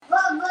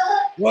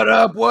What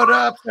up? What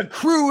up? The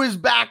crew is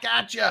back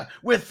at you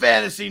with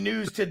fantasy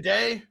news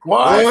today.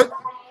 What?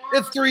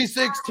 It's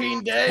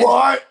 3/16 day.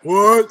 What?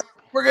 We're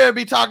going to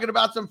be talking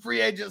about some free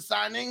agent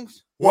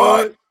signings.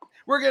 What?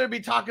 We're going to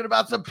be talking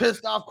about some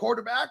pissed off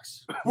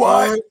quarterbacks.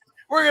 What?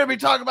 We're going to be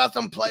talking about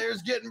some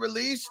players getting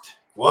released.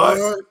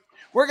 What?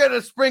 We're going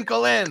to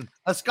sprinkle in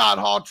a Scott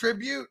Hall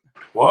tribute.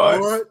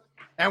 What?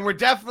 And we're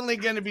definitely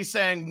going to be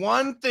saying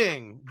one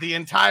thing the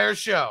entire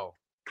show.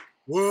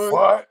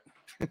 What?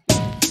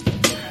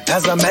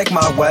 As I make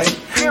my way,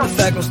 the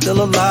fact I'm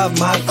still alive,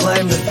 my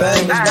claim to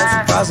fame is no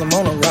surprise. I'm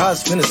on a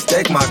rise, finna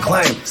stake my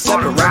claim.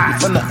 Separate me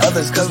from the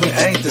others, cause we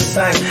ain't the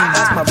same.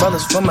 Ask my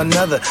brothers from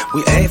another,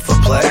 we ain't for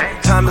play.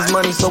 Time is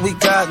money, so we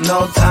got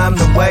no time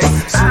to wait.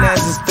 Soon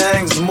as this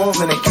thing's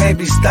moving, it can't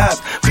be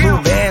stopped.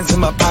 Blue bands in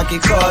my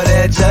pocket, call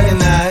that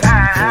juggernaut.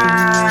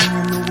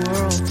 In the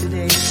world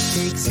today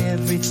takes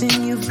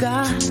everything you've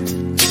got.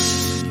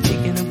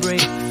 Taking a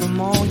break from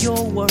all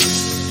your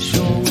worries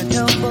sure would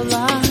help a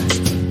lot.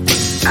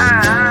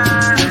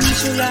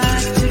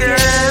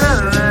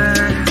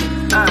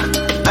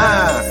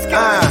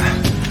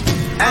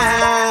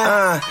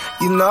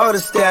 You know the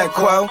stat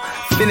quo.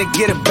 Finna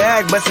get a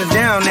bag, bustin'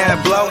 down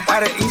that blow.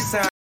 Out of east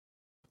side.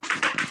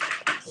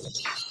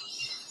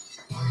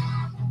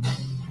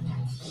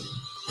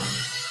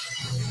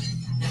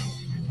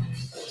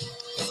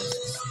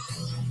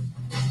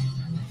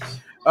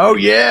 Oh,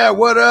 yeah.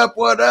 What up?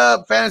 What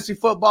up? Fantasy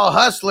football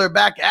hustler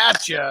back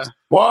at you.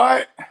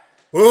 What?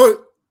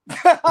 Oh,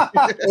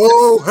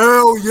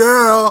 hell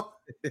yeah.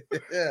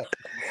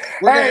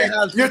 We're Hey, gonna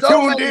have you're so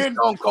tuned many in.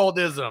 Stone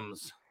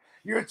Cold-isms.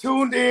 You're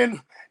tuned in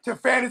to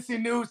Fantasy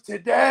News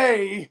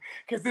today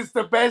because it's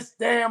the best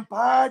damn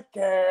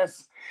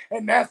podcast.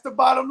 And that's the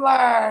bottom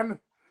line.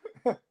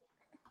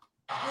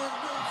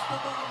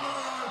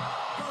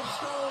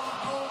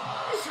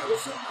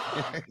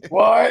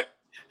 What?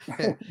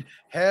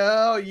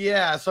 Hell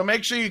yeah. So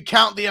make sure you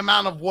count the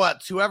amount of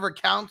whats. Whoever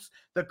counts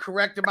the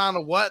correct amount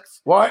of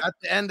whats What? at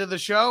the end of the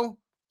show,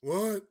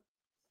 What?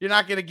 you're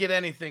not going to get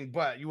anything,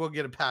 but you will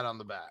get a pat on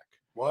the back.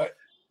 What?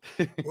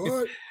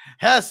 What?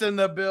 Hess in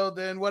the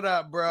building. What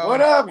up, bro? What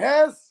up,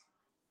 Hess?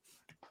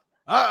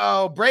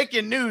 Uh-oh.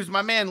 Breaking news.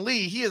 My man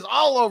Lee, he is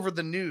all over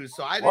the news,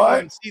 so I didn't What?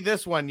 even see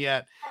this one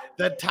yet.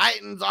 The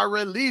Titans are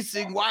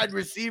releasing wide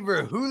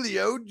receiver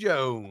Julio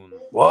Jones.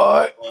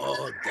 What?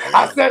 Oh, damn.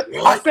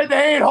 I said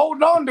they ain't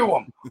holding on to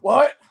him.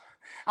 What?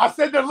 I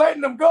said they're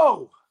letting him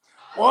go.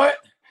 What?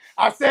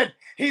 I said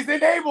he's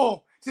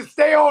unable to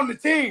stay on the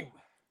team.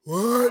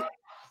 What?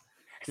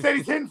 I said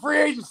he's hitting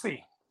free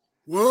agency.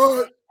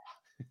 What?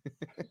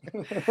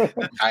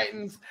 The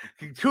Titans,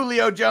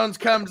 Julio Jones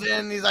comes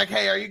in. He's like,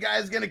 hey, are you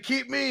guys going to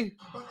keep me?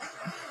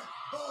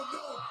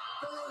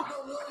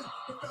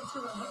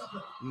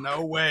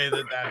 No way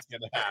that that's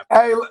going to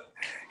happen.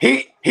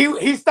 Hey,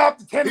 he stopped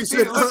the tendency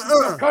He said, to listen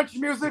to some country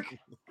music.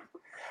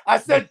 I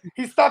said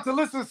he stopped to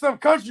listen to some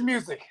country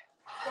music.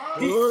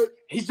 What?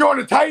 He joined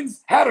the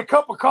Titans, had a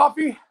cup of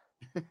coffee.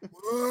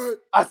 What?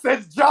 I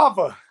said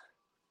Java.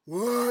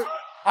 What?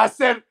 I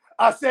said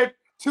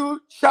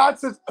 2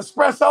 shots of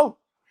espresso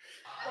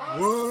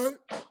What?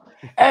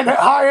 and a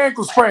high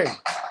ankle sprain.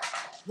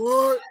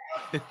 What?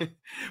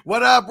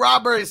 What up,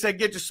 Robert? He said,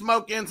 get your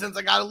smoke in since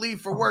I got to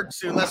leave for work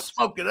soon. Let's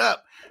smoke it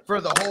up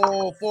for the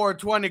whole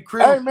 420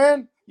 crew. Hey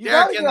man, you Derek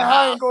gotta in get the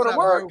high house. and go What to up,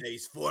 work. bro?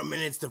 It's 4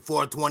 minutes to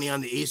 4:20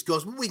 on the East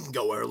Coast, but we can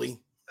go early.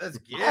 Let's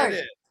get Hey.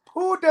 it.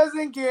 Who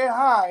doesn't get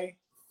high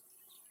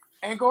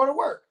and go to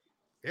work?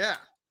 Yeah.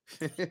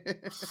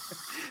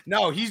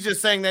 No, he's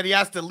just saying that he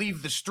has to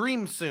leave the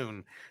stream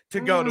soon to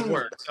go to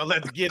work. So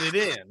let's get it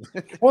in.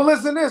 Well,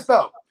 listen to this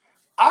though.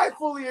 I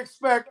fully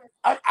expect.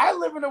 I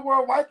live in a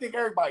world where I think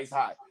everybody's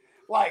high,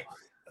 like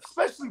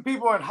especially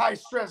people in high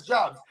stress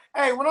jobs.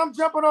 Hey, when I'm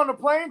jumping on the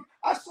plane,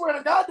 I swear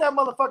to God, that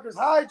motherfucker's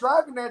high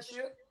driving that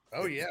shit.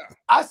 Oh, yeah.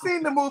 I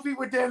seen the movie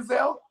with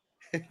Denzel.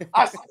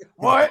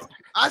 What?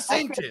 I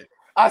synced it.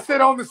 I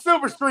said on the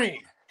silver screen.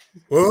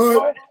 What?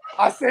 What?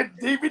 I said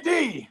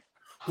DVD.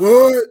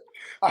 What?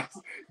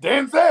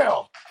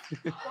 Denzel,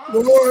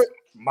 What?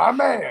 my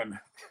man.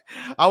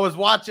 I was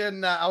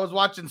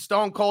watching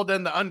Stone Cold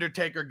and The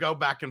Undertaker go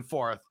back and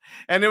forth.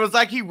 And it was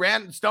like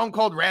Stone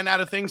Cold ran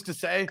out of things to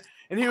say.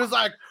 And he was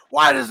like,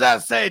 why does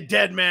that say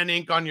Dead Man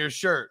Inc. on your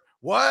shirt?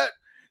 What?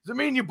 Does it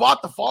mean you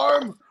bought the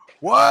farm?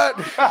 What?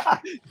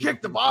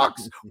 Kick the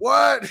box?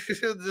 What?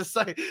 Just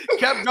like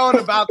kept going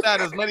about that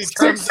as many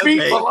times 6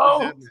 feet as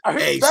below.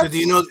 Hey, so do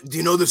you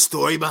know the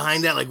story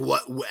behind that? Like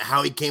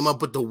how he came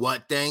up with the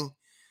what thing?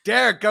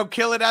 Derek, go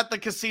kill it at the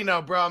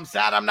casino, bro. I'm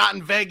sad I'm not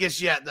in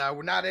Vegas yet, though.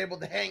 We're not able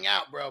to hang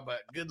out, bro,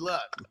 but good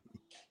luck.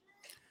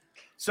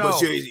 So But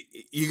seriously,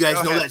 you guys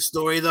Go know ahead. that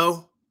story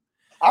though?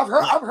 I've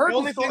heard the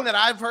only this story. thing that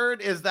I've heard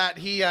is that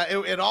he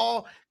it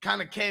all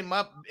kind of came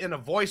up in a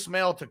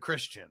voicemail to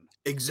Christian.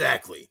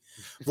 Exactly.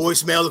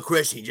 Voicemail to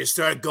Christian. He just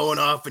started going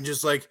off and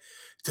just like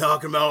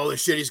talking about all the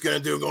shit he's gonna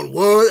do, going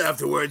what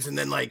afterwards, and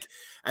then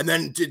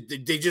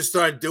they just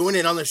started doing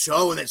it on the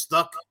show, and it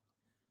stuck.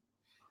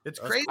 It's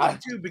crazy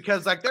too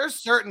because like there's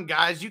certain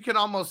guys you can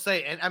almost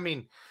say, and I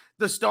mean,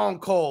 the Stone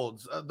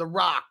Colds, The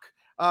Rock.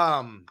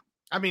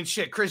 I mean,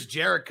 shit, Chris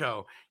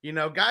Jericho. You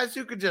know, guys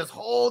who could just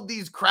hold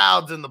these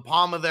crowds in the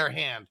palm of their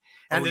hand.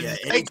 And then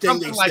take anything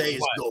something they like say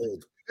is what?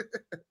 gold.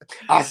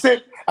 I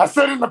said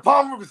in the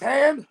palm of his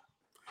hand,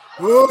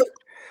 What?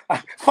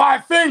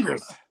 5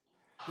 fingers,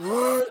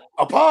 What?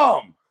 a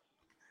palm,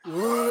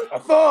 What? a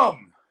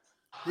thumb.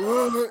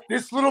 What?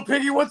 This little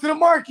piggy went to the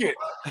market.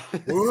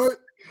 What?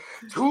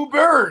 2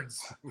 birds.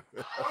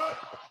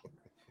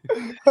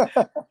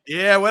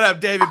 Yeah, what up,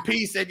 David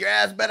P? Said your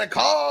ass better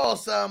call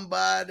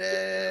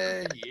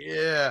somebody.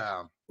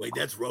 Yeah. Wait,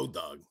 that's Road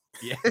Dogg.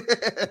 Yeah.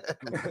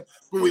 But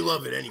we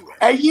love it anyway.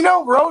 Hey, you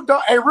know, Road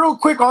Dogg. Hey, real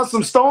quick on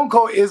some Stone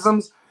Cold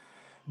isms.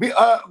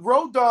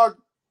 Road Dogg.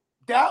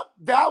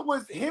 That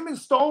was him and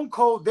Stone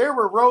Cold. They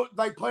were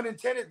like pun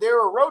intended. They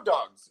were road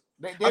dogs.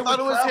 They I thought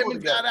it would was travel him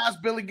and together.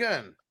 badass Billy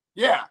Gunn.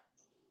 Yeah.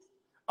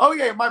 Oh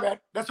yeah, my bad.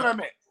 That's what I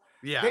meant.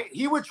 Yeah.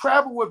 He would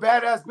travel with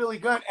badass Billy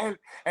Gunn, and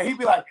he'd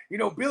be like, you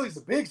know, Billy's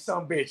a big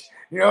son bitch,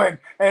 you know,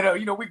 and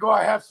you know, we go out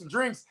and have some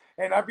drinks,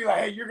 and I'd be like,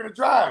 hey, you're gonna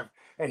drive,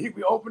 and he'd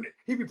be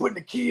putting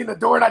the key in the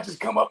door, and I'd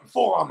just come up and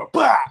forearm him,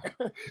 bah!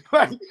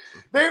 Like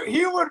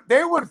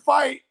they would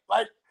fight,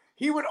 like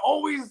he would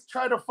always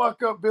try to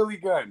fuck up Billy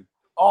Gunn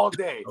all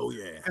day. Oh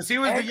yeah, Because he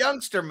was the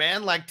youngster,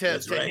 man, like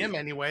to right. him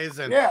anyways.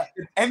 And Yeah,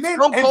 and then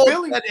Stone Cold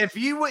Billy, said if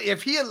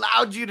he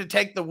allowed you to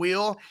take the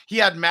wheel, he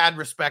had mad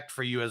respect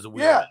for you as a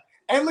wheel. yeah.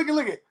 And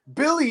look at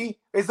Billy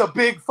is a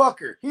big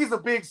fucker. He's a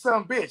big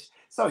son bitch.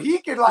 So he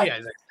could like,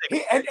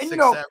 Yeah, and you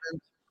know,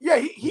 yeah,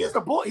 he's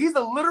a bull. He's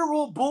a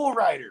literal bull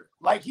rider.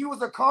 Like he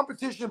was a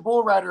competition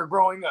bull rider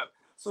growing up.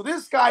 So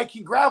this guy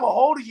can grab a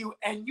hold of you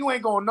and you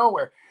ain't going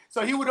nowhere.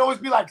 So he would always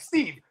be like,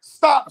 Steve,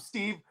 stop,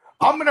 Steve.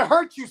 I'm gonna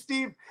hurt you,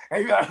 Steve.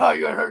 And he'd be like, oh,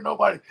 you ain't hurt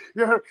nobody.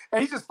 You're hurt.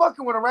 And he's just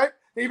fucking with him, right?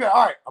 And he'd be like,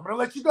 all right, I'm gonna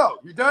let you go.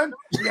 You done?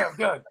 Yeah, I'm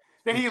done.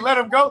 Then he let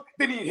him go.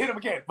 Then he hit him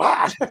again. You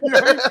know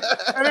what I mean?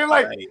 And then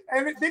like,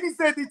 and then he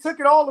said he took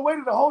it all the way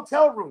to the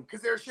hotel room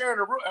because they were sharing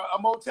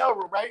a motel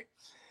room, right?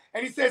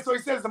 And he says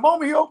the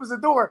moment he opens the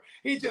door,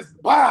 he just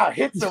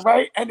hits him,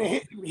 right? And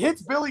it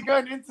hits Billy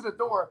Gunn into the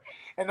door,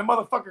 and the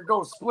motherfucker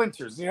goes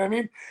splinters. You know what I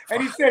mean?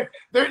 And he said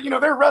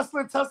they're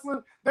wrestling,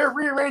 tussling, they're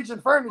rearranging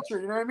furniture.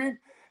 You know what I mean?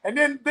 And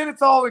then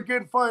it's all in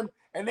good fun,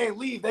 and they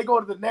leave. They go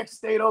to the next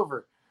state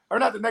over, or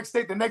not the next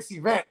state, the next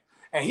event,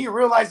 and he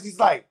realizes he's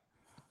like,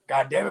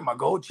 God damn it, my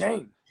gold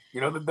chain.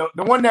 You know,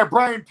 the one that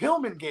Brian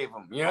Pillman gave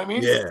him. You know what I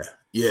mean?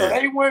 Yeah. So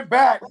they went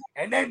back,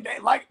 and then they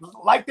like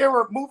they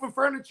were moving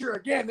furniture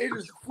again. They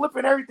just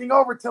flipping everything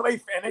over till they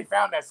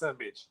found that son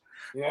bitch.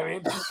 You know what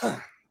I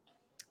mean?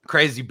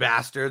 Crazy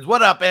bastards.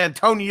 What up,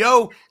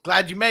 Antonio?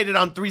 Glad you made it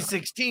on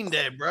 316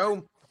 day,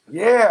 bro.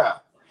 Yeah.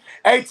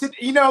 Hey,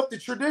 you know, the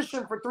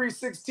tradition for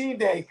 316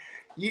 day,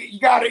 you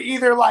got to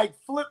either like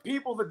flip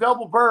people the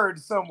double bird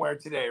somewhere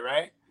today,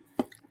 right?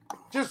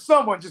 Just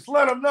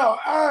let them know.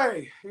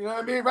 Hey, you know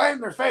what I mean? Right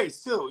in their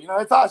face, too. You know,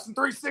 it's awesome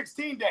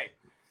 316 day.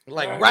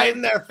 Like you know right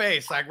in their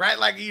face, like right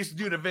like you used to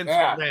do to Vince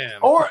McMahon.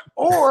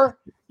 Or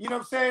you know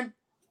what I'm saying?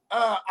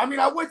 I mean,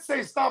 I would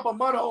say stomp a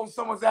mud hole in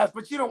someone's ass,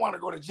 but you don't want to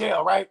go to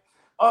jail, right?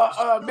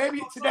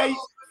 Maybe today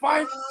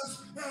find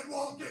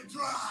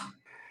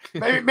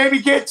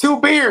maybe get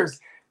 2 beers.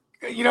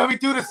 You know, we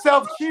do the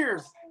self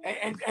cheers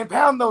and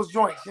pound those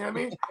joints. You know what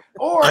I mean?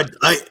 Or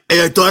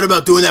I thought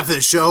about doing that for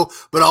the show,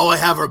 but all I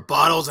have are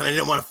bottles, and I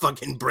didn't want to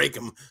fucking break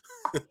them.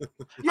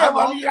 yeah,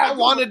 I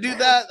want to do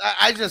that.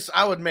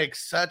 I would make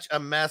such a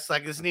mess.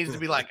 Like this needs to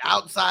be like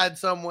outside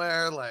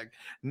somewhere, like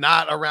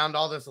not around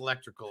all this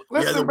electrical.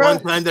 Listen, the bro.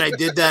 one time that I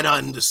did that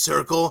on the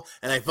circle,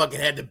 and I fucking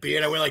had the beer,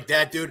 and I went like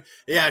that, dude.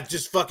 Yeah,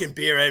 just fucking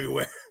beer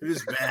everywhere. It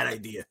was a bad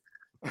idea.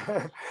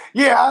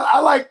 Yeah,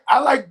 I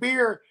like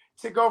beer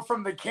to go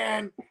from the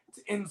can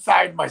to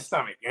inside my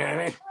stomach. You know what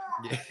I mean?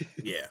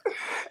 Yeah.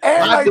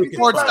 And like,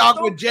 Sports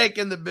Talk with Jake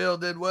in the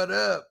building. What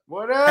up?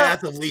 What up?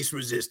 Path of least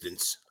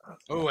resistance.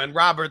 Oh, and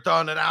Robert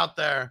throwing it out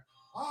there.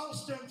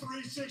 Austin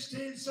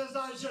 316 says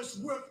I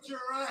just whipped your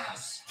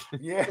ass.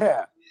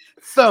 Yeah.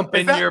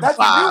 Thumping your that's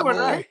Bible. a new one,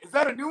 right? Is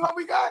that a new one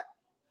we got?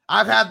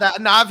 I've had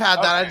that. No, I've had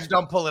that. I Okay. just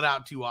don't pull it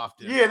out too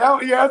often. Yeah,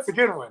 that's a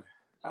good one.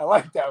 I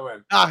like that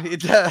one.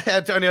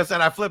 Antonio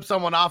said I flipped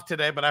someone off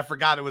today, but I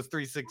forgot it was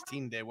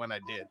 316 day when I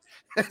did.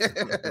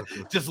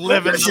 Just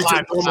living That's the just a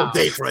life. normal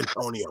day for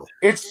Antonio.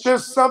 It's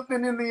just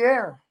something in the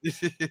air.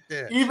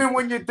 Even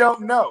when you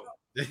don't know,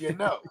 you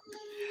know.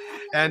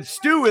 And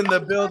Stu in the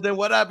building.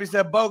 What up? He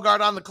said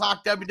Bogart on the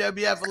clock,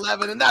 WWF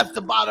 11, and that's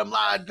the bottom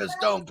line because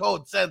Stone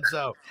Cold said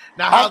so.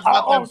 Now, how's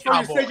about them So you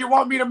Cowboys? said you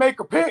want me to make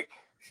a pick?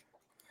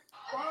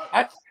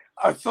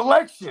 A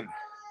selection.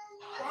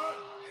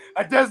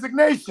 A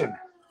designation.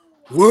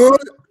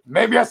 What?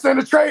 Maybe I send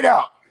a trade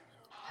out.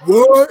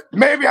 What?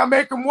 Maybe I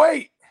make them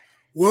wait.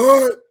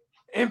 What?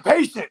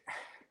 Impatient.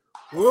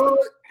 What?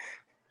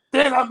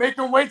 Then I make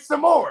them wait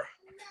some more.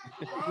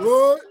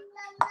 What?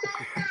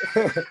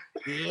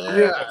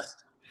 Yeah.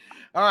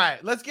 All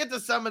right, let's get to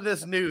some of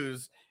this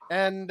news.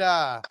 And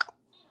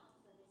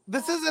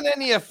this isn't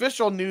any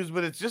official news,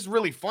 but it's just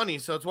really funny.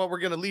 So it's what we're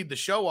going to lead the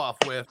show off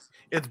with.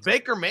 It's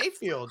Baker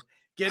Mayfield.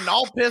 getting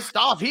all pissed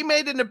off. He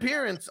made an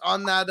appearance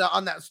on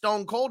that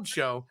Stone Cold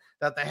show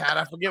that they had.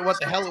 I forget what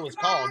the hell it was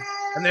called.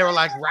 And they were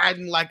like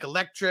riding like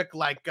electric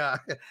recliners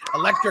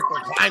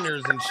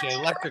and shit,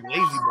 electric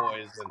lazy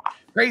boys and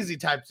crazy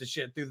types of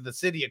shit through the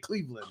city of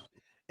Cleveland.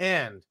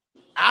 And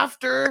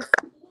after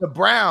the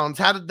Browns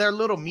had their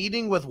little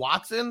meeting with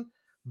Watson,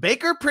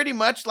 Baker pretty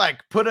much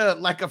like put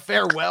a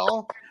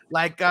farewell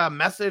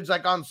message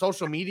like on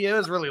social media. It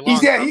was really long.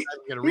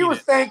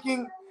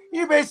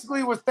 He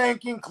basically was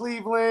thanking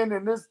Cleveland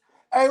and this.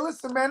 Hey,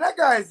 listen, man, that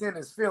guy's in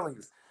his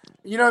feelings.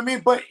 You know what I mean?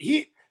 But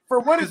for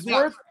what it's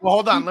worth. Well,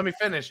 hold on, let me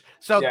finish.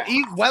 So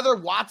whether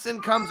Watson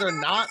comes or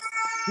not,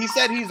 he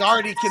said he's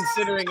already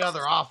considering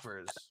other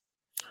offers.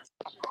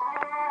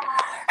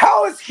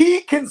 How is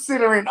he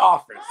considering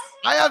offers?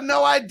 I have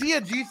no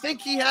idea. Do you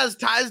think he has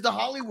ties to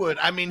Hollywood?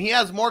 I mean, he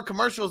has more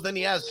commercials than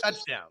he has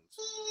touchdowns.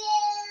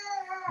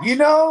 You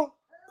know,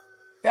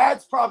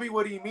 that's probably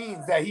what he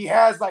means, that he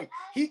has, like,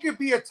 he could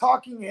be a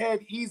talking head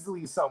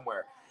easily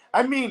somewhere.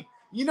 I mean,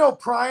 you know,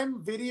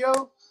 Prime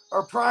Video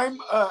or Prime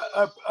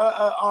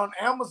on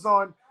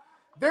Amazon,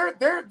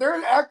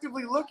 they're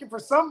actively looking for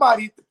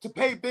somebody to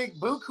pay big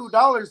buku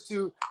dollars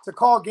to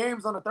call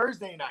games on a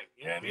Thursday night.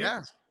 You know what I mean?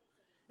 Yeah.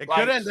 It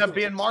could end up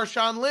being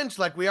Marshawn Lynch.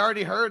 Like we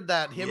already heard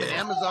that him and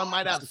Amazon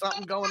might have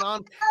something going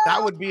on.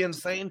 That would be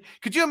insane.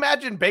 Could you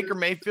imagine Baker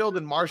Mayfield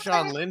and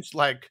Marshawn Lynch?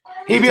 Like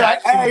he'd be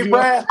like, hey,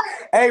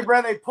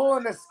 bro, they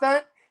pulling the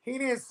stunt. He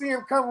didn't see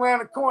him come around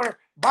the corner.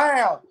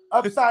 Bam!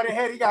 Upside the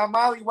head, he got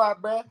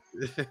mollywop, bro.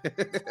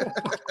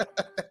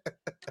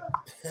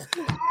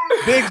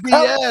 Big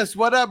BS,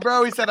 what up,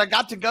 bro? He said, I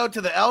got to go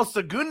to the El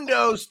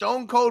Segundo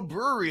Stone Cold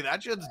Brewery.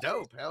 That shit's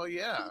dope. Hell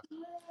yeah.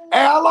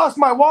 Hey, I lost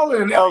my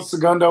wallet in El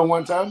Segundo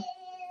one time.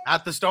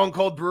 At the Stone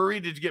Cold Brewery?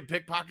 Did you get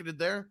pickpocketed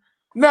there?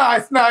 No,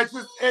 it's not.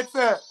 It's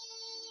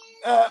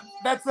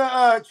that's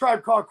a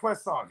Tribe Called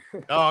Quest song.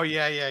 Oh,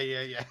 yeah.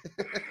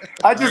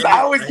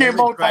 I always get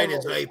multi. Tried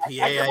his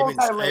IPA.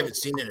 I haven't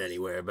seen it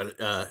anywhere, but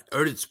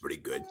heard it's pretty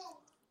good.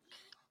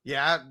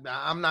 Yeah,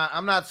 I'm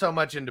not so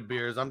much into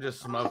beers. I'm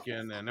just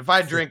smoking, and if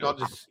I drink, I'll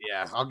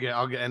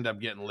end up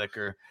getting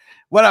liquor.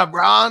 What up,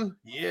 Ron?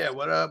 Yeah,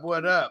 what up?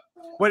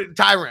 What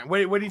Tyrant?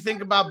 What do you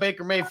think about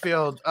Baker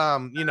Mayfield?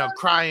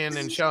 Crying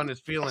and showing his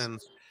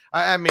feelings.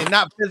 I mean,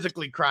 not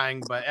physically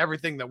crying, but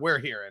everything that we're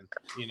hearing.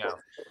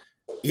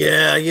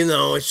 Yeah,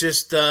 it's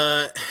just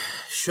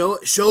show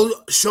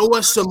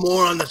us some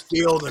more on the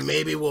field, and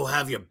maybe we'll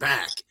have your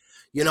back.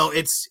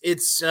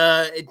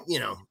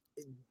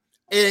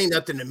 It ain't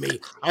nothing to me.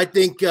 I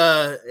think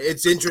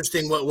it's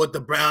interesting what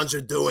the Browns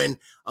are doing.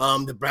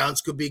 The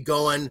Browns could be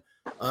going,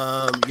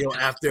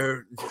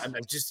 after.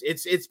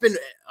 It's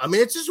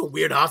just a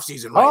weird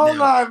offseason right now. Hold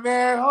on,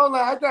 man.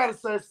 I gotta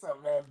say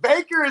something, man.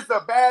 Baker is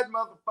a bad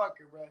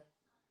motherfucker, man.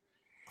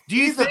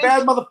 He's a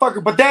bad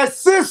motherfucker, but that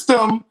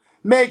system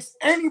makes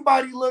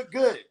anybody look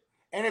good.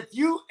 And if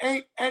you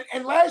ain't,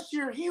 and last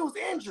year he was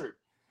injured.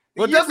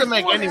 Well, it doesn't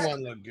make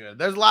anyone look good.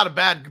 There's a lot of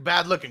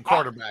bad looking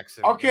quarterbacks.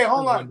 Okay,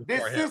 hold on.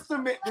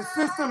 The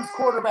system's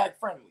quarterback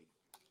friendly.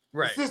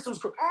 Right. The system's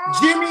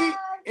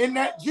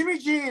Jimmy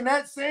G in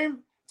that same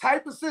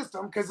type of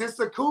system, because it's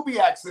the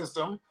Kubiak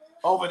system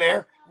over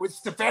there with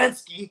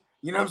Stefanski.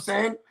 You know what I'm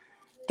saying?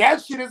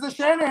 That shit is a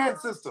Shanahan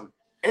system.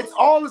 It's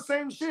all the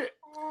same shit.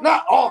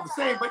 Not all the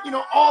same, but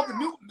all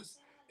the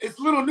it's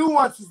little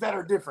nuances that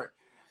are different.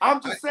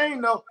 I'm just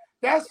saying though,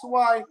 that's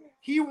why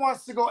he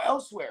wants to go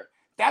elsewhere.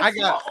 I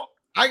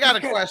got a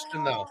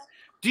question though.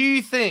 Do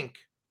you think,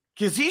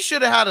 because he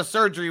should have had a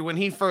surgery when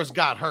he first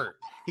got hurt?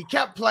 He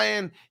kept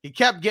playing, he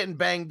kept getting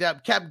banged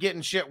up, kept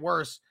getting shit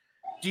worse.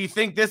 Do you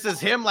think this is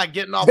him like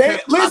getting all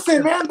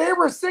listen, man, they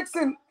were 6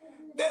 and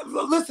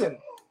listen,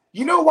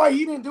 you know why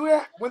he didn't do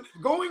that? When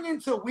going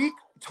into week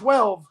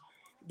 12,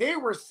 they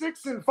were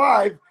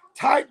 6-5,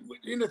 tied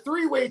in a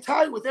 3-way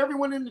tie with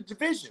everyone in the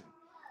division.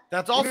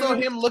 That's also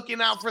him looking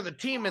out for the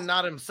team and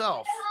not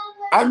himself.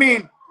 I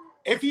mean,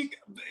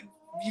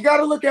 you got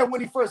to look at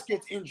when he first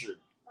gets injured.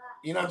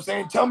 You know what I'm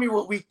saying? Tell me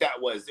what week that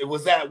was. It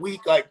was that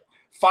week like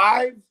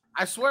 5?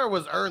 I swear it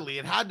was early.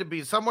 It had to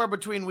be somewhere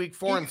between week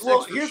 4 and 6.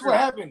 Well, here's what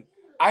happened.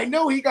 I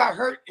know he got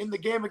hurt in the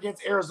game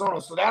against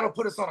Arizona, so that'll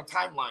put us on a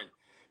timeline.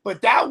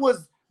 But that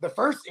was the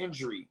first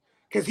injury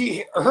because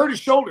he hurt his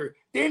shoulder.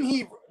 Then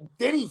he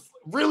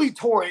really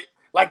tore it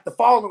like the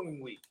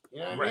following week.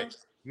 You know what I mean?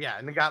 Yeah,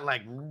 and it got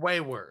like way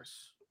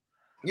worse.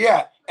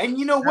 Yeah, and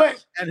you know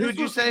what? And who'd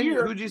you say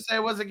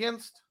it was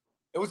against?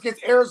 It was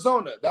against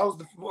Arizona. That was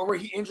where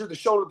he injured the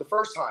shoulder the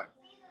first time.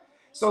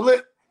 So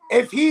look,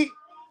 if he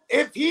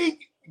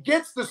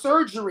gets the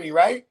surgery,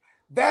 right,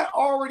 that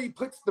already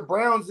puts the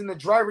Browns in the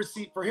driver's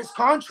seat for his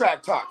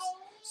contract talks.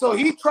 So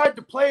he tried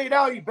to play it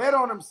out. He bet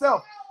on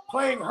himself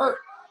playing hurt,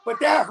 but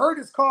that hurt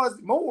has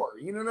caused more.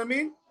 You know what I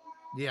mean?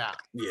 Yeah.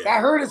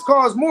 That hurt has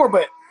caused more.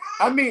 But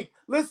I mean,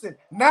 listen,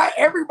 not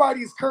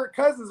everybody's Kirk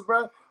Cousins,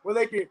 bro, where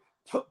they can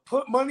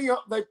put money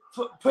up, they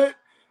put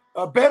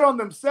a bet on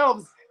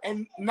themselves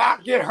and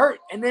not get hurt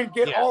and then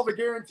get all the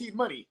guaranteed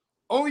money.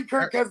 Only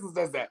Kirk Cousins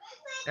does that.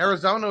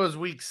 Arizona was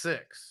week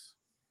 6.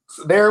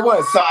 So there it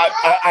was. So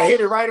I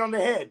hit it right on the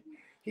head.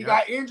 He Yep.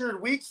 got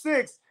injured week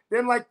 6.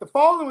 Then like the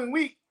following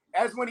week,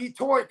 that's when he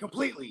tore it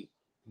completely.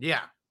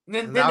 Yeah. And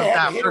then And they that was had to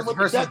that hit him with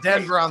the versus duct tape.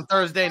 Denver on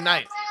Thursday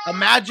night.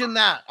 Imagine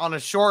that on a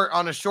short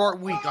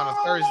week on a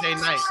Thursday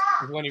night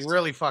is when he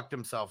really fucked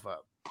himself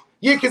up.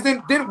 Yeah, because then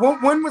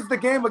when was the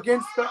game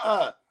against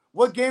the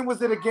what game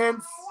was it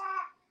against?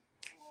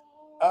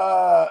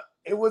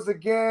 It was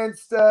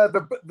against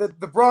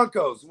the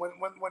Broncos when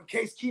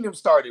Case Keenum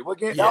started. What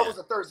game? Yeah. That was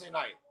a Thursday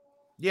night.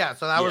 Yeah,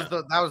 so that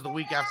was the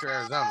week after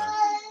Arizona.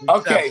 Week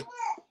Okay. 7.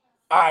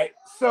 All right.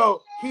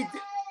 So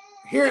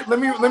here. Let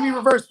me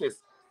reverse this.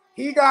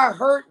 He got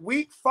hurt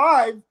week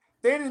 5.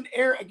 Then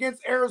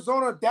against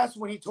Arizona, that's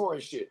when he tore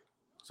his shit.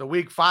 So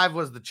week 5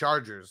 was the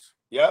Chargers.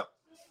 Yep.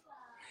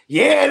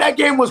 Yeah, that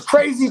game was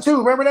crazy too.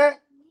 Remember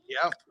that?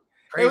 Yep.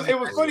 It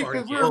was funny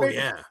because we were Oh making.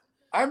 yeah.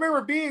 I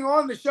remember being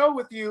on the show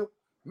with you,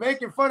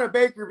 making fun of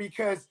Baker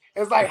because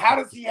it's like, how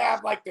does he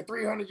have like the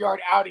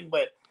 300-yard outing?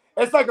 But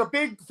it's like a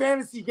big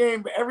fantasy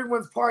game, but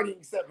everyone's partying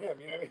except him.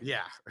 You know what I mean?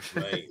 Yeah.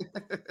 Right.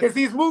 Because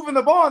he's moving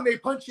the ball and they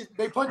punch it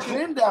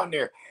in down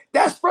there.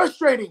 That's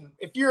frustrating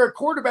if you're a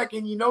quarterback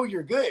and you know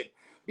you're good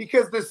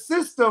because the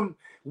system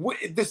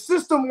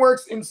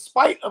works in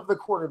spite of the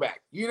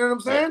quarterback. You know what I'm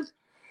saying?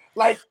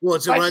 Like, Well,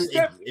 it's a like run.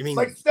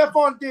 like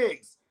Stephon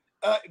Diggs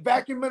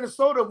back in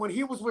Minnesota when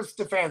he was with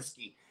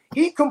Stefanski.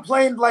 He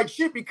complained like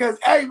shit because,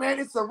 hey, man,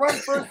 it's a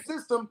run-first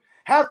system.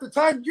 Half the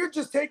time, you're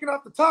just taking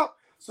off the top,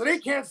 so they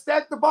can't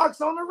stack the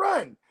box on the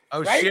run.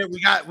 Oh right? shit,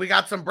 we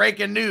got some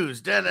breaking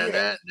news.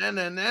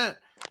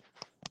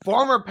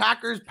 Former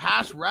Packers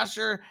pass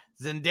rusher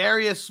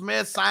Zendarius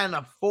Smith signed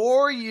a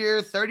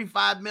 4-year,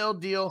 $35 million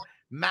deal,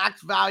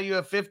 max value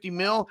of $50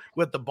 million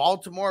with the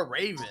Baltimore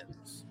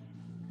Ravens.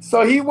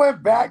 So he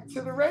went back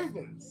to the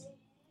Ravens.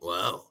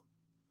 Wow.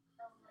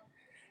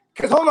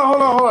 Because hold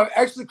on.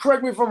 Actually,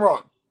 correct me if I'm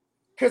wrong.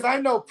 Because I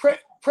know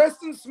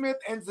Preston Smith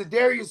and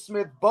Za'Darius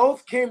Smith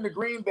both came to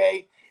Green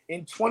Bay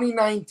in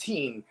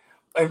 2019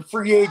 in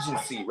free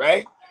agency,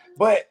 right?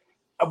 But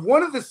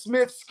one of the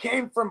Smiths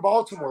came from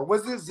Baltimore.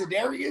 Was it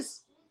Za'Darius?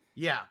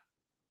 Yeah.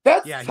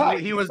 That's Yeah,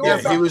 tight. he was Going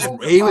there. back He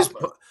was over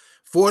Papa.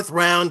 4th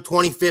round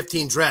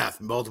 2015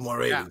 draft in Baltimore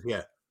Ravens.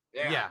 Yeah.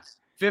 Yeah.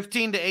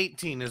 15 to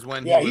 18 is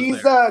when Yeah, he was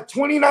he's there.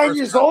 29 First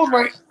years round old,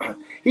 right?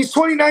 He's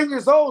 29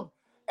 years old.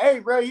 Hey,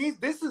 bro,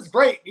 this is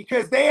great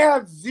because they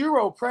have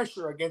zero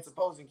pressure against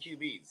opposing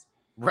QBs.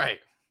 Right.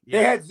 They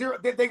Yeah. had zero.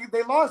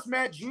 They lost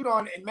Matt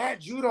Judon, and Matt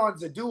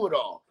Judon's a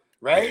do-it-all,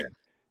 right? Yeah.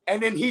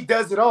 And then he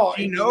does it all.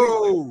 in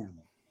New England.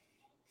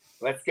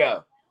 Let's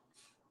go.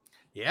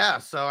 Yeah,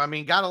 so I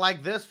mean, gotta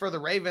like this for the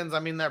Ravens. I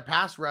mean, their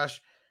pass rush,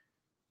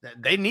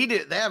 they need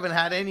it. They haven't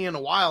had any in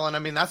a while, and I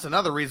mean that's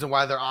another reason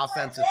why their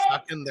offense is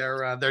sucking.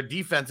 Their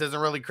defense isn't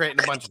really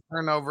creating a bunch of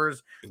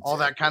turnovers, all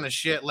that kind of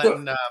shit,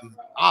 letting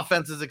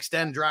offenses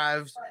extend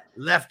drives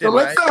left So and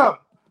right.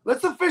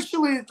 let's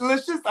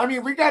just. I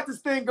mean, we got this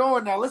thing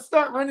going now. Let's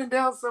start running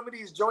down some of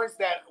these joints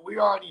that we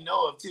already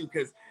know of too,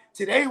 because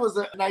today was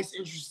a nice,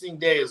 interesting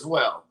day as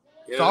well.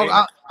 You know So what I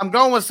mean? I'm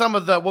going with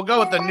we'll go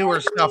with the newer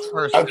stuff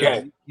first.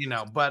 Okay.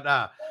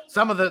 But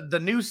some of the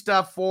new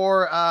stuff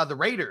for the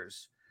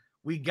Raiders.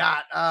 We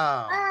got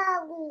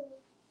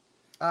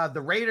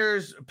the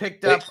Raiders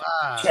picked up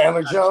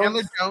Chandler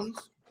Jones.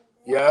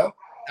 Yeah,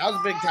 That was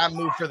a big time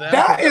move for them.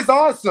 that is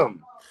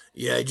awesome.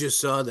 Yeah, I just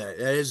saw that.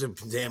 That is a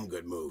damn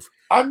good move.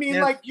 I mean,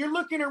 Yeah. like you're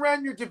looking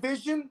around your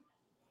division,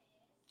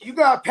 you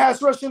got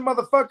pass rushing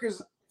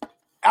motherfuckers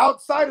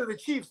outside of the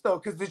Chiefs though,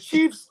 because the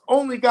Chiefs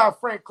only got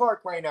Frank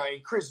Clark right now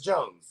and Chris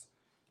Jones.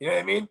 You know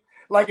what I mean?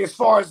 Like as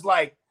far as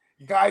like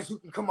guys who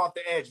can come off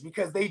the edge,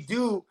 because they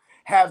do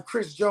have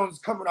Chris Jones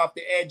coming off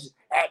the edge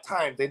at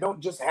times. They don't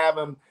just have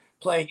him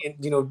playing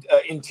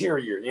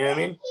interior. You know what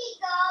I mean?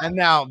 And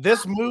now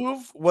this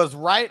move was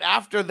right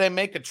after they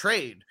make a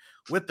trade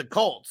with the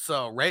Colts.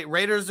 So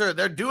Raiders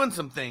they're doing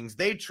some things.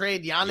 They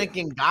trade Yannick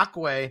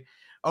Ngakoue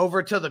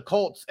over to the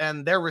Colts,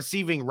 and they're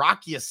receiving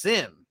Rock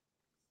Ya-Sin.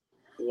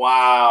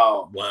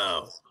 Wow.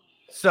 Wow.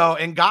 So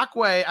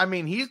Ngakoue, I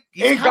mean, he's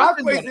kind of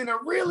Ngakoue's in a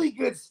really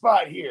good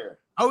spot here.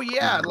 oh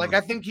yeah, like I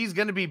think he's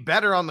going to be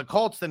better on the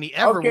Colts than he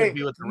ever Okay, would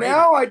be with the Raiders.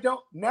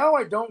 now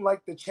I don't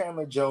like the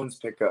Chandler Jones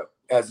pickup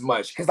as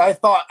much because I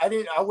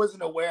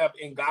wasn't aware of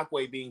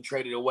Ngakoue being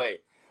traded away.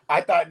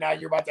 I thought now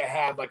you're about to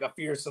have like a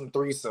fearsome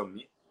threesome.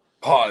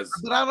 Pause.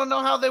 But I don't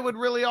know how they would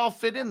really all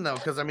fit in though,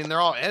 because I mean they're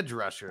all edge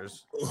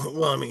rushers.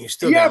 Well, I mean, you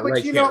still Yeah, got but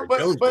like you know,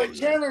 Chandler but Jones.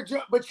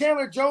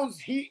 Chandler Jones,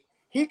 he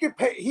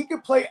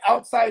could play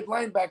outside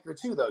linebacker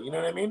too, though. You know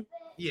what I mean?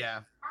 Yeah.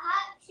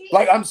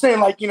 Like I'm saying,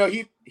 like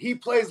he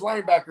plays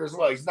linebacker as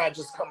well. He's not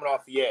just coming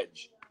off the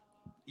edge.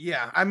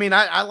 Yeah, I mean,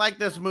 I like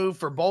this move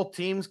for both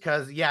teams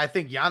because, yeah, I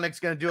think Yannick's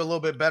going to do a little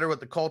bit better with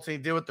the Colts than he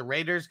did with the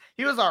Raiders.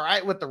 He was all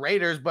right with the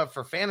Raiders, but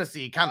for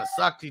fantasy, he kind of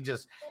sucked. He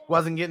just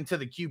wasn't getting to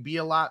the QB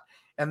a lot.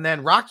 And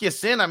then Rock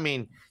Ya-Sin, I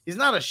mean, he's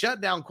not a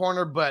shutdown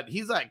corner, but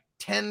he's like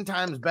 10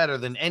 times better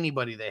than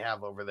anybody they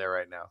have over there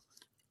right now.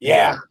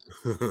 Yeah,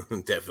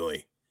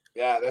 Definitely.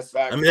 yeah, that's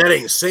fact. I mean, that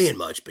ain't saying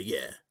much, but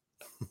yeah.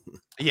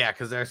 Yeah,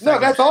 because they're No,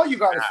 that's all you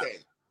gotta say.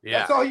 Yeah.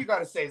 That's all you got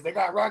to say is they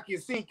got Rocky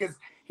Ya-Sin because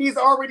he's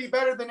already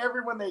better than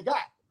everyone they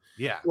got.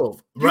 Yeah. Well,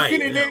 You right.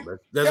 couldn't Yeah, name-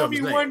 that's Tell what me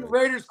I'm one saying.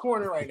 Raiders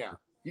corner right now.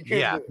 You can't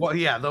Yeah. do it. Well,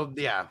 yeah. Though.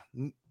 Yeah.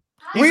 We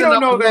He's a don't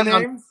know number their one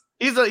on- names.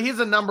 He's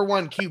a number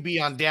one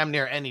QB on damn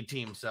near any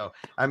team. So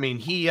I mean,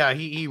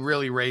 he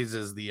really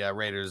raises the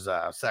Raiders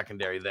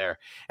secondary there.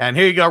 And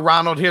here you go,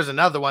 Ronald. Here's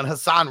another one.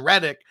 Hassan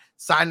Reddick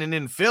signing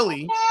in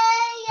Philly.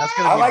 That's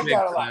gonna I be like big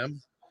that a for lot.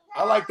 them.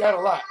 I like that a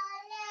lot.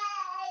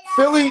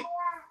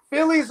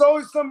 Philly's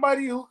always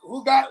somebody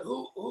who got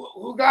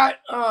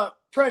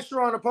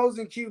pressure on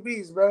opposing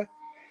QBs, bro.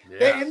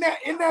 Yeah. In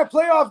that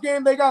playoff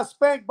game, they got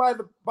spanked by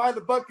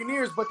the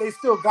Buccaneers, but they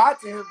still got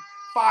to him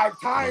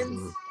 5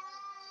 times.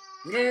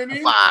 You know what I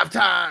mean?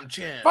 5-time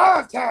champ.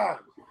 5 times.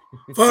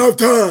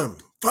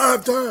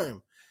 5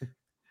 time.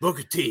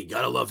 Booker T,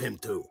 gotta love him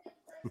too.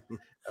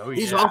 Oh,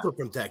 He's yeah. also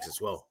from Texas.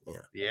 Well, yeah.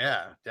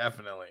 Yeah,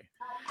 definitely.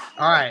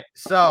 All right.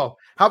 So,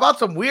 how about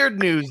some weird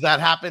news that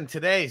happened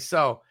today?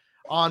 So,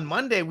 on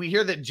Monday, we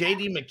hear that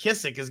JD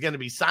McKissick is going to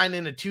be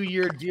signing a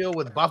 2-year deal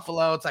with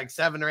Buffalo. It's like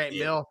 7 or 8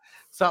 mil,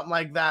 something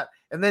like that.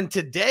 And then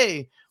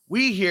today,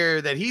 we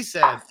hear that he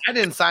said, I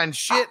didn't sign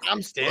shit.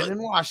 I'm staying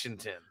in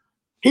Washington.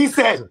 He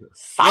said,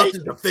 "Psych."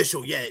 Nothing's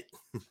official yet.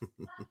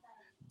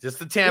 Just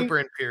the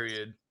tampering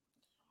period.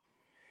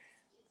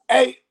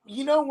 Hey,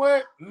 you know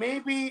what?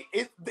 Maybe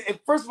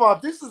first of all,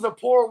 if this is a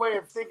poor way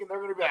of thinking, they're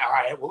going to be like, all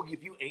right, we'll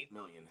give you $8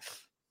 million.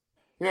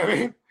 You know what I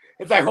mean?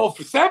 It's like, hold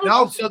for 7.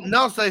 No,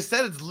 so they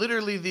said it's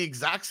literally the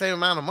exact same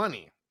amount of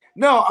money.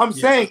 No, I'm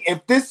saying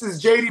if this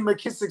is JD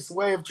McKissick's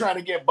way of trying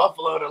to get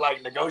Buffalo to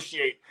like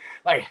negotiate,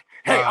 like,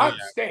 hey, I'm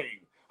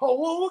staying. Oh,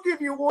 well, we'll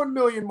give you $1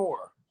 million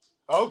more.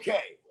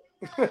 Okay.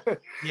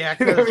 Yeah,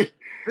 You know what I mean?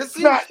 this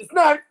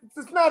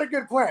It's not a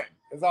good plan.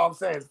 That's all I'm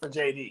saying. It's for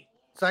JD.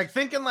 It's like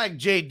thinking like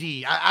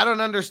JD. I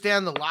don't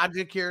understand the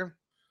logic here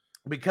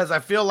because I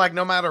feel like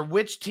no matter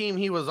which team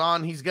he was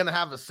on, he's going to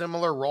have a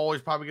similar role.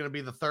 He's probably going to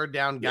be the third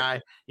down guy.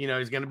 You know,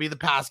 he's going to be the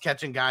pass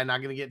catching guy, not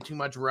going to get too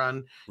much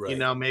run. Right. You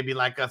know, maybe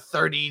like a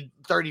 35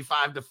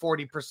 to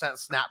 40%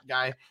 snap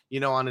guy, you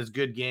know, on his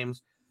good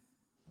games.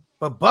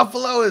 But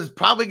Buffalo is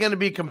probably going to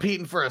be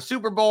competing for a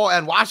Super Bowl,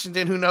 and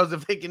Washington, who knows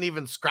if they can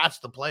even scratch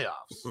the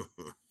playoffs.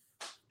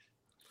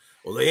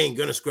 Well, they ain't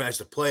gonna scratch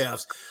the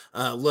playoffs,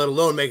 let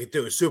alone make it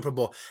through a Super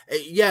Bowl.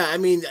 Yeah, I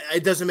mean,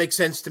 it doesn't make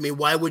sense to me.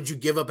 Why would you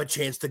give up a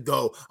chance to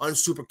go on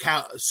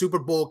Super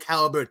Bowl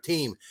caliber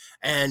team?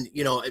 And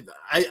you know,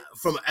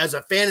 as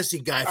a fantasy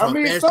guy, I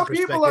mean, some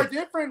people are perspective,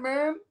 different,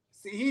 man.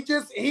 See,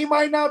 he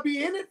might not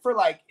be in it for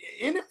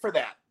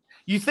that.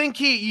 You think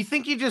he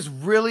just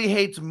really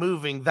hates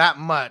moving that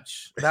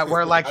much that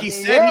where like he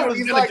mean, said yeah, he was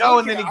he's gonna like, go look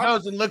and then he at-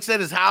 goes and looks at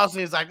his house and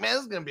he's like, man,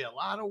 this is gonna be a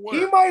lot of work.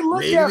 He might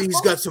look at maybe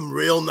he's got some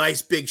real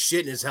nice big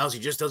shit in his house. He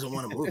just doesn't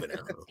want to move it. I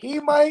don't know. He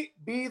might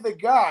be the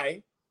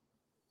guy,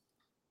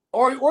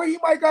 or he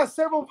might got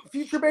several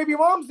future baby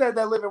moms that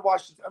live in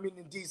Washington. I mean,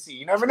 in DC.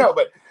 You never know.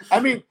 But I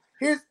mean,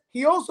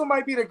 he also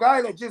might be the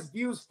guy that just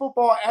views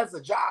football as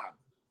a job.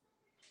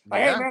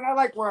 Like, Yeah. hey man, I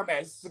like where I'm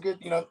at. This is a good,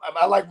 you know,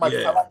 I like my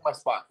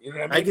spot. You know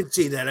what I I mean? can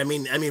see that. I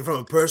mean, from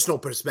a personal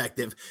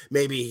perspective,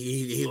 maybe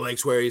he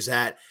likes where he's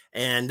at,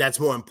 and that's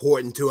more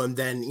important to him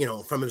than, you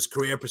know, from his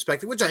career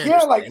perspective, which I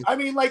understand. Yeah, like I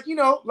mean, like, you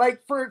know,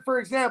 like for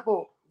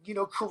example, you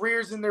know,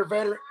 careers in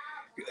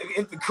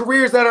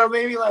careers that are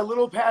maybe like a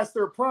little past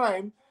their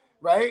prime,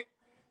 right?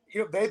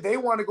 You know, they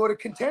want to go to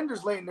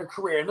contenders late in their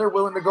career, and they're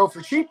willing to go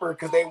for cheaper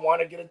because they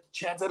want to get a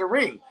chance at a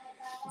ring.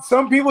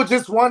 Some people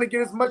just want to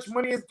get as much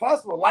money as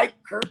possible, like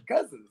Kirk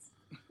Cousins.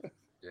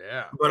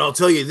 Yeah. But I'll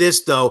tell you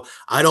this, though.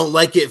 I don't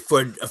like it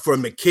for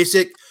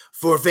McKissick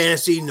for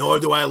fantasy, nor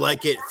do I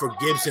like it for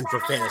Gibson for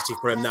fantasy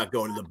for him not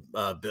going to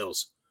the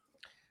Bills.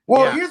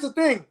 Well, Yeah. here's the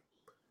thing.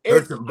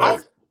 Hurts them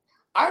both.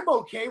 I'm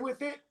okay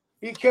with it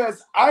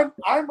because I'm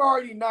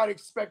already not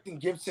expecting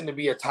Gibson to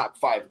be a top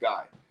 5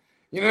 guy.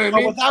 You know what I But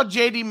mean? without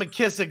JD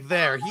McKissick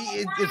there,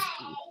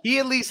 he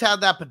at least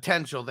had that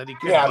potential that he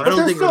could. Yeah, I but don't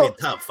there's think he'll be a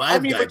still- top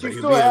 5 guy, but but you he'll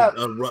still be have-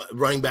 a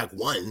running back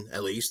 1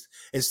 at least,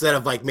 instead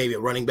of like maybe a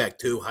running back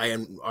 2, high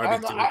end And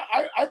RB2.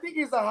 I think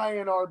he's a high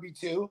end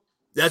RB2.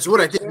 That's what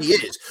I think he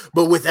is.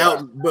 But with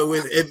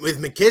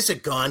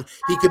McKissick gone,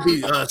 he could be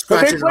But they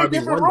scratching play RB1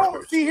 different roles.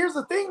 numbers. See, here's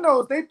the thing,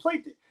 though.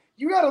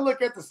 You got to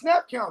look at the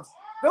snap counts.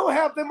 They'll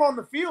have them on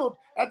the field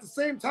at the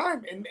same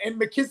time, and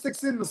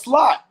McKissick's in the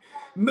slot.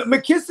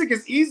 McKissick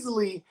is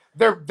easily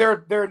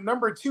their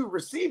number 2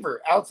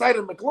 receiver outside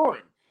of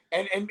McLaurin,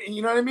 and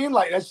you know what I mean.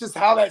 Like that's just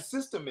how that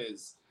system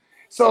is.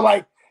 So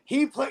like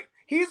he's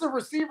a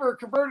receiver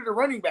converted to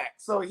running back,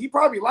 so he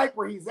probably like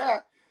where he's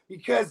at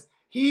because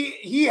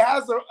he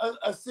has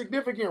a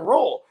significant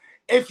role.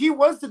 If he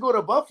was to go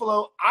to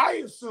Buffalo,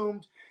 I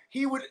assumed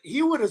he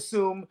would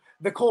assume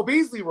the Cole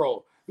Beasley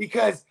role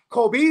because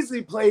Cole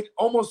Beasley played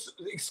almost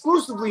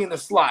exclusively in the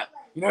slot.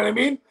 You know what I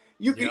mean?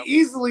 You can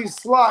easily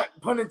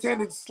pun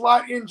intended,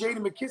 slot in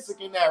J.D.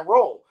 McKissick in that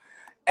role.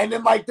 And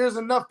then, like, there's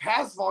enough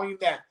pass volume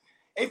that,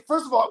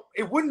 first of all,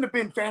 it wouldn't have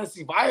been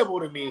fantasy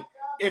viable to me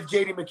if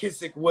J.D.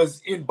 McKissick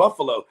was in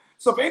Buffalo.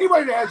 So if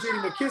anybody that has J.D.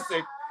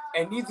 McKissick,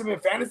 and needs him in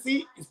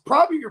fantasy,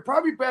 you're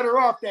probably better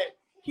off that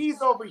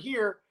he's over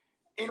here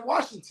in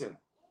Washington.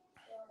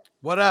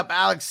 What up,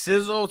 Alex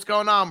Sizzle? What's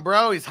going on,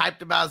 bro? He's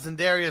hyped about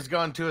Zendarius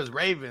going to his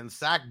Ravens.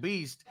 Sack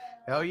beast.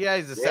 Hell yeah,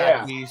 he's a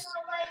sack beast.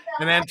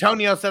 And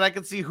Antonio said I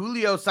could see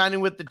Julio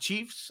signing with the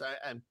Chiefs.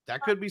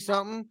 That could be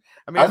something.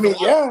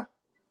 Yeah.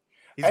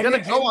 He's going to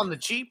go on the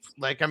cheap.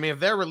 Like, if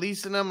they're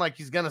releasing him, like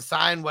he's going to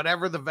sign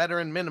whatever the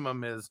veteran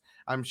minimum is.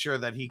 I'm sure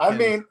that he can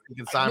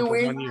sign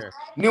for 1 year.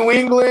 New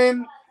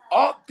England,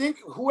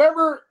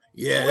 whoever.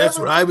 Yeah, that's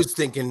what I was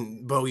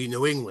thinking, Bowie,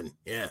 New England.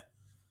 Yeah.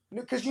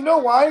 Because you know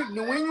why?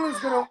 New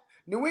England's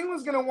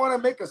gonna want to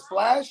make a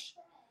splash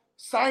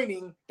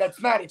signing that's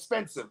not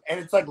expensive, and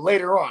it's like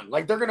later on.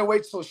 Like they're gonna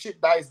wait till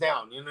shit dies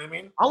down. You know what I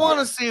mean? I want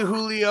to see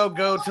Julio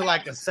go to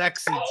like a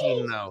sexy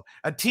team though,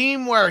 a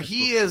team where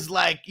he is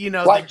like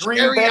like the Green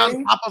cherry Bay?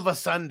 on top of a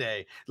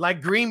sundae, like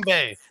Green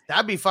Bay.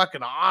 That'd be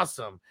fucking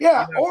awesome.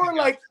 Yeah, or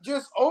like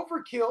just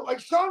overkill.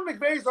 Like Sean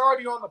McVay's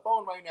already on the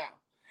phone right now.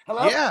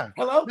 Hello? Yeah.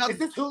 Hello? Now, is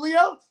this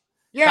Julio?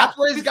 Yeah. That's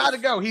where he's got to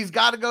go. He's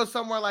got to go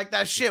somewhere like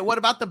that. Shit. What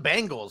about the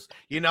Bengals?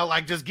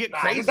 Like just get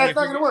crazy. That's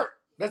not going to work.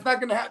 That's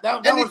not going to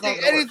happen.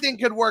 Anything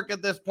could work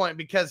at this point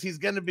because he's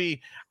going to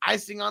be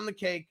icing on the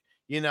cake.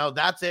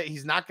 That's it.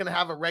 He's not going to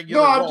have a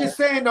regular. No, I'm role. just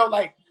saying though,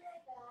 like,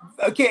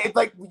 okay,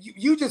 like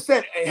you just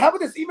said, how about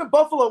this? Even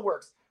Buffalo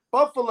works.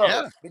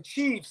 Buffalo, the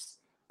Chiefs,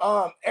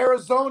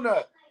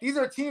 Arizona. These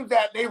are teams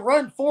that they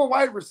run 4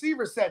 wide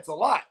receiver sets a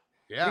lot.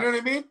 Yeah. You know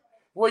what I mean?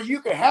 Where you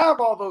can have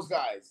all those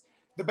guys.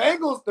 The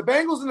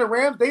Bengals and the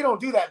Rams, they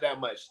don't do that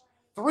much.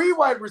 3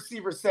 wide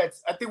receiver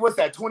sets. I think what's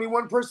that?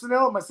 21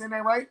 personnel. Am I saying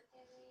that right?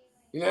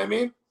 You know what I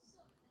mean?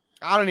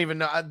 I don't even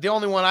know. The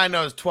only one I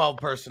know is 12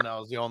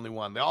 personnel is the only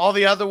one. All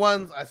the other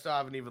ones, I still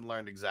haven't even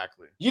learned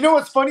exactly. You know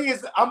what's funny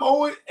is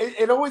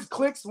it always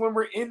clicks when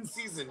we're in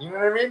season. You know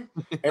what I mean?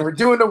 And we're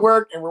doing the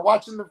work and we're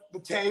watching the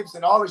tapes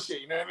and all the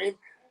shit. You know what I mean?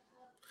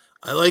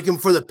 I like him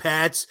for the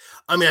Pats.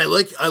 I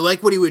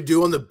like what he would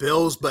do on the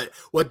Bills, but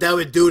what that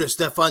would do to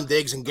Stephon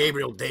Diggs and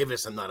Gabriel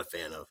Davis, I'm not a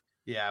fan of.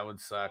 Yeah, it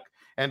would suck.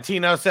 And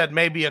Tino said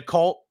maybe a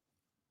Colt,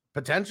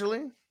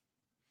 potentially.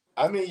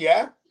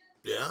 Yeah.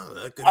 Yeah,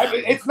 that could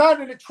happen. It's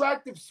not an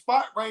attractive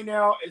spot right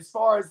now as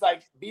far as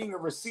like being a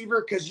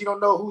receiver because you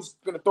don't know who's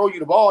going to throw you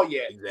the ball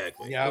yet.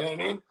 Exactly. Yeah. You know what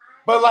I mean?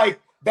 But like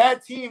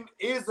that team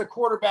is a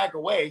quarterback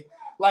away.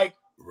 Like,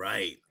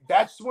 right.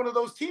 That's one of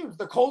those teams.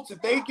 The Colts,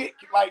 if they get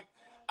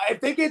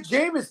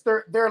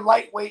Jameis, they're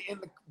lightweight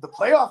in the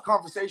playoff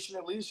conversation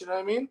at least. You know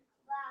what I mean?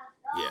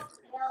 Yeah.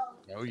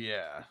 Oh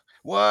yeah.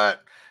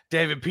 What?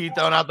 David P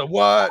throwing out the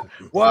what?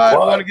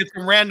 Want to get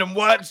some random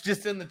whats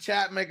just in the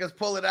chat? Make us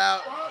pull it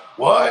out.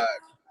 What?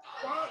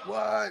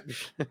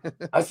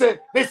 I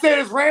said they said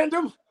it's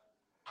random.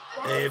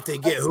 Hey, if they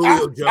get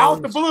Julio Jones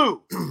out the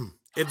blue,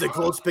 if the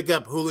Colts pick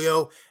up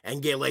Julio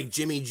and get like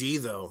Jimmy G,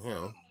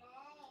 though,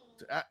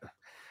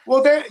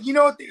 Well,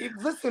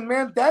 listen,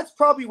 man, that's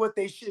probably what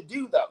they should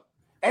do, though.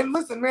 And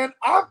listen, man,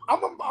 I'm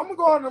gonna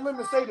go on a limb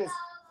and say this: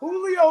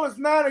 Julio is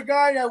not a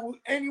guy that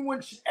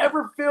anyone should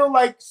ever feel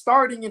like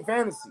starting in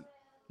fantasy.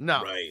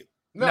 No, right?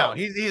 No,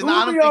 he's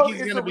not. I don't think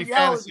he's gonna be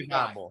fantasy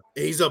viable.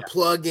 He's a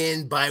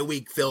plug-in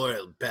bye-week filler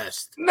at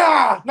best.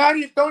 Nah, not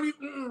even. Don't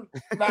even.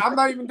 Nah, I'm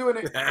not even doing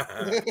it.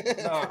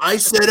 No. I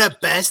said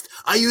at best.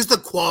 I used the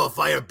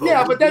qualifier.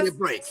 Yeah, but that's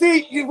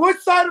see, which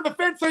side of the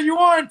fence are you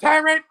on,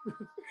 Tyrant?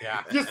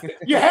 Yeah,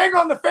 you hang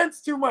on the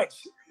fence too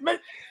much.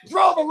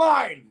 Draw the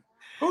line.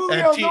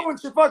 Julio, no one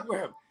should fuck with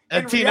him.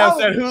 And Tino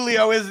said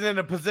Julio isn't in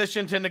a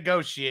position to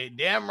negotiate.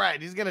 Damn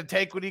right, he's gonna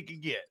take what he can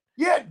get.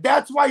 Yeah,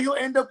 that's why you'll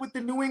end up with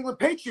the New England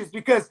Patriots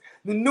because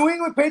the New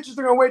England Patriots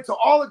are gonna wait till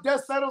all the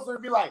dust settles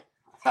and be like,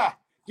 "Ha,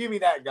 give me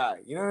that guy."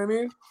 You know what I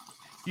mean?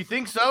 You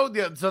think so?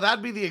 So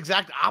that'd be the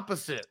exact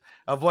opposite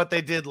of what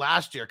they did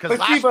last year. Because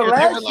last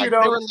year,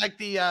 they were like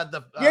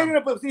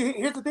but see,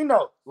 here's the thing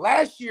though.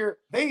 Last year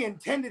they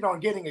intended on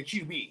getting a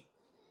QB.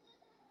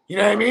 You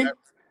know what I mean?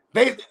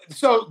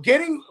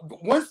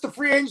 Once the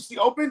free agency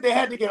opened, they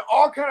had to get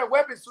all kind of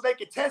weapons so they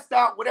could test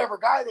out whatever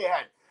guy they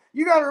had.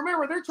 You got to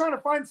remember, they're trying to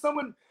find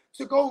someone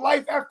to go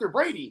life after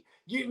Brady.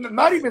 You're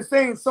not even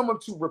saying someone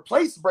to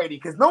replace Brady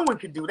because no one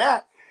can do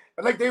that.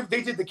 Like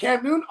they did the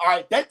Cam Newton. All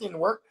right, that didn't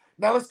work.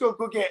 Now let's go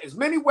get as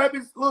many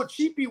weapons, little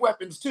cheapy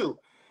weapons too.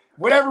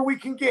 Whatever we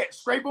can get,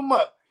 scrape them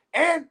up.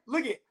 And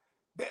look at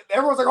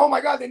everyone's like, oh my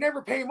God, they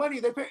never pay money.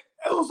 It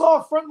was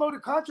all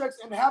front-loaded contracts,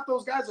 and half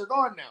those guys are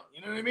gone now.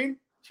 You know what I mean?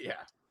 Yeah.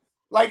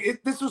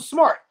 Like this was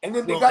smart. And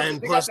then they got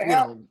the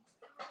help.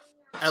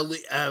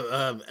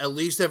 At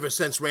least ever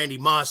since Randy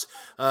Moss,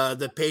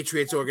 the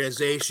Patriots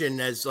organization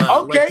has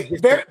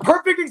they're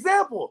perfect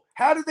example.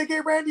 How did they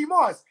get Randy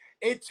Moss?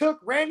 It took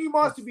Randy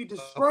Moss to be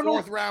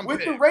disgruntled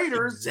with the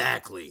Raiders.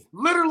 Exactly.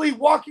 Literally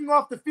walking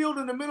off the field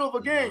in the middle of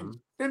a game. Mm-hmm.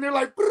 Then they're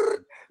like,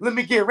 let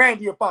me get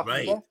Randy up off.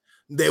 Right.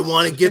 They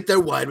want to get their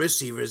wide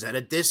receivers at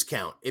a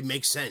discount. It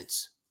makes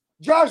sense.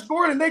 Josh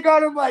Gordon, they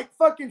got him like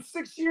fucking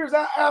 6 years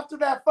after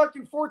that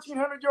fucking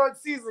 1,400-yard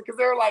season because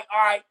they were like,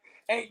 all right,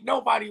 ain't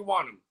nobody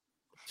want him.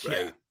 Right.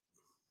 Yeah.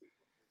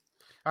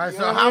 All right,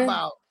 so how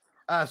about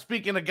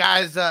Speaking of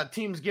guys,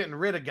 teams getting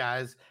rid of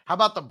guys, how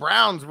about the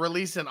Browns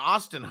releasing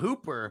Austin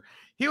Hooper?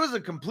 He was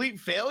a complete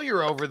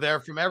failure over there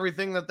from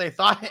everything that they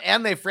thought,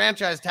 and they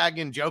franchise tag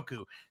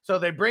Njoku. So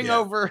they bring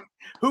over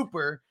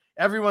Hooper.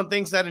 Everyone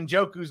thinks that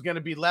Njoku's going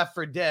to be left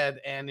for dead,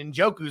 and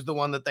Njoku's the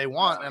one that they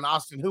want, and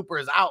Austin Hooper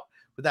is out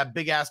with that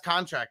big-ass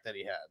contract that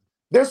he had.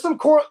 There's some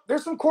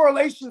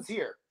correlations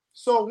here.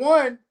 So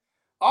one,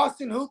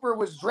 Austin Hooper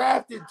was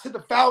drafted to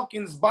the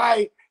Falcons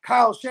by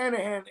Kyle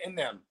Shanahan and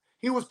them.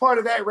 He was part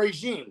of that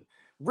regime.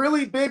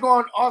 Really big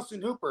on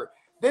Austin Hooper.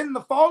 Then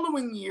the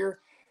following year,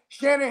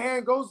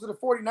 Shanahan goes to the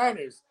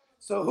 49ers.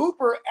 So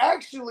Hooper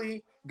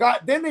actually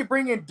then they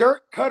bring in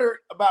Dirk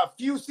Cutter about a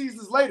few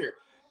seasons later.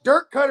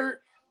 Dirk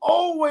Cutter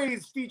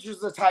always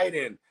features a tight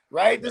end,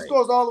 right? This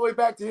goes all the way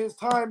back to his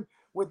time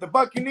with the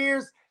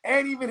Buccaneers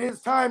and even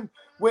his time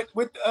with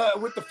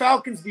the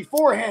Falcons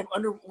beforehand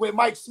with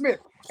Mike Smith.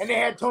 And they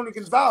had Tony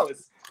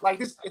Gonzalez. Like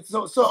this,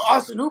 so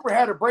Austin Hooper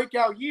had a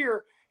breakout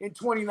year in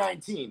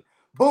 2019.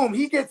 Boom,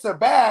 he gets a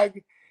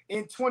bag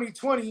in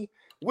 2020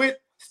 with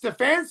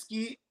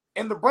Stefanski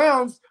and the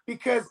Browns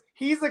because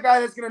he's the guy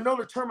that's going to know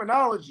the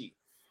terminology.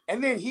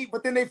 And then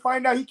they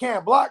find out he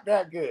can't block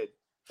that good.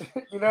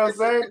 You know what I'm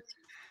saying?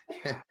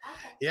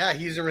 Yeah,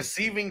 he's a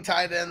receiving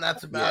tight end.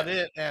 That's about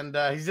it. And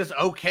he's just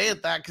okay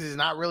at that because he's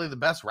not really the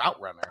best route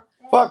runner.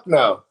 Fuck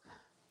no.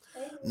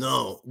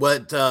 No.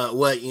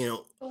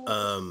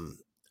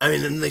 I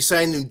mean, and they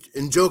signed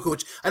Njoku,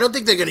 which I don't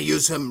think they're going to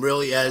use him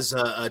really as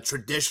a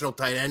traditional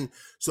tight end,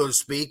 so to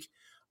speak.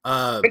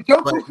 But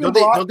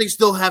don't they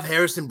still have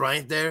Harrison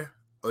Bryant there?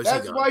 Or is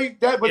that's why.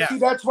 See,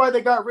 that's why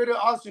they got rid of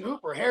Austin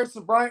Hooper.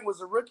 Harrison Bryant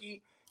was a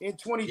rookie in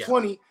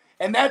 2020,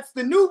 and that's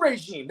the new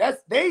regime.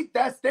 That's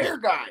their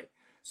guy.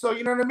 So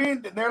you know what I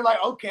mean? They're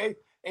like, okay,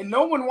 and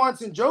no one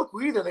wants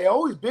Njoku either. They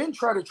always been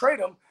trying to trade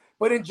him,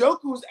 but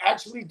Njoku's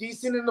actually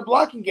decent in the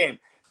blocking game.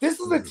 This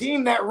is a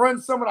team that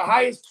runs some of the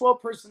highest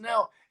 12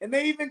 personnel, and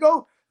they even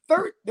go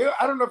third.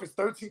 I don't know if it's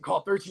 13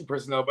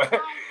 personnel,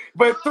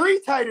 but 3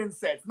 tight end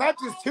sets, not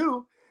just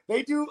 2.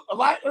 They do a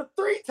lot of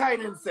 3 tight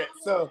end sets.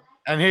 So,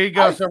 and here you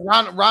go. So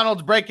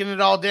Ronald's breaking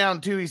it all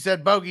down too. He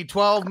said, "Bogey,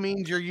 12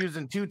 means you're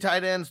using 2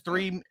 tight ends.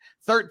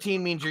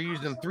 13 means you're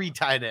using 3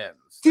 tight ends."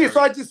 See,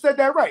 so I just said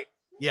that right.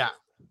 Yeah.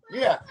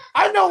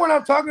 I know what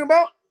I'm talking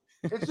about.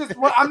 It's just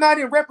I'm not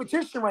in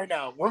repetition right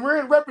now. When we're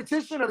in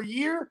repetition of the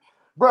year,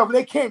 bro,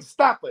 they can't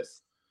stop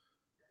us.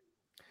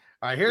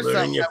 All right, here's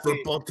learning your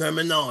football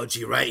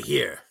terminology right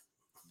here.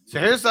 So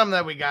here's something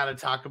that we got to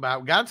talk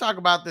about. We got to talk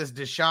about this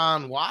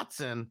Deshaun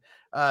Watson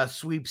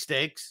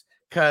sweepstakes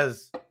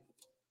because,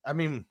 I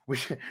mean,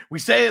 we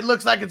say it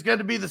looks like it's going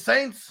to be the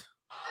Saints.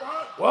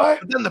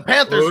 What? But then the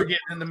Panthers are getting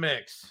in the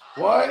mix.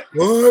 What?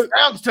 The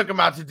Browns took him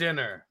out to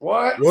dinner.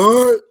 What?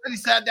 Then he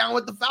sat down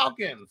with the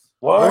Falcons.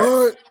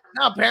 What?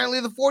 Now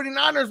apparently the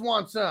 49ers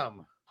want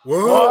some.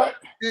 What?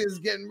 It is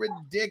getting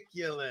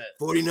ridiculous.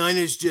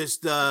 49ers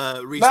just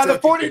the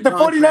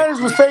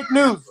 49ers was fake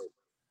news.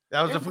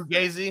 That was a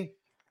fugazi?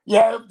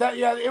 Yeah,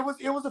 it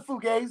was a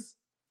fugazi.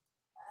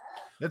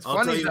 It's I'll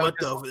funny tell you what,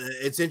 though.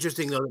 It's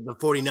interesting, though. The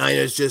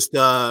 49ers just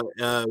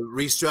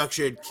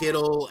restructured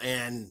Kittle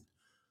and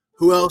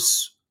who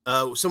else?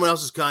 Someone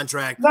else's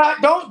contract. Nah,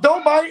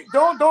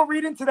 don't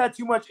read into that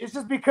too much. It's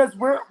just because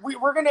we're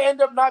going to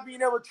end up not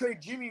being able to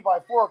trade Jimmy by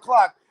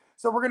 4:00,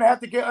 so we're going to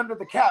have to get under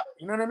the cap.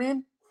 You know what I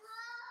mean?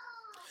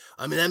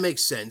 I mean, that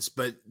makes sense,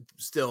 but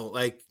still,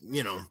 like,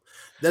 you know,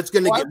 that's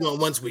going to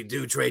once we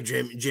do trade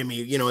Jimmy,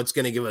 you know, it's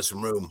going to give us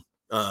some room.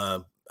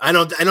 I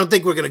don't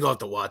think we're going to go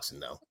out to Watson,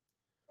 though.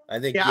 I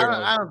think,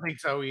 I don't think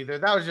so either.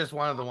 That was just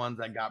one of the ones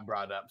that got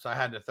brought up, so I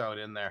had to throw it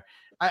in there.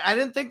 I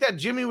didn't think that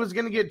Jimmy was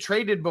going to get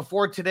traded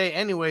before today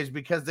anyways,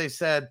 because they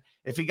said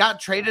if he got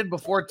traded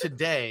before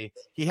today,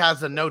 he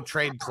has a no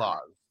trade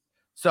clause.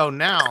 So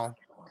now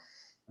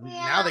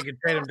they can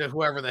trade him to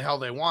whoever the hell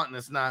they want, and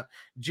it's not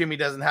Jimmy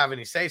doesn't have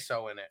any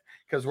say-so in it,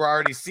 because we're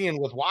already seeing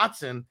with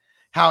Watson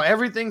how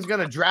everything's going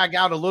to drag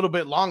out a little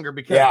bit longer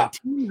because the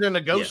teams are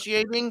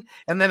negotiating,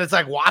 and then it's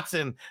like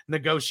Watson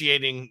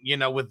negotiating, you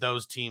know, with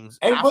those teams.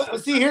 And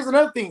see, here's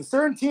another thing.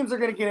 Certain teams are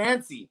going to get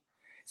antsy.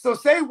 So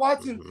say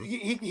Watson,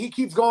 he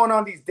keeps going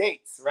on these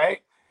dates, right?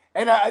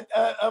 And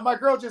my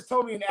girl just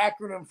told me an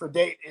acronym for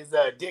date is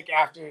Dick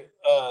after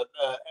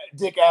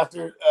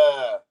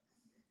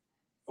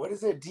what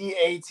is it?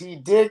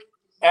 DAT, Dick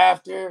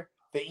after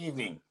the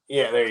evening.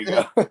 Yeah, there you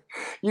go.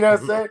 You know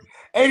what I'm saying?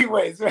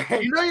 Anyways,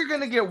 right? You know you're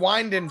gonna get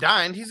wined and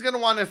dined. He's gonna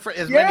want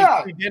as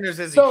many free dinners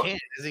as he can.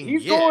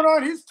 He's going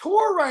on his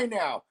tour right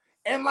now,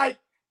 and like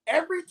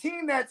every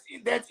team that's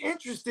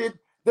interested,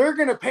 they're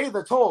gonna pay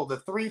the toll. The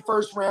 3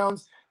 first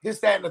rounds, this,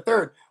 that, and the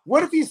third.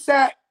 What if he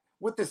sat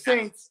with the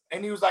Saints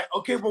and he was like,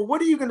 okay, well,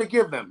 what are you gonna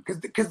give them?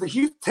 Because the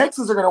Houston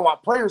Texans are gonna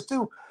want players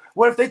too.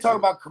 What if they talk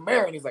about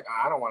Kamara and he's like,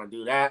 I don't want to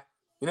do that.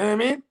 You know what I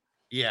mean?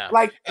 Yeah.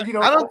 Like, you know,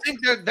 I don't think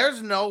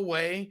there's no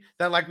way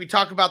that, like, we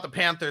talk about the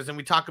Panthers and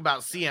we talk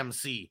about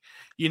CMC,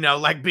 you know,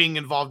 like being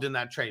involved in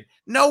that trade.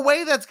 No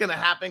way that's going to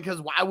happen, because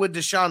why would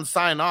Deshaun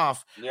sign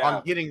off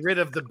on getting rid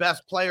of the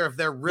best player if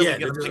they're really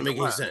going to make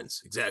any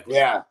sense? Exactly.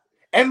 Yeah.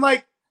 And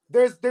like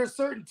there's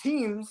certain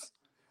teams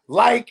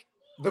like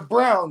the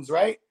Browns,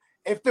 right?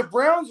 If the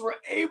Browns were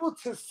able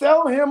to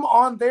sell him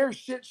on their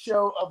shit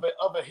show of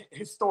a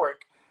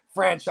historic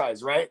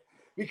franchise, right?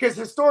 Because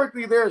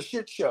historically they're a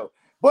shit show.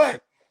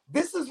 But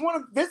this is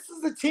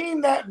a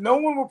team that no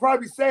one will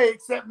probably say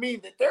except me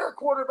that they're a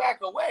quarterback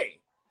away.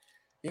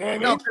 You know what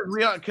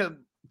I mean?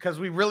 Because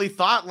we really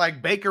thought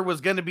like Baker was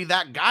going to be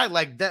that guy,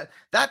 like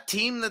that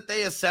team that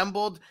they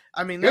assembled.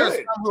 I mean, there's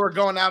some who are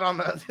going out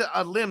on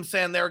a limb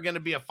saying they were going to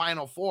be a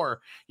Final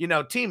Four,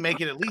 team,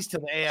 make it at least to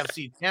the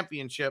AFC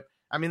Championship.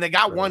 I mean, they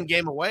got one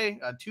game away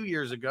 2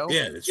 years ago.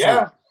 Yeah, that's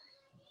true.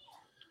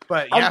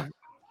 But yeah,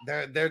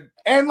 they're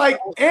and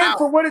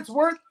for what it's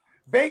worth,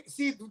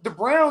 the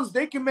Browns,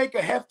 they can make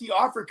a hefty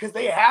offer because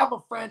they have a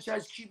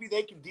franchise QB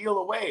they can deal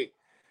away.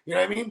 You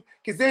know what I mean?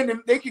 Because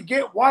then they could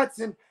get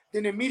Watson,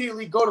 then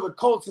immediately go to the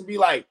Colts and be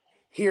like,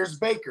 here's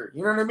Baker.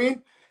 You know what I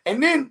mean?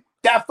 And then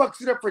that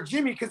fucks it up for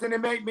Jimmy because then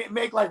it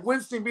make like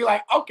Winston be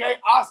like, okay,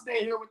 I'll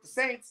stay here with the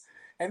Saints.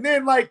 And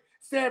then like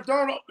Sam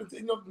Darnold,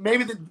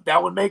 maybe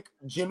that would make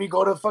Jimmy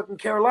go to fucking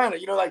Carolina.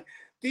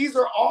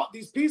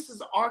 These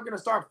pieces aren't going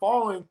to start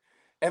falling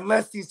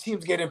unless these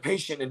teams get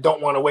impatient and don't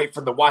want to wait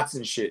for the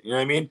Watson shit. You know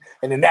what I mean?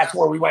 And then that's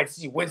where we might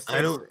see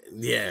Winston.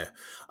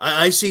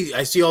 I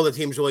see all the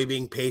teams really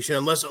being patient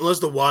unless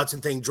the Watson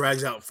thing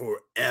drags out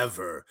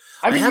forever.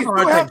 I mean, have a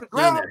hard time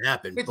seeing that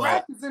happen. The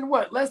draft is in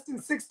what, less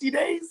than 60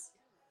 days?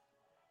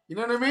 You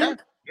know what I mean?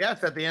 Yeah,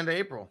 it's at the end of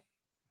April.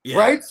 Yeah.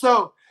 Right?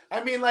 So,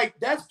 I mean, like,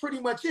 that's pretty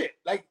much it.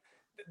 Like,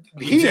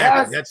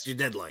 that's your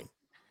deadline.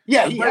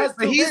 Yeah, he's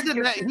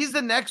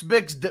the next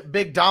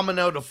big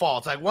domino to fall.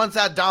 It's like once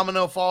that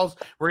domino falls,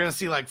 we're gonna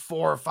see like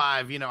 4 or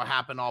 5,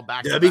 happen all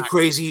back. That'd be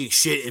crazy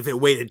shit if it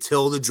waited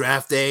till the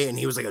draft day and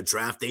he was like a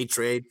draft day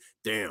trade.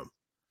 Damn.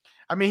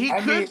 I mean,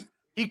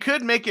 he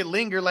could make it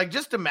linger. Like,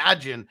 just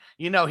imagine,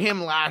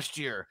 him last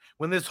year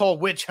when this whole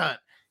witch hunt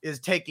is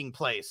taking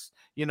place.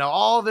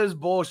 All this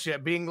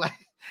bullshit being like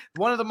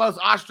one of the most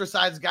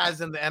ostracized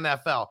guys in the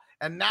NFL.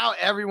 And now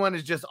everyone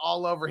is just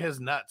all over his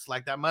nuts.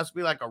 Like, that must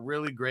be like a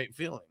really great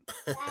feeling.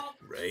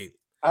 Right.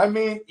 I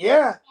mean,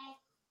 yeah.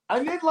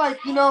 I did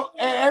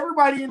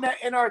everybody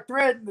in our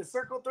thread, in the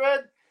circle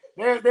thread,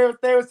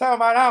 they was talking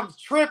about I was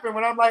tripping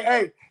when I'm like,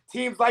 hey,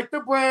 teams like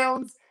the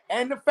Browns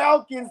and the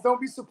Falcons, don't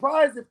be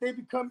surprised if they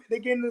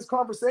get in this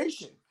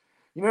conversation.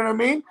 You know what I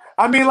mean?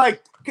 I mean,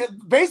 like,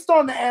 based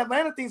on the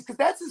Atlanta things, because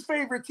that's his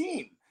favorite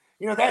team.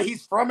 That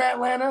he's from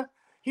Atlanta.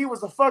 He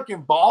was a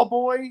fucking ball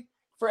boy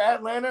for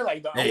Atlanta.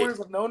 Like, the owners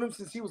have known him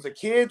since he was a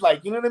kid.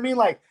 Like, you know what I mean?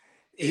 Like,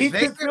 if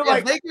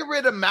they get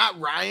rid of Matt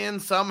Ryan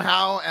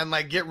somehow and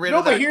like get rid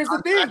of that, but here's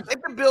the thing. They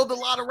can build a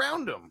lot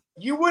around him.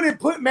 You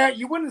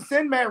wouldn't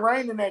send Matt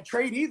Ryan in that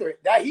trade either.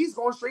 That he's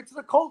going straight to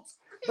the Colts.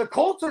 The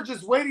Colts are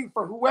just waiting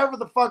for whoever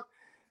the fuck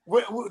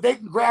they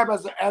can grab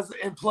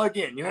and plug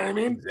in. You know what I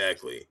mean?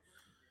 Exactly.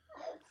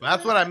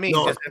 That's what I mean.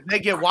 No. If they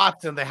get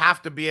Watson, they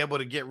have to be able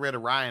to get rid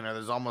of Ryan, or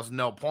there's almost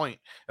no point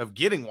of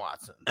getting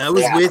Watson. I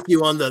was with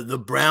you on the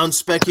Brown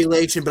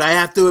speculation, but I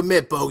have to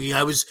admit, Bogey,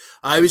 I was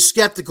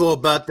skeptical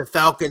about the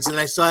Falcons, and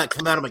I saw it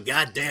come out. I'm like,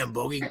 God damn,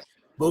 Bogey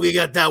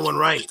got that one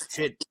right.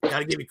 Shit,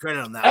 gotta give you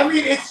credit on that. I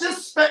mean,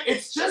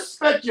 it's just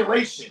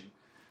speculation,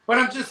 but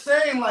I'm just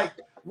saying, like,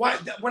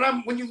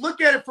 when you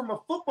look at it from a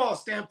football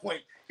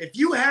standpoint, if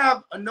you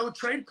have a no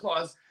trade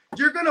clause,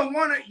 you're gonna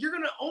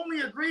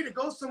only agree to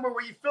go somewhere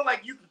where you feel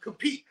like you can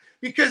compete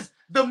because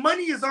the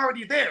money is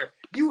already there.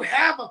 You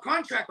have a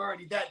contract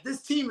already that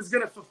this team is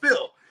gonna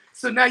fulfill.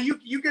 So now you're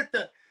in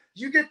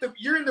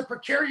the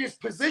precarious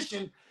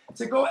position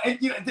to go, and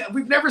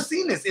we've never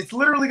seen this. It's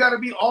literally got to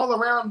be all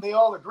around. They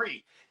all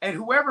agree, and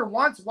whoever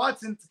wants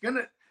Watson's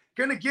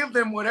gonna give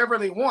them whatever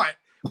they want.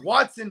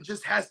 Watson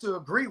just has to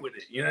agree with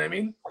it. You know what I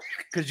mean?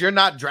 Because you're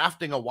not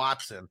drafting a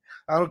Watson.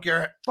 I don't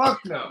care. Fuck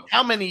no.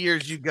 How many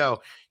years you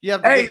go? You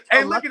have to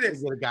look at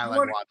this. Get a guy like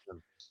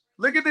Watson.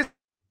 Look at this.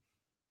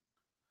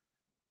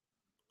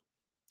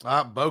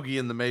 Bogey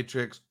in the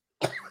Matrix.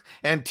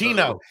 And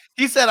Tino,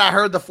 he said, I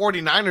heard the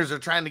 49ers are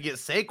trying to get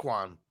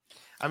Saquon.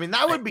 I mean,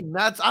 that would be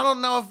nuts. I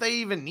don't know if they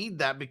even need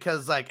that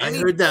because, like, I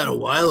heard that a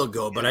while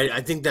ago, but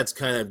I think that's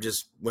kind of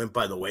just went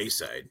by the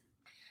wayside.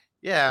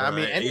 Yeah, I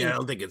mean, I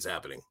don't think it's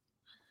happening.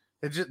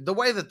 It's just, the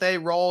way that they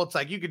roll, it's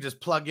like you could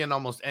just plug in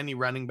almost any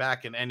running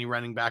back and any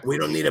running back. We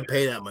don't need to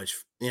pay that much.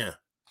 Yeah.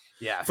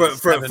 Yeah. For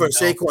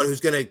Saquon,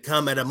 who's going to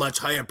come at a much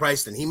higher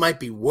price than he might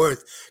be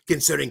worth,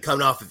 considering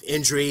coming off of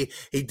injury.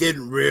 He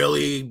didn't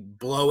really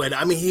blow it.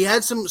 I mean, he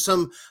had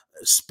some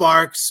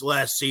sparks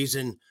last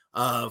season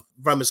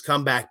from his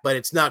comeback, but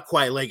it's not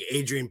quite like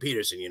Adrian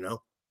Peterson,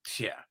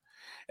 Yeah.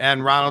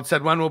 And Ronald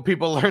said, when will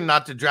people learn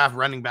not to draft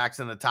running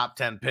backs in the top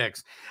 10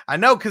 picks? I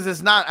know, because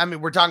it's not, I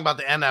mean, we're talking about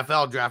the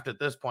NFL draft at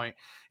this point,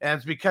 and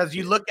it's because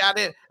you look at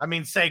it, I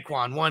mean,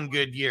 Saquon, 1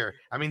 good year.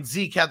 I mean,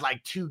 Zeke had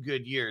like 2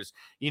 good years,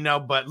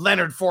 but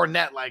Leonard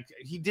Fournette, like,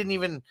 he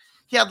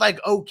had like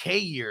okay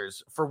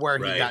years for where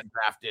he got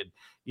drafted,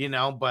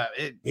 but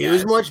he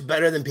was much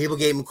better than people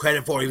gave him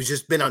credit for. He was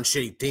just been on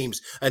shitty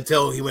teams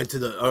until he went to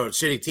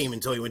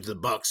the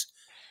Bucks.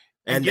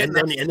 And then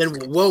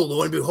whoa,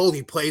 lo and behold,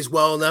 he plays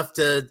well enough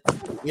to,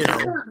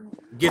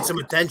 get some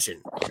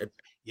attention.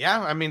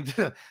 Yeah, I mean,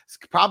 it's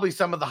probably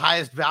some of the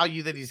highest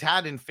value that he's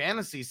had in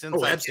fantasy since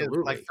his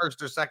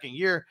first or second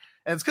year.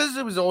 And it's because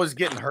he was always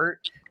getting hurt.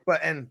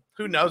 And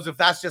who knows if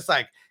that's just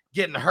like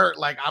getting hurt,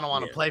 like I don't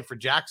want to play for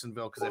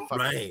Jacksonville because they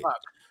fucking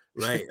suck.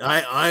 Right.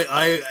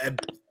 I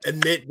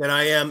admit that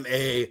I am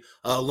a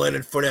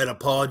Leonard Fournette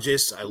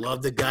apologist. I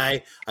love the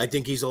guy. I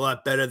think he's a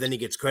lot better than he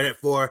gets credit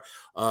for.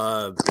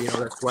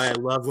 That's why I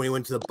love when he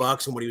went to the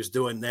Bucs and what he was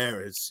doing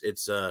there. It's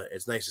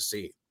nice to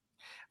see.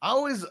 I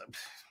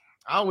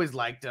always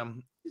liked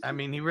him. I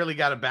mean, he really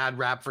got a bad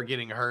rap for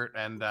getting hurt.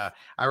 And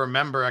I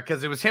remember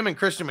because it was him and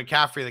Christian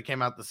McCaffrey that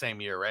came out the same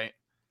year, right?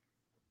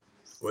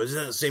 Was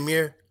that the same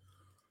year?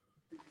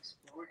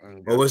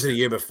 Or was it a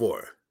year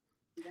before?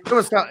 It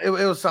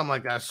was something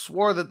like that. I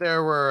swore that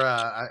there were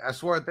I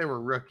swore that they were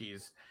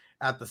rookies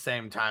at the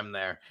same time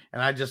there.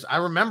 And I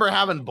remember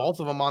having both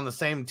of them on the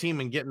same team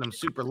and getting them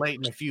super late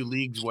in a few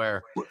leagues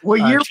where what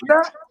year was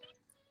that?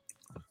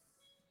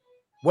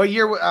 What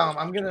year?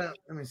 Let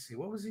me see.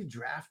 What was he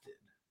drafted?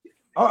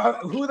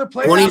 Who are the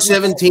players?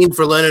 2017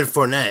 for Leonard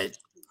Fournette.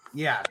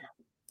 Yeah.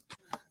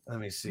 Let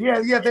me see. Yeah.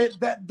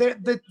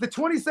 The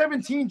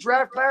 2017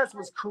 draft class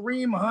was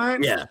Kareem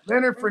Hunt,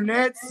 Leonard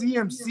Fournette,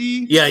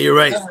 CMC. Yeah, you're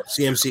right.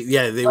 CMC.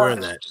 Yeah, they were in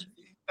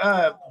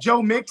that.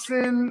 Joe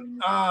Mixon,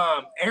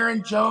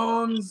 Aaron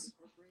Jones.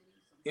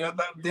 There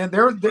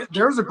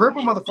was a group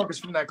of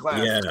motherfuckers from that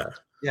class.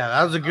 Yeah,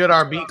 that was a good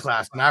RB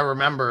class, and I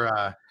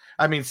remember.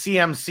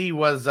 CMC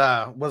was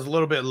a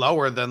little bit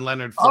lower than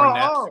Leonard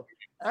Fournette.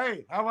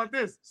 Hey, how about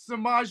this?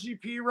 Samaje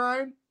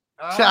Perine.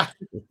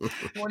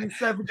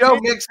 2017. Joe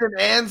Mixon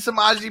and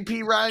Samaje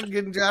Perine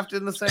getting drafted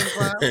in the same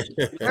class.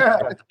 Yeah.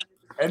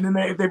 And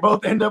then they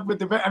both end up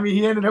with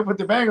he ended up with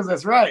the Bengals.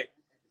 That's right.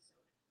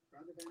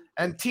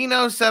 And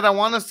Tino said, I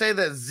want to say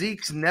that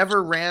Zeke's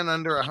never ran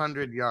under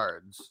 100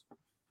 yards.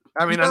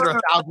 Under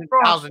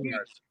 1,000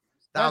 yards.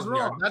 That's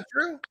wrong. Is that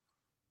true?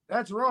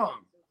 That's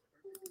wrong.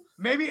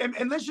 Maybe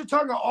unless you're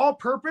talking all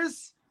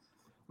purpose.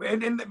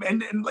 And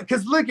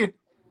because look at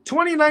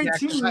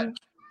 2019.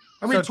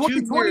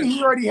 2020,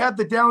 he already had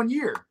the down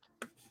year.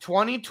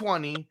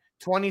 2020,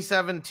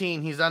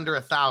 2017, he's under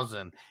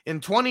 1,000. In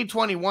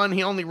 2021,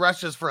 he only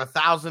rushes for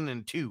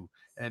 1,002,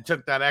 and it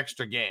took that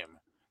extra game.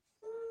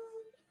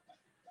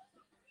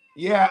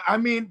 Yeah,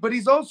 but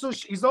he's also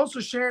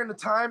sharing the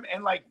time,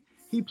 and like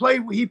he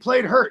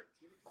played hurt.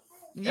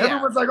 Yeah.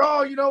 Everyone's like,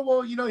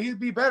 he'd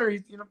be better.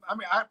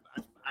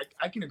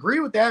 I can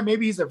agree with that.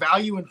 Maybe he's a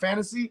value in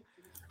fantasy.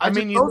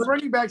 Those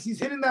running backs, he's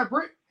hitting that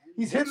brick.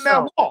 He's hitting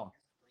that wall.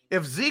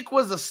 If Zeke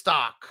was a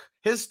stock,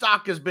 his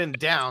stock has been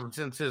down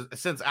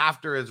since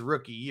after his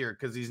rookie year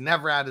because he's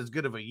never had as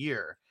good of a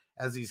year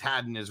as he's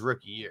had in his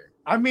rookie year.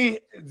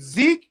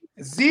 Zeke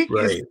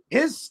right.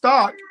 His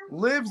stock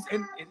lives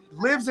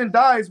and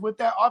dies with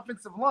that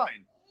offensive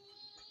line.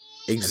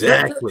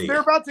 Exactly.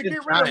 They're about to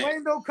get rid of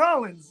Lando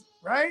Collins,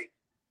 right?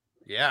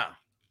 Yeah.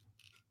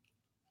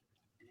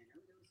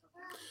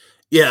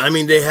 Yeah,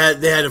 they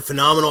had a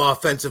phenomenal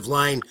offensive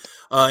line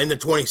in the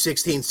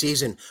 2016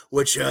 season,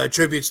 which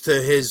attributes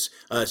to his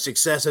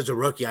success as a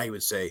rookie, I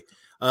would say.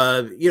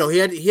 He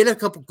had a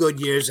couple good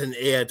years in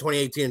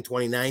 2018 and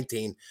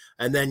 2019,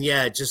 and then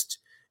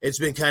it's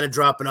been kind of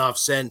dropping off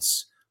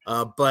since.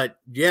 But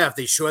if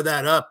they shore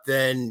that up,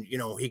 then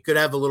he could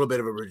have a little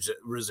bit of a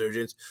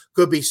resurgence.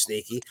 Could be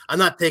sneaky. I'm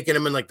not taking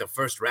him in like the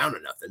first round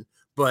or nothing,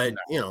 but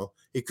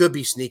he could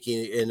be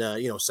sneaky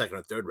in second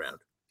or third round.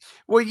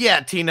 Well,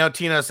 yeah, Tino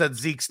said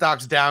Zeke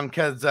stock's down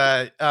because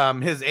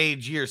his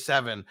age, year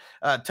 7,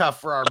 tough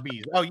for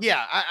RBs. Oh,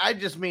 yeah, I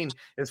just mean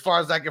as far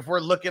as like if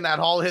we're looking at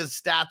all his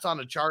stats on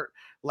a chart,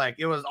 like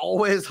it was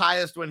always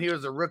highest when he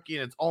was a rookie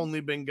and it's only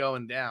been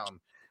going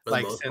down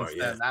since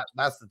then.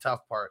 That's the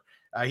tough part.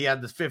 He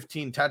had the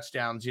 15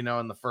 touchdowns, in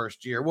the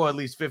first year. Well, at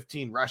least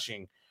 15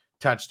 rushing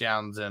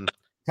touchdowns and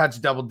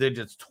touched double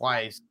digits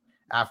twice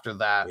after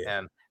that. Yeah.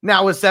 And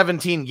now with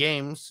 17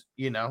 games,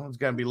 it's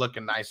going to be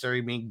looking nicer.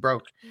 He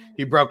broke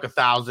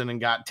 1,000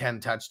 and got 10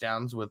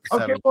 touchdowns with.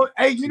 Okay, 17. Well,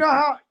 hey,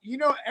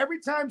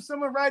 every time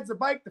someone rides a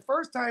bike, the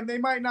first time they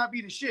might not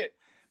be the shit,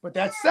 but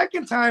that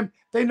second time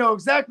they know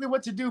exactly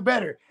what to do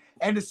better.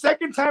 And the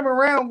second time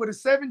around with a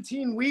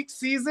 17-week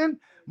season,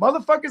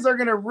 motherfuckers are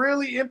going to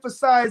really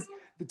emphasize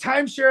the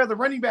timeshare of the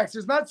running backs.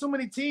 There's not so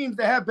many teams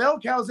that have bell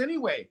cows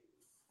anyway.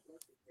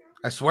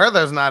 I swear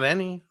there's not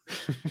any.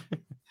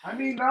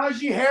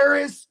 Najee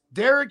Harris,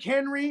 Derrick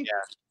Henry,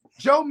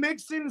 Joe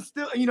Mixon,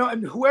 still,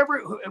 and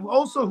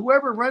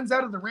whoever runs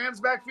out of the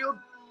Rams backfield.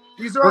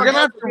 We're gonna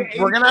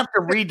have to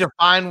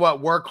redefine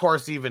what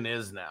workhorse even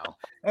is now.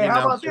 Hey,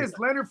 how about this?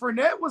 Leonard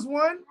Fournette was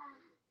one.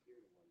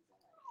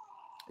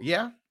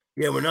 Yeah.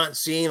 Yeah, we're not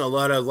seeing a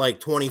lot of like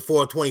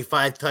 24,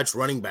 25 touch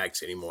running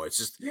backs anymore. It's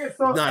just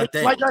not a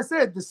thing. Like I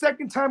said, the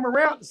second time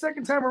around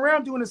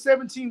doing a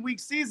 17-week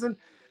season,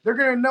 they're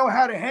gonna know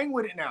how to hang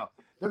with it now.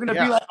 They're gonna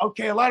be like,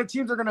 okay, a lot of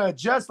teams are gonna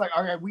adjust. Like,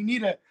 all right, we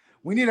need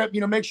We need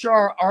to, make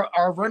sure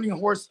our running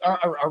horse,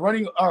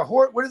 our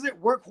horse, what is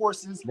it?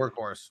 Workhorses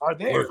Workhorse. are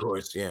there.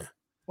 Workhorse, yeah.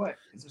 What?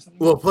 Is there something?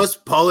 Well, plus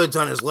Pollard's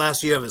on his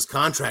last year of his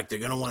contract. They're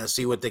going to want to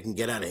see what they can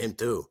get out of him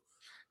too.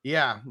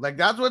 Yeah, like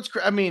that's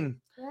I mean,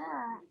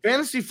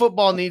 fantasy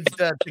football needs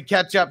to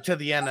catch up to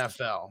the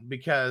NFL,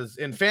 because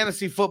in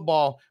fantasy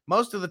football,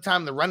 most of the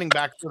time the running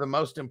backs are the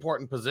most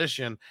important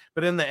position,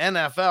 but in the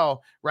NFL,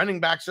 running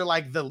backs are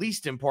like the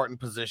least important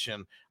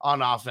position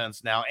on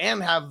offense now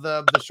and have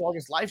the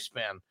shortest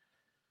lifespan.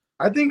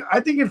 I think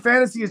in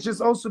fantasy it's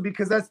just also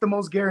because that's the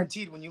most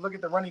guaranteed. When you look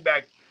at the running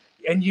back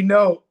and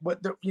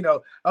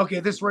okay,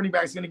 this running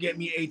back is going to get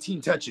me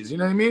 18 touches. You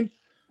know what I mean?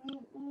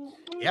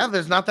 Yeah,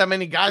 there's not that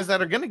many guys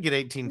that are going to get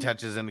 18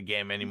 touches in the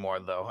game anymore,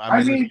 though.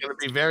 I mean, it's going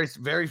to be very,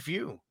 very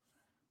few.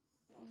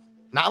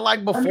 Not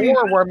like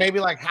before, where maybe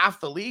like half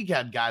the league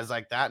had guys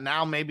like that.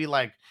 Now maybe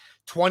like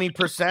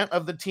 20%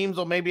 of the teams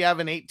will maybe have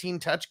an 18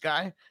 touch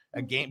guy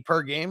a game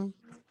per game.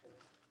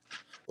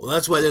 Well,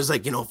 that's why there's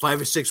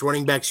 5 or 6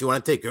 running backs you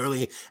want to take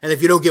early, and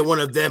if you don't get one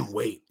of them,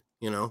 wait.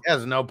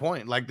 There's no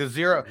point. Like the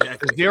zero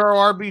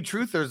RB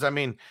truthers. I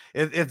mean,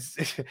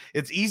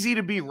 it's easy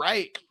to be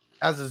right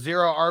as a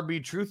zero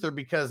RB truther,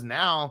 because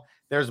now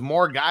there's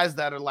more guys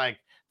that are like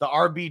the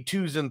RB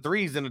 2s and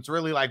 3s, and it's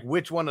really like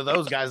which one of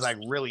those guys like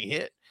really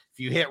hit. If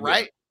you hit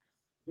right,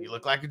 you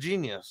look like a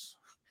genius.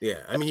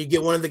 Yeah, I mean, you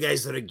get one of the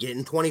guys that are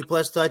getting 20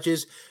 plus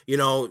touches.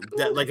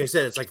 That, like I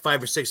said, it's like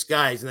 5 or 6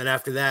 guys, and then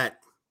after that,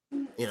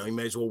 you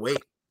may as well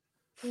wait.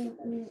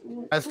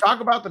 Let's talk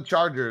about the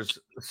Chargers.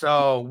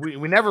 So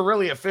we never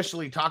really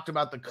officially talked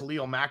about the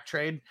Khalil Mack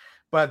trade,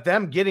 but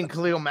them getting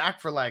Khalil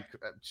Mack for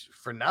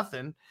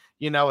nothing.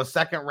 A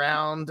second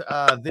round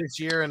this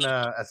year and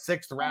a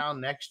 6th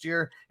round next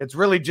year. It's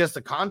really just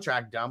a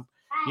contract dump,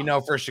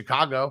 for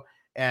Chicago.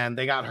 And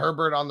they got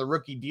Herbert on the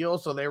rookie deal,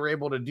 so they were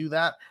able to do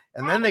that.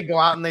 And then they go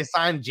out and they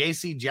sign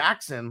J.C.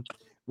 Jackson,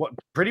 what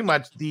pretty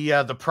much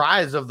the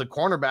prize of the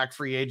cornerback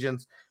free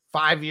agents.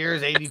 5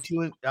 years,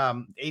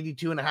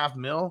 82.5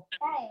 mil.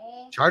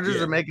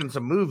 Chargers are making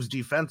some moves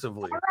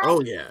defensively.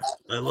 Oh yeah,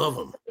 I love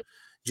them.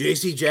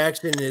 J.C.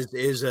 Jackson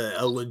is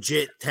a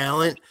legit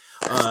talent.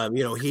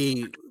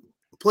 He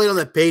played on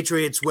the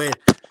Patriots when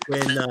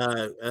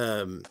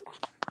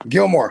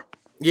Gilmore.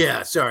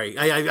 Yeah, sorry.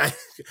 I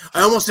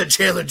almost said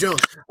Chandler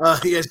Jones.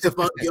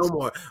 Stephon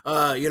Gilmore.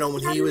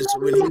 When he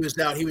was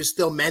out, he was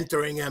still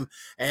mentoring him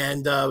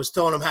and was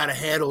telling him how to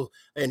handle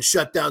and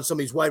shut down some of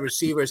these wide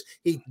receivers.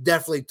 He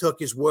definitely took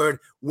his word.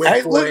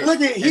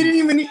 Look at he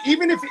didn't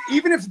even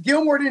if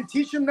Gilmore didn't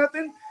teach him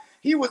nothing,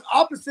 he was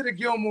opposite of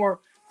Gilmore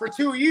for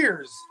 2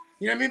 years.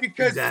 You know what I mean?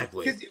 Because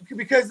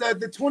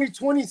the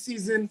 2020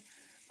 season,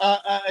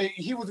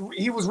 he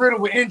was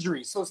riddled with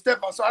injuries. So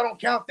I don't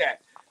count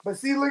that. But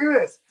see, look at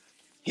this.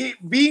 He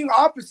being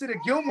opposite of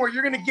Gilmore,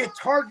 you're going to get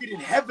targeted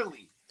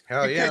heavily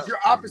because you're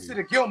opposite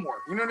of Gilmore.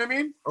 You know what I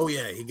mean? Oh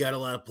yeah, he got a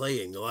lot of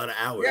playing, a lot of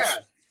hours. Yeah,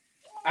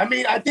 I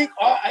mean, I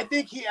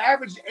think he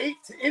averaged 8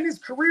 in his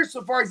career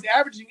so far. He's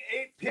averaging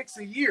 8 picks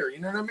a year. You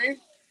know what I mean?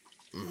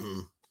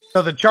 Mm-hmm.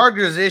 So the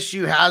Chargers'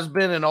 issue has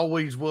been and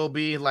always will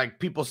be like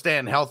people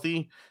staying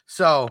healthy.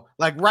 So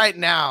like right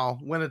now,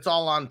 when it's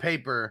all on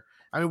paper,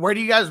 I mean, where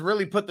do you guys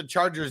really put the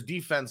Chargers'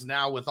 defense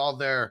now with all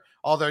their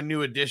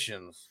new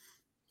additions?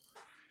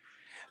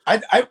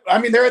 I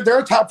mean, they're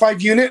a top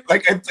 5 unit.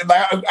 Like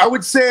I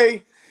would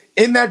say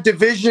in that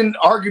division,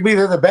 arguably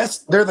they're the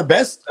best. They're the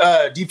best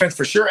defense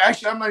for sure.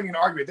 Actually, I'm not even going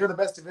to argue it. They're the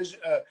best division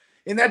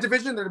in that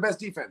division. They're the best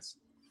defense.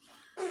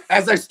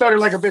 As I stuttered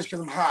like a bitch because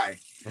I'm high,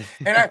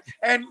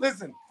 and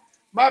listen,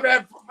 my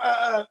bad.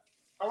 I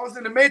was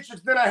in the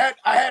Matrix. Then I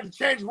had to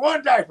change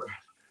one diaper.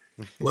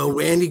 Well,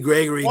 Randy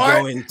Gregory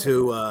going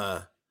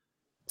to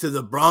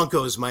the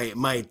Broncos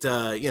might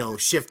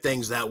shift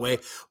things that way.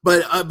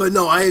 But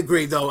no, I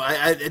agree though.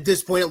 I at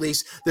this point, at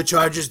least, the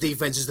Chargers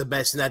defense is the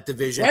best in that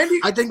division.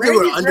 I think they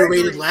were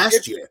underrated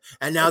last year,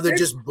 and now they're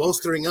just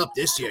bolstering up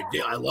this year.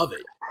 I love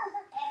it.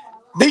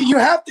 You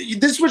have to.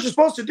 This is what you're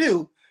supposed to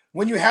do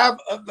when you have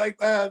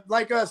like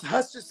us.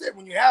 Hus just said,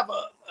 when you have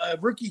a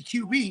rookie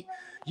QB,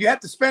 you have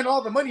to spend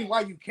all the money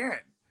while you can.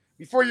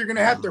 Before you're going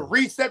to have to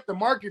reset the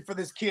market for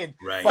this kid.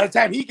 Right. By the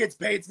time he gets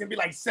paid, it's going to be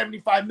like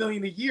 $75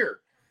 million a year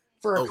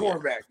for a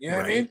quarterback. You know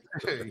what I mean?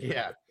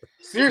 Yeah.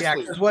 Seriously. Yeah,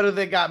 because what do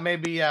they got?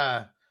 Maybe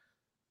I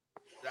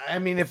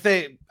mean, if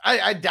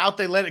I doubt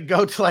they let it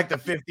go to like the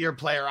 5th-year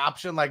player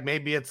option. Like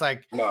maybe it's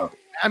like no.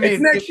 I mean,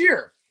 it's next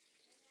year.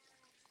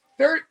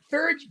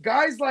 Third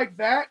guys like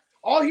that,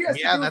 all he has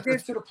to do is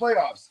get to the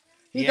playoffs.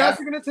 He has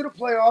to get into the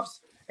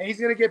playoffs, and he's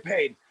going to get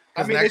paid.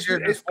 I mean, next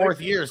year it's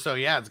 4th year, so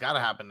yeah, it's got to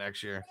happen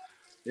next year.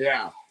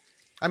 Yeah.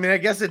 I mean, I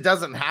guess it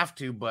doesn't have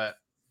to, but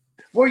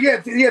well, yeah.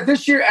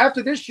 This year,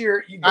 after this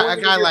year, a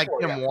guy like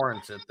him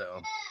warrants it,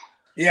 though.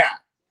 Yeah,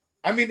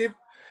 I mean,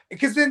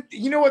 because then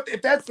you know what?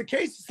 If that's the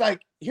case, it's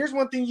like here's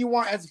one thing you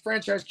want as a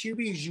franchise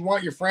QB is you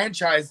want your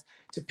franchise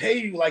to pay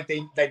you like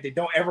they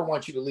don't ever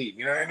want you to leave.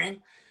 You know what I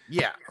mean?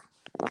 Yeah.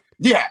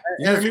 Yeah,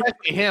 and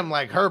especially him,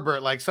 like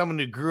Herbert, like someone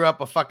who grew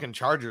up a fucking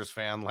Chargers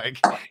fan. Like,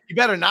 you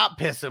better not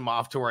piss him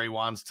off to where he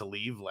wants to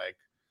leave. Like,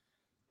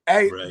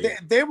 Hey, Right.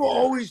 they will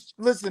always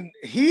listen.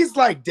 He's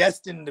like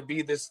destined to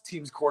be this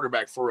team's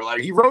quarterback for real.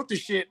 Like he wrote the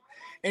shit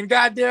in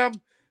goddamn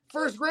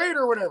first grade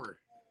or whatever.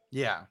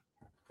 Yeah.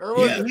 Or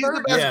Yeah. He's the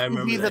third? best I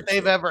remember QB that that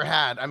they've shit. ever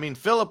had. I mean,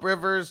 Phillip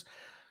Rivers.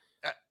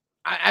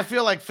 I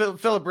feel like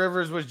Phillip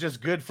Rivers was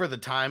just good for the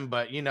time,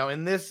 but you know,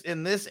 in this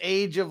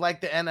age of like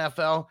the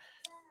NFL,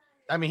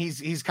 I mean,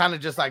 he's kind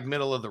of just like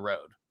middle of the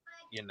road,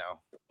 you know.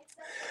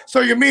 So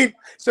you mean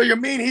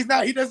he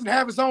doesn't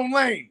have his own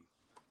lane.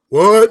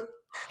 What?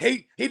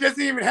 He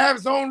doesn't even have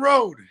his own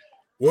road.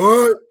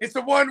 What? It's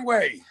a one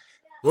way.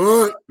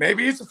 What?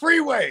 Maybe it's a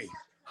freeway.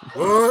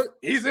 What?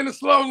 He's in a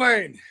slow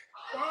lane.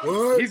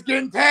 What? He's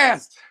getting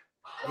past.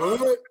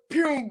 What?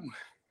 Pew.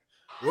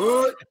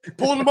 What?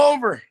 Pulled him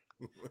over.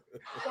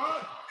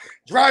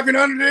 Driving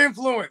under the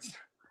influence.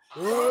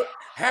 What?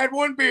 Had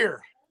 1 beer.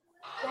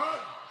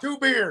 2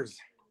 beers.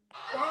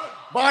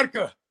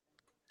 Vodka.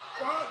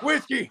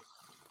 Whiskey.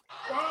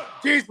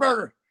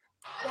 Cheeseburger.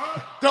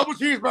 Double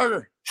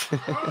cheeseburger.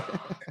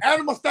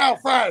 Animal style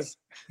fries.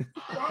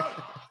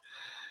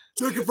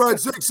 Chicken fried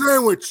steak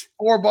sandwich.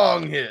 4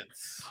 bong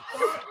hits.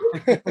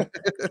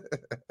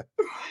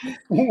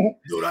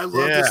 Dude, I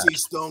love Yeah. to see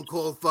Stone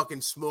Cold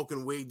fucking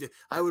smoking weed.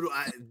 That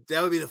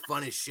would be the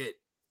funnest shit.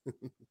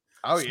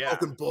 Oh yeah.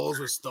 Smoking balls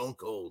with Stone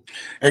Cold.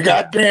 A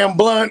goddamn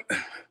blunt.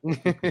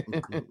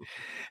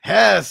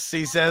 Hess,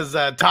 he says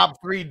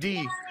top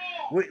 3D.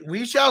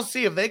 We shall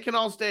see if they can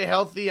all stay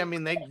healthy. I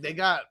mean, they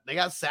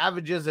got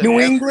savages in New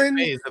every England?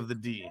 phase of the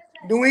D.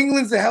 New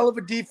England's a hell of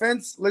a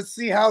defense. Let's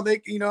see how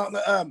they,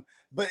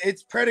 but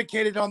it's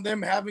predicated on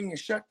them having a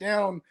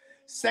shutdown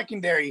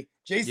secondary.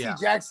 J.C. Yeah.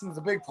 Jackson's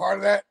a big part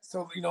of that.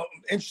 So,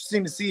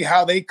 interesting to see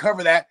how they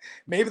cover that.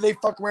 Maybe they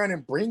fuck around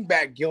and bring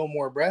back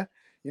Gilmore, bruh.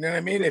 You know what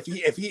I mean?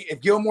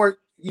 If Gilmore,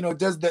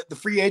 does the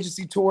free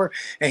agency tour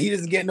and he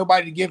doesn't get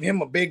nobody to give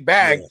him a big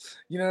bag,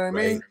 you know what I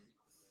mean?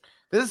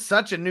 This is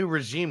such a new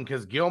regime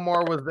because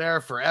Gilmore was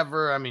there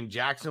forever. I mean,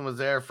 Jackson was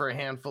there for a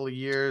handful of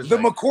years. The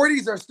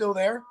McCourties are still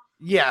there.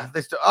 Yeah,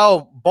 they still.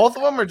 Oh, both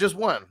of them or just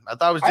one? I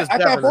thought it was just. I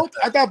Devin.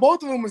 thought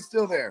both of them were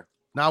still there.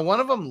 Now one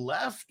of them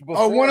left. Before.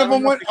 Oh, one I of don't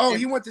them know went. if he Oh, came-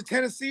 he went to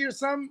Tennessee or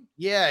something.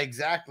 Yeah,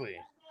 exactly.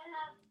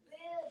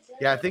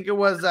 Yeah, I think it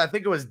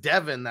was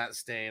Devin that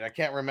stayed. I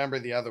can't remember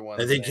the other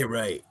one. I think you're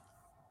right.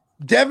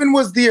 Devin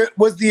was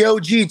the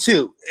OG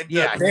too.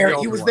 Yeah,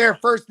 he was there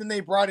first, and they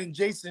brought in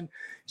Jason.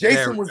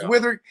 Jason was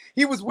withering.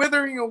 He was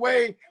withering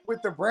away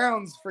with the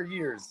Browns for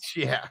years.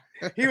 Yeah,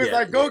 He was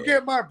like, "Go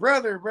get my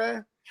brother,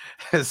 bruh.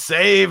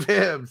 save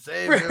him,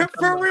 save him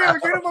For real,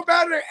 get him up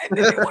out of there." And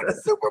then they won the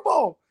Super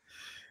Bowl.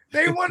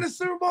 They won the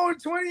Super Bowl in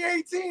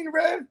 2018,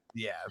 bruh.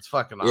 Yeah, it's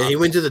fucking awesome. Yeah, he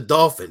went to the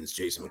Dolphins,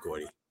 Jason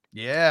McCourty.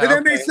 Yeah, But that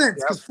okay. made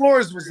sense because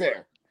Flores was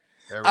there.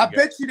 There we I go.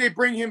 bet you they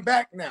bring him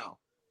back now.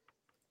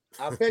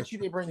 I bet you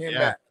they bring him Yeah.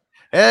 back.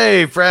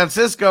 Hey,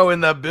 Francisco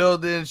in the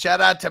building.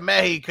 Shout out to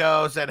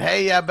Mexico. Said,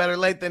 hey, yeah, better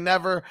late than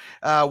never.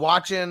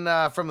 Watching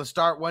from the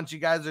start. Once you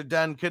guys are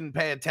done, couldn't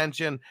pay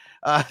attention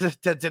to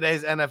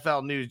today's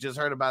NFL news. Just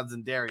heard about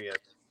Zendarius.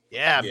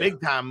 Yeah, big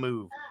time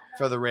move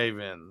for the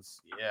Ravens.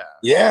 Yeah.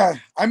 Yeah.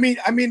 I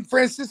mean,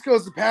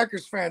 Francisco's a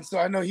Packers fan, so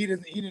I know he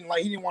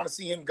didn't want to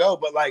see him go,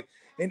 but like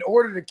in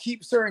order to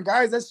keep certain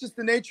guys, that's just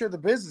the nature of the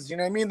business. You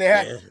know what I mean? They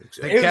had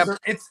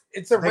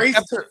it's a race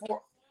for.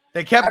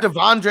 They kept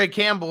Devondre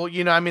Campbell.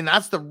 You know, I mean,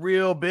 that's the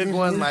real big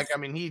one. Like, I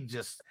mean, he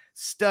just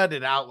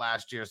studded out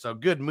last year. So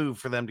good move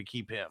for them to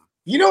keep him.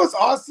 You know what's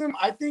awesome?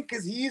 I think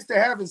because he used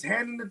to have his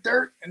hand in the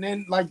dirt, and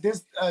then like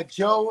this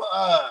Joe,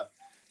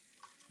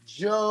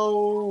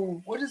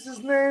 what is his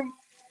name?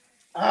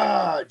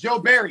 Joe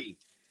Barry,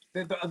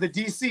 the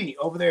DC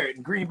over there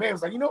in Green Bay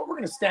was like, you know what? We're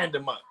gonna stand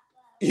him up.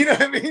 You know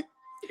what I mean?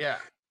 Yeah.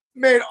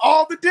 Made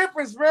all the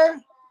difference, bro.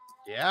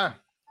 Yeah.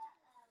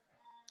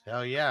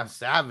 Hell yeah,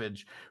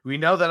 savage. We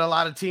know that a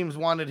lot of teams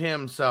wanted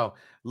him, so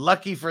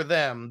lucky for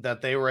them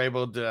that they were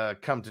able to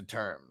come to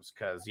terms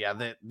because,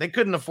 yeah, they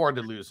couldn't afford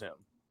to lose him.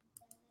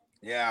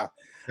 Yeah.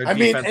 Their I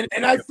mean, defense-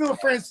 and I feel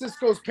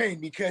Francisco's pain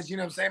because, you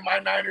know what I'm saying, my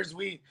Niners,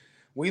 we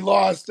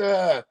lost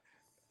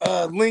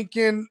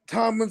Lincoln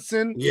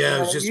Tomlinson. Yeah, I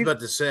was just about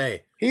to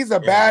say. He's a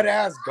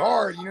badass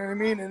guard, you know what I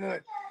mean?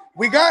 And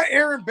we got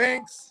Aaron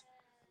Banks,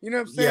 you know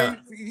what I'm saying?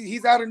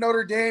 He's out of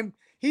Notre Dame.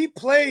 He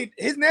played,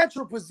 his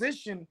natural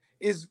position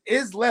is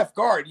left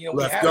guard. You know,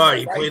 Left guard.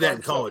 He played that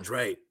in college,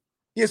 right?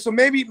 Yeah, so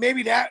maybe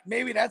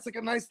that's like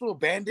a nice little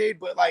band-aid,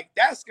 but like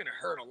that's gonna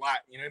hurt a lot,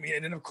 you know what I mean?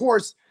 And then of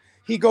course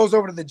he goes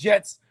over to the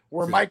Jets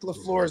where Mike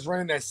LaFleur is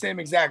running that same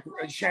exact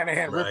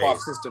Shanahan ripoff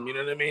system, you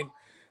know what I mean?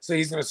 So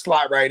he's gonna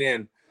slot right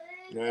in.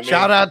 You know what I mean?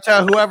 Shout out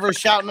to whoever's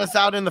shouting us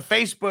out in the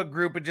Facebook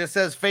group. It just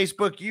says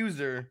Facebook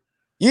user.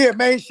 Yeah,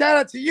 man. Shout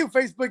out to you,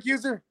 Facebook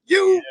user.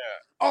 You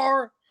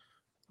are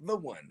the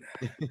one.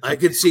 I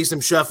could see some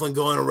shuffling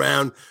going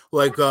around,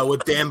 like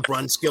with Dan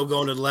Brunskill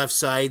going to the left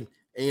side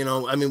You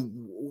know, I mean,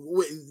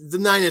 the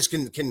Niners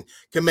can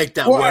make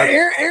that Well, work.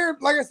 Aaron,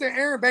 like I said,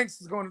 Aaron Banks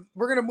is going.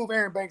 We're going to move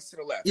Aaron Banks to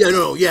the left. Yeah,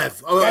 no, yeah.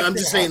 That's I'm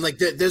just saying, like,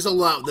 there's a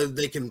lot that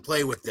they can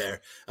play with there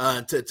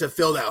to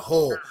fill that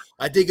hole.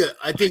 I think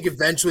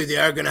eventually they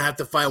are going to have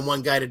to find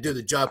one guy to do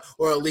the job,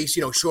 or at least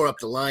shore up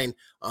the line.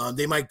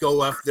 They might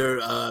go after.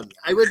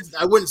 I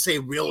wouldn't say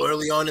real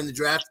early on in the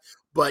draft,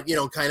 but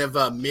kind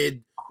of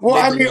mid. Well,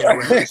 I mid-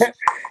 mean,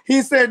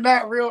 he said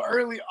not real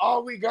early.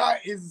 All we got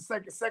is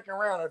the second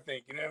round, I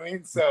think. You know what I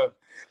mean? So,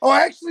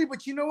 actually,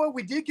 but you know what?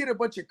 We did get a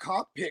bunch of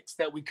comp picks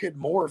that we could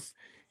morph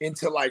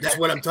into like. That's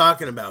what I'm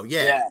talking about.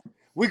 Yeah.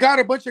 We got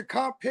a bunch of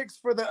comp picks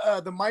for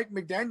the Mike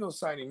McDaniel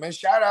signing, man.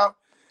 Shout out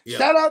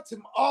to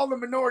all the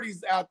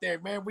minorities out there,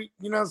 man. We,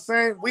 you know what I'm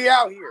saying? We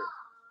out here.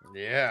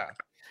 Yeah.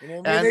 You know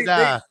what I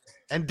mean?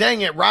 And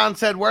dang it, Ron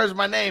said, "Where's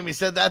my name?" He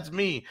said, "That's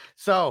me."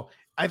 So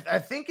I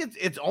think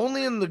it's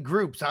only in the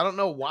groups. I don't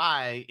know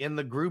why in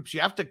the groups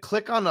you have to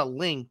click on a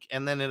link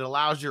and then it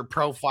allows your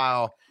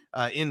profile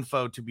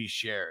info to be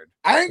shared.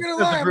 I ain't gonna Because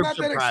the lie, I'm groups not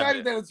are that private.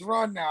 excited that it's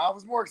Ron now. I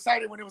was more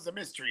excited when it was a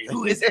mystery.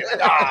 Who is it?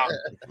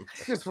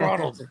 It's just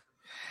Ronald.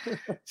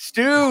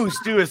 Stu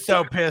is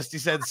so pissed. He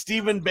said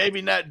Stephen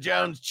Baby Nut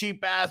Jones,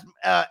 cheap ass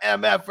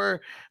MFer,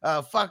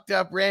 fucked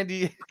up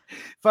Randy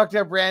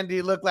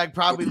looked like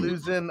probably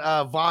losing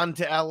Vaughn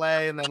to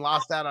LA and then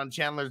lost out on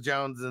Chandler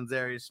Jones and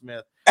Zarius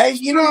Smith. Hey,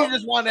 You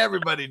just want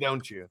everybody,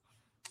 don't you?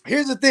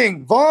 here's the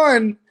thing.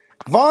 Von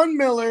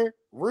Miller,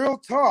 real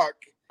talk,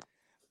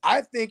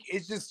 I think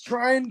is just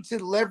trying to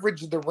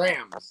leverage the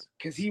Rams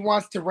because he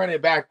wants to run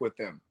it back with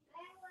them.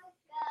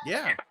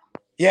 Yeah.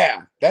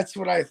 Yeah, that's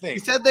what I He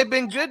think. said they've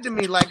been good to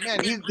me. Like, man,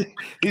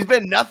 he's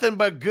been nothing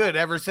but good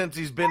ever since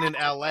he's been in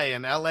LA,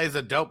 and LA is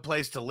a dope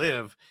place to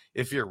live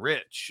if you're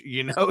rich,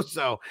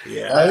 So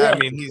Yeah. I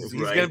mean, he's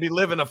Right. gonna be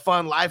living a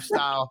fun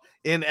lifestyle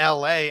in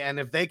LA, and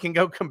if they can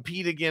go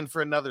compete again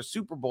for another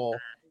Super Bowl,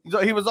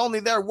 he was only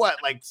there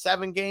like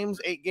 7 games,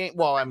 8 games.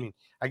 Well, I mean,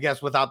 I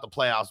guess without the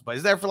playoffs, but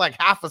he's there for like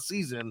half a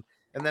season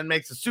and then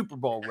makes a Super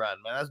Bowl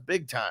run. Man, that's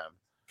big time.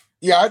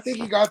 Yeah, I think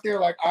he got there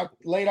like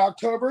late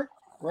October,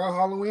 around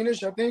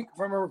Halloweenish, I think, if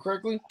I remember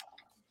correctly.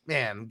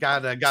 Man,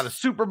 got a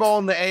Super Bowl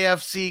in the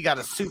AFC, got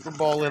a Super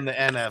Bowl in the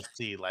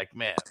NFC. Like,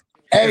 man.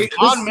 Hey,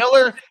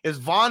 Is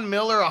Von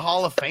Miller a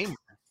Hall of Famer?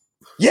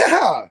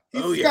 yeah,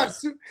 Oh, he's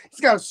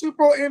got a Super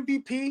Bowl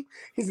MVP.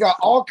 He's got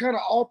all kind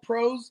of all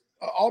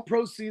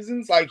pro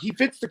seasons. Like he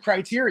fits the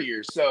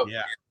criteria. So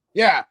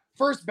yeah,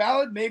 first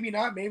ballot, maybe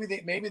not. Maybe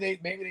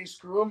they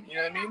screw him. You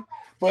know what I mean?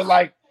 But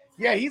like,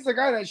 yeah, he's the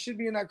guy that should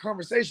be in that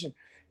conversation.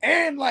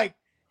 And like,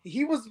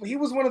 he was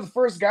one of the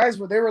first guys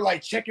where they were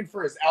like checking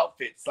for his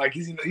outfits. Like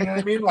he's, you know what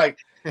I mean? Like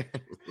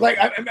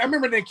I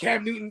remember that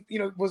Cam Newton,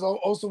 was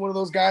also one of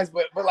those guys.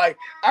 But like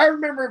I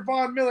remember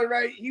Von Miller,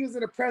 right? He was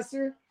in a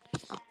presser,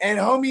 and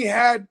homie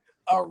had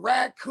a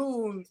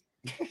raccoon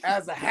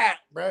as a hat,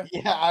 bro.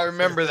 Yeah, I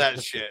remember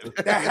that shit.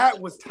 That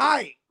hat was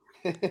tight.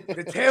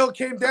 The tail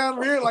came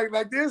down here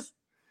like this.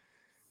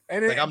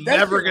 And Like, I'm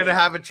never gonna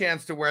have a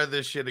chance to wear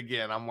this shit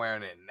again. I'm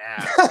wearing it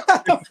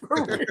now.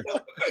 For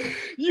real.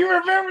 You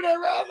remember that?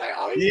 I was like,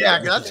 oh Yeah,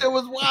 that shit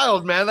was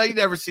wild, man. Like, you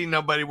never seen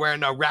nobody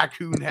wearing a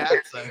raccoon hat.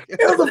 Like,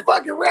 it was a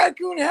fucking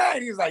raccoon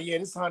hat. He was like, yeah,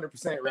 this is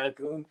 100%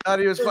 raccoon. thought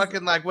he was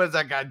fucking like, what is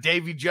that guy,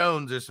 Davy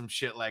Jones or some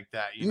shit like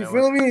that? You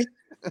feel me?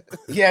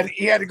 He had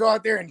to go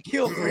out there and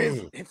kill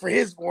for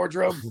his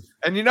wardrobe.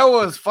 And you know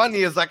what was funny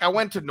is like I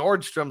went to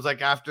Nordstrom's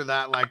like after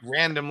that, like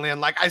randomly, and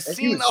like I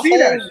seen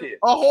that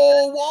a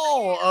whole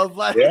wall of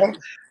like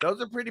those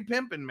are pretty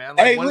pimping, man.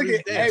 Like, Hey, one of look these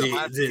at- days, hey, I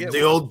might get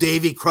The one. old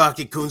Davy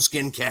Crockett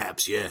coonskin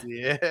caps. Yeah.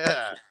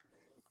 Yeah.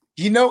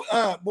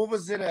 What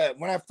was it?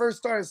 When I first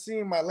started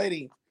seeing my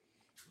lady,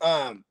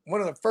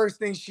 one of the first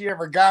things she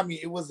ever got me,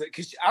 it was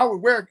because I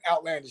would wear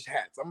outlandish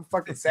hats. I'm a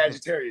fucking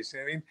Sagittarius, you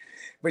know what I mean?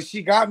 But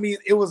she got me,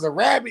 it was a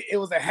rabbit, it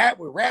was a hat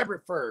with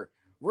rabbit fur.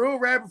 Real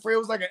rabbit fur. It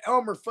was like an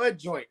Elmer Fudd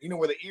joint,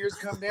 where the ears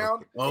come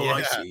down. Oh, Yeah.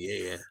 I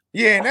see. Yeah.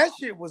 Yeah, and that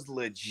shit was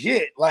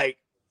legit. Like,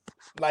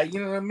 you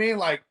know what I mean?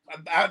 Like,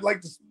 I'd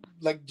like to,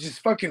 like,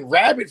 just fucking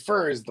rabbit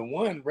fur is the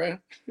one, bro.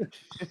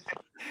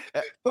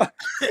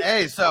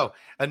 Hey, so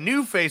a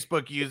new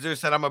Facebook user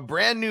said, I'm a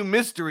brand new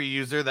mystery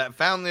user that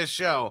found this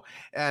show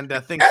and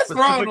thinks That's specifically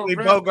Ronald,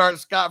 bro. Bogart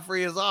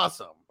Scott-Free is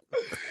awesome.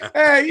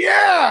 Hey,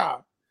 yeah.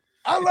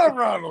 I love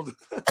Ronald.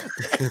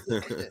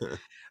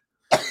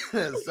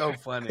 It's so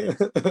funny.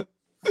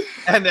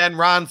 And then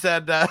Ron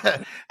said,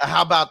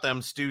 how about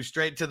them, Stu?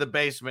 Straight to the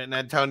basement. And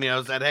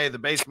Antonio said, hey, the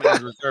basement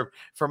is reserved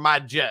for my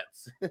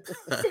Jets.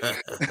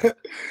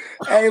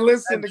 Hey,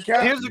 listen,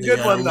 Here's a good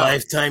Yeah, one, though.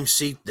 lifetime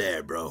seat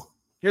there, bro.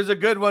 Here's a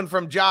good one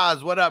from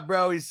Jaws. What up,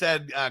 bro? He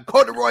said,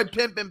 Corduroy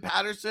Pimpin'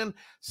 Patterson,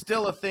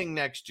 still a thing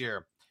next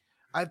year.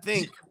 I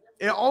think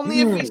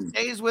only if he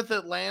stays with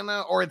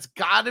Atlanta, or it's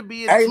got to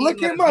be a Hey, team look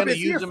that's him up. going to Is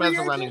he a use him free as a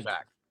agent? running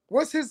back.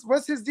 What's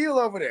his deal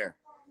over there?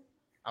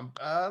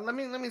 Let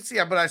me see.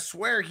 But I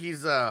swear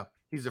he's a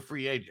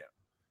free agent.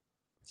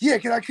 Yeah,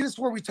 because I could have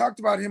swore we talked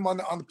about him on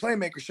the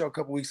Playmaker show a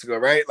couple weeks ago,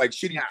 right? Like,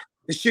 should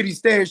he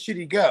stay or should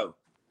he go?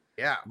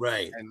 Yeah.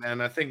 Right.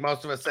 And I think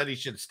most of us said he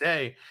should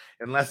stay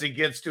unless he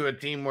gets to a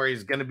team where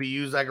he's going to be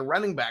used like a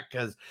running back.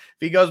 Because if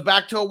he goes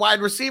back to a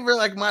wide receiver,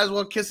 like might as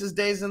well kiss his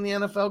days in the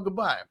NFL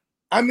goodbye.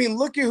 I mean,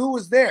 look at who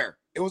was there.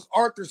 It was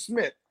Arthur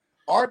Smith.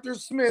 Arthur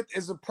Smith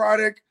is a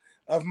product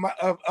of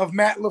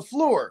Matt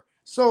LaFleur.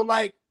 So,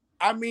 like,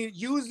 I mean,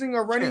 using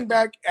a running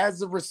back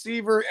as a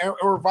receiver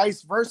or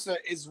vice versa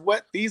is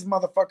what these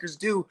motherfuckers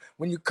do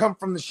when you come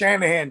from the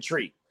Shanahan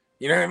tree.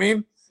 You know what I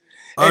mean?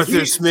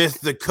 Arthur Smith,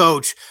 the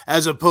coach,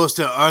 as opposed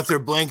to Arthur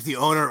Blank, the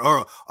owner,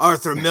 or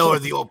Arthur Miller,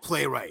 the old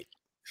playwright.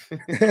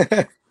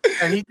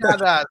 And he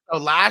got so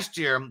last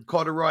year,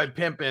 Corduroy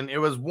Pimpin', it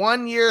was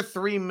 1 year,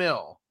 $3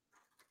 million.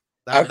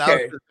 That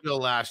was the deal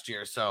last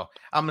year. So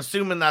I'm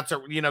assuming that's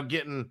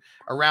getting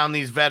around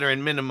these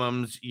veteran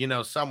minimums,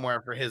 somewhere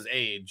for his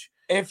age.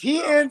 If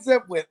he ends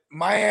up with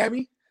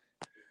Miami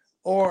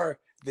or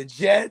the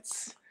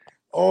Jets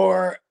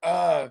or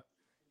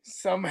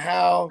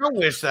somehow, I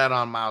wish that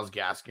on Myles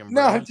Gaskin. Bro.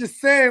 No, I'm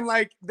just saying,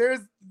 like,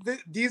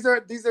 these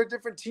are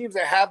different teams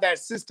that have that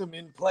system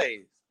in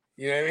place.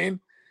 You know what I mean?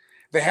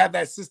 They have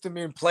that system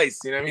in place.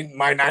 You know what I mean?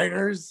 My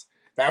Niners,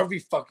 that would be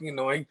fucking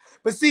annoying.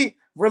 But see,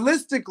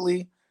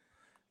 realistically,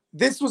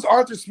 this was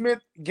Arthur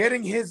Smith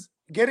getting his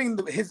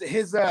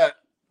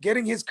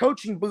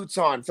coaching boots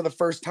on for the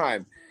first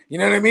time. You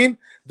know what I mean?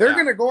 They're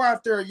gonna go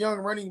after a young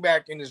running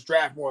back in this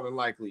draft more than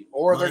likely,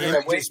 or they're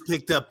gonna wait. Just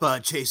picked up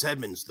Chase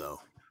Edmonds though.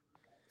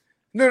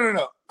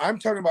 No. I'm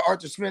talking about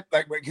Arthur Smith,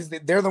 like, because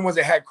they're the ones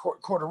that had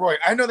Corduroy.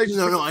 I know they.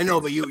 I know,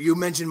 but you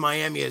mentioned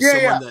Miami as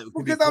someone that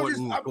could because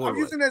be I'm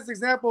using this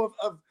example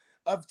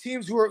of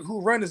teams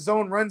who run a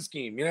zone run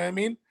scheme. You know what I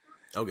mean?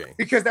 Okay.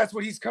 Because that's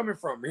what he's coming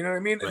from. You know what I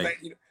mean? Right.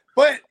 Like,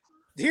 but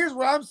here's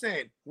what I'm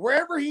saying: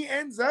 wherever he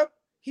ends up,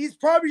 he's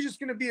probably just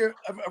going to be a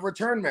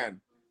return man.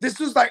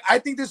 I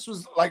think this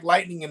was like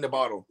lightning in the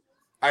bottle.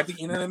 I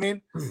think, you know what I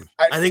mean?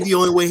 I think the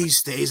only way he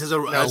stays as a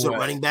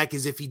running back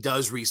is if he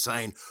does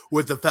re-sign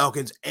with the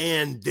Falcons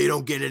and they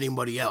don't get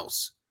anybody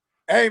else.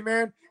 Hey,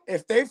 man,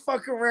 if they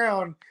fuck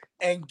around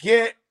and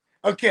get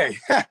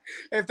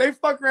if they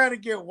fuck around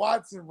and get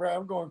Watson, bro,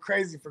 I'm going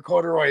crazy for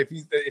Corduroy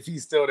if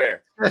he's still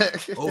there.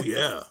 Oh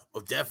yeah,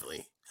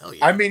 definitely. Hell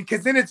yeah. I mean,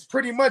 because then it's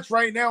pretty much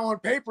right now on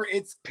paper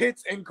it's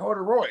Pitts and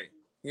Corduroy.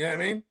 You know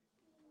what I mean?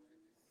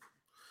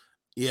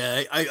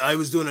 Yeah, I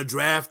was doing a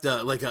draft,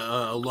 like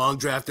a long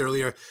draft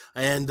earlier,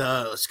 and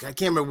I can't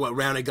remember what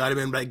round I got him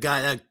in, but I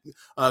got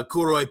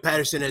Corduroy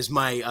Patterson as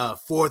my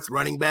fourth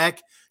running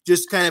back,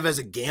 just kind of as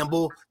a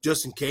gamble,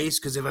 just in case,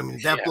 because if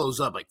that blows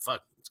up, like,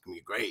 fuck, it's gonna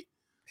be great.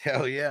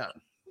 Hell yeah.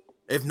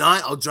 If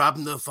not, I'll drop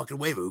him to the fucking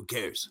waiver. Who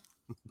cares?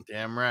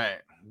 Damn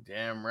right.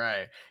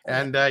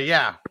 And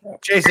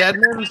Chase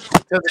Edmonds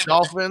to the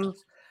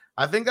Dolphins.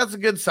 I think that's a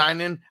good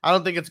signing. I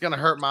don't think it's gonna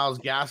hurt Myles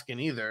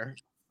Gaskin either.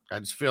 I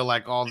just feel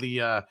like all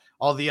the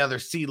other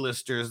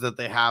C-listers that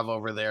they have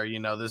over there,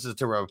 this is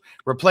to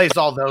replace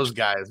all those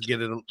guys, get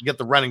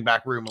the running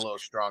back room a little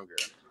stronger.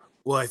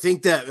 Well, I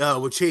think that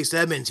with Chase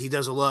Edmonds, he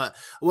does a lot.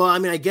 Well, I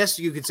mean, I guess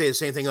you could say the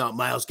same thing about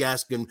Myles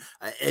Gaskin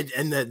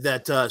and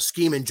that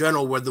scheme in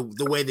general, where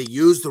the way they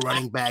use the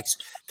running backs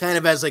kind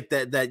of as like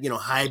that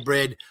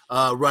hybrid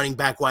running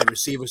back wide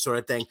receiver sort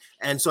of thing.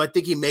 And so I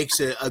think he makes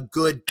a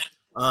good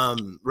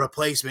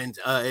replacement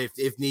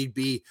if need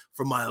be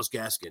for Myles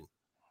Gaskin.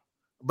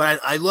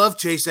 But I love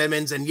Chase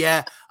Edmonds, and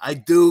yeah, I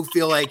do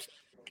feel like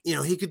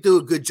he could do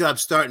a good job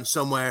starting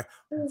somewhere.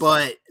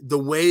 But the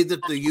way that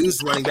they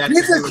use running backs,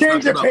 he's a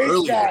change of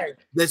pace guy.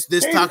 This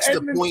talks to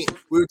the point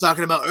we were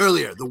talking about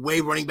earlier. The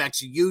way running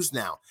backs are used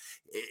now,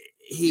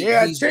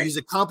 he's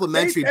a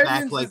complimentary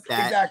back like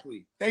that.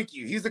 Exactly. Thank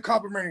you. He's a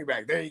complimentary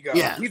back. There you go.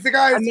 Yeah, he's the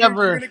guy.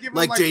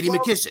 Like J.D.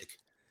 McKissick.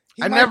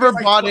 I never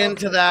bought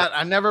into that.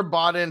 I never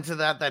bought into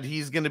that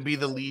he's going to be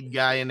the lead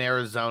guy in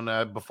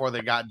Arizona before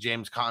they got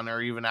James Conner,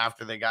 even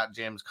after they got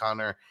James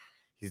Conner.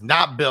 He's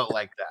not built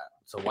like that.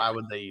 So why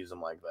would they use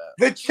him like that?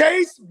 The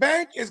Chase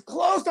Bank is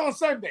closed on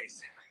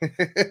Sundays.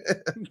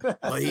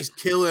 Well, he's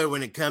killer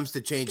when it comes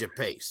to change of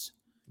pace.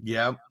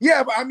 Yeah.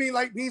 Yeah, but I mean,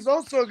 like, he's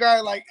also a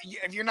guy, like,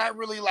 if you're not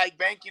really, like,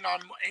 banking on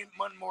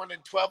more than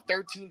 12,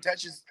 13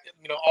 touches,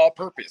 all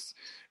purpose,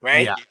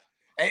 right? Yeah.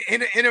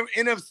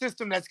 In a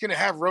system that's going to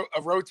have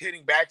a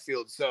rotating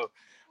backfield. So,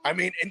 I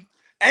mean,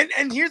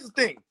 and here's the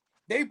thing.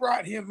 They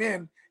brought him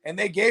in and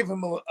they gave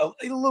him a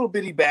little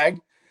bitty bag.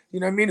 You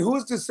know what I mean?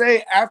 Who's to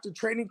say after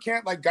training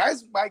camp, like,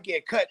 guys might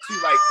get cut too.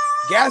 Like,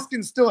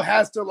 Gaskin still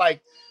has to,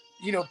 like,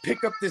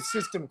 pick up this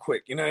system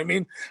quick. You know what I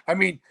mean? I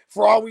mean,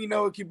 for all we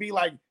know, it could be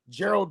like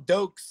Gerald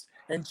Dokes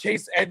and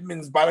Chase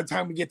Edmonds by the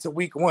time we get to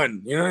week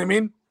 1. You know what I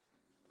mean?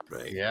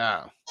 Right.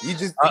 Yeah. You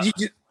just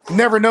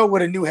never know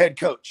with a new head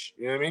coach.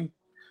 You know what I mean?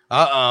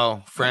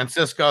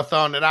 Francisco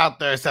throwing it out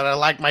there, said I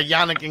like my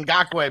Yannick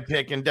Ngakoue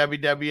pick in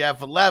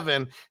WWF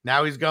 11.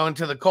 Now he's going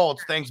to the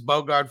Colts. Thanks,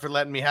 Bogard, for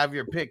letting me have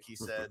your pick, he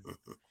said.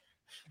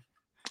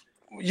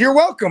 You're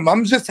welcome.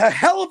 I'm just a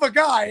hell of a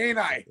guy, ain't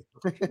I?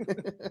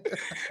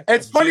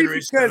 It's funny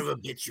because son of a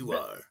bitch you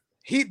are.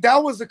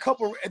 That was a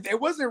couple. It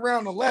wasn't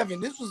round 11.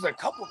 This was a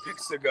couple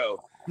picks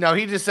ago. No,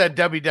 he just said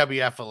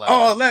WWF 11.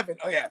 Oh, 11.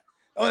 Oh, yeah.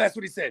 Oh, that's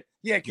what he said.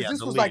 Yeah, because this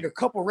the was like lead. a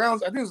couple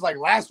rounds. I think it was like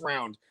last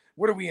round.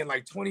 What are we in?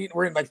 Like 20?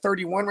 We're in like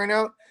 31 right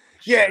now.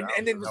 Yeah, Shit, I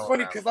and then don't it's know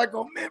funny what because I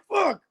go, man,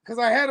 fuck, because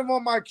I had him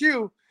on my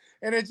queue,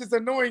 and it's just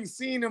annoying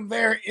seeing him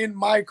there in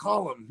my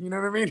column. You know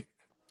what I mean?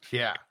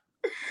 Yeah.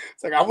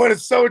 It's like I would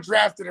have so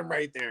drafted him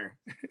right there.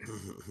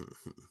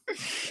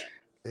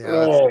 Yeah.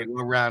 Let's see.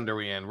 What round are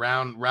we in?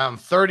 Round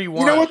 31.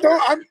 You know what though?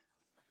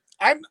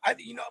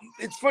 You know,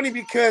 it's funny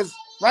because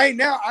right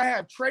now I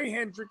have Trey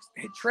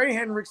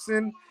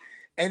Hendrickson,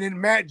 and then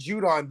Matt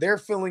Judon. They're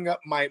filling up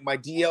my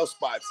DL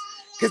spots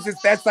because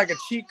that's like a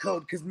cheat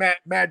code because Matt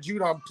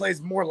Judon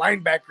plays more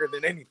linebacker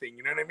than anything.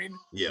 You know what I mean?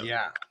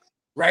 Yeah.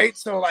 Right.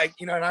 So like,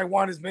 you know, and I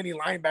want as many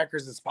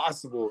linebackers as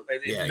possible.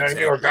 Yeah, you know what I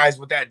mean? Or guys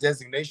with that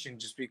designation,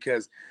 just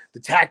because the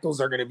tackles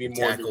are going to be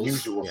more than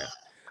usual. Yeah.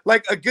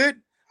 Like a good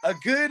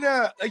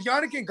Yannick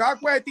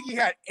Ngakoue, I think he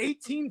had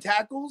 18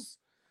 tackles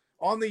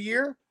on the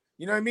year.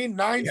 You know what I mean?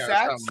 9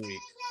 sacks.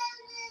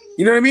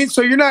 You know what I mean?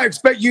 So you're not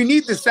you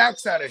need the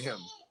sacks out of him.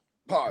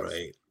 Pause.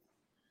 Right.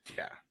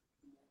 Yeah.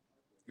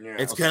 Yeah.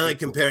 It's kind of like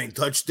comparing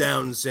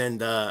touchdowns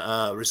and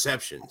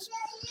receptions.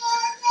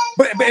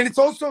 But it's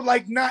also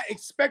like not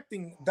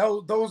expecting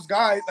those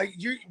guys. Like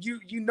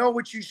you know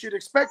what you should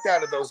expect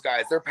out of those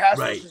guys. They're pass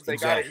rushers. They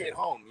gotta hit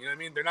home. You know what I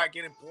mean? They're not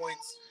getting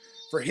points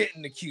for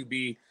hitting the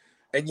QB,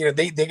 and you know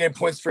they get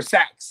points for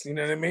sacks. You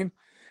know what I mean?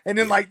 And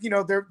then like you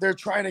know they're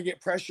trying to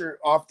get pressure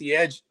off the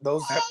edge.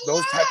 Those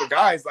type of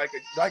guys like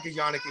a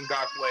Yannick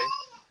Ngakoue.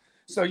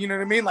 So you know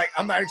what I mean? Like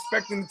I'm not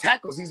expecting the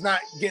tackles. He's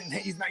not. You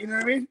know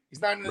what I mean?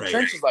 He's not in the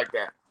trenches like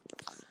that.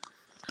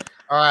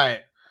 All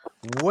right.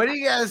 What do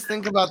you guys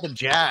think about the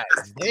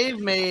Jags? They've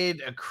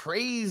made a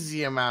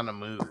crazy amount of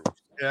moves.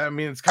 I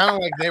mean, it's kind of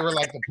like they were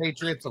like the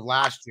Patriots of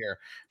last year,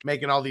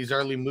 making all these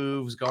early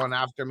moves, going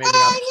after maybe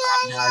not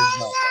the top guys,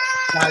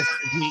 but guys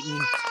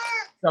competing.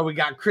 So we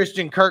got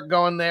Christian Kirk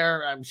going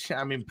there.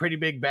 I mean, pretty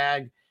big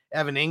bag.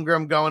 Evan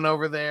Ingram going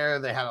over there.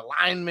 They had a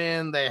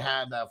lineman. They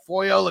had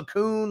Foyo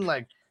Lacoon.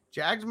 Like,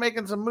 Jags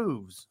making some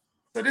moves.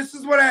 So this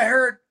is what I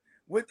heard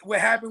with what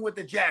happened with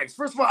the Jags.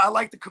 First of all, I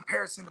like the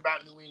comparison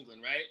about New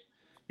England, right?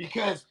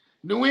 Because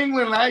New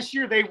England last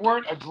year, they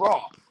weren't a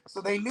draw.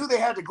 So they knew they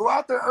had to go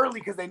out there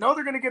early because they know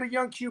they're going to get a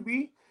young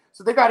QB.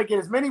 So they got to get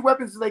as many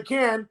weapons as they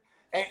can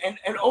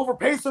and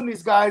overpay some of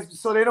these guys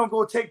so they don't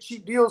go take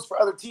cheap deals for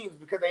other teams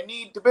because they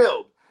need to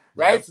build,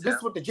 right? Yeah. So this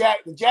is what the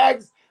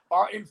Jags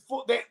are in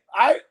full.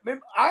 I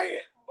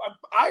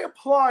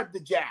applaud the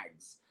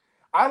Jags.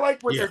 I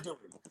like what they're doing.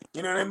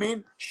 You know what I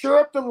mean? Shore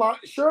up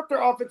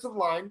their offensive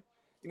line.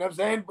 You know what I'm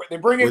saying? They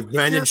bring in with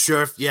Brandon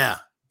Scherf, Yeah,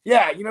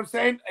 you know what I'm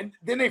saying? And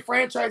then they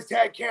franchise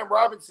tag Cam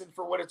Robinson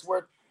for what it's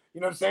worth. You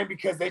know what I'm saying?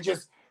 Because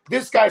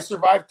this guy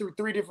survived through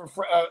 3 different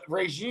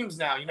regimes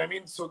now. You know what I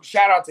mean? So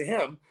shout out to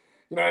him.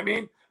 You know what I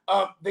mean?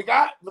 They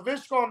got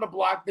Laviska on the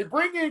block. They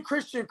bring in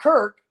Christian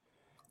Kirk.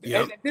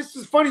 Yep. And this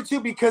is funny too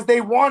because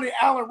they wanted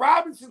Allen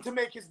Robinson to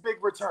make his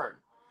big return.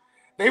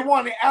 They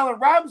wanted Allen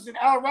Robinson.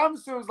 Allen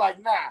Robinson was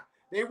like, nah,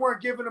 they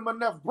weren't giving him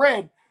enough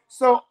bread.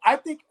 So I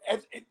think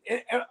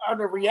on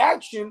the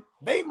reaction,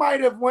 they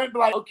might have went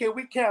like, okay,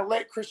 we can't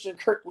let Christian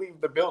Kirk leave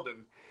the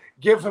building.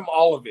 Give him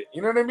all of it.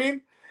 You know what I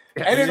mean?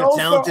 And he's a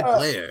talented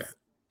player.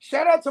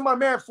 Shout out to my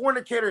man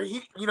Fornicator.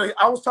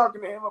 I was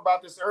talking to him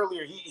about this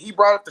earlier. He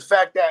brought up the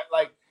fact that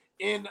like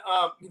in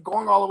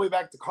going all the way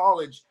back to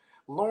college,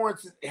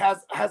 Lawrence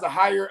has a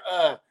higher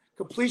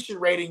completion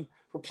rating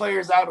for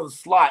players out of the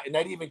slot, and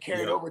that even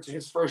carried over to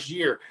his first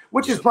year,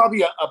 which is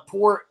probably a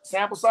poor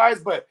sample size,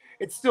 but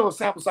it's still a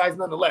sample size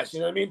nonetheless.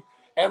 You know what I mean?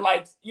 And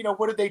like, you know,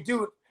 what did they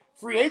do?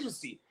 Free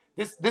agency.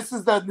 This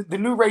is the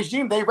new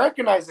regime. They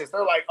recognize this.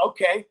 They're like,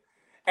 okay.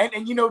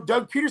 And you know,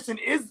 Doug Peterson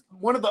is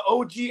one of the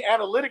OG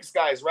analytics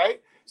guys,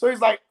 right? So he's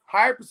like,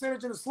 higher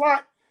percentage in the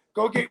slot.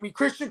 Go get me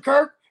Christian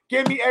Kirk.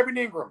 Give me Evan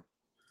Ingram.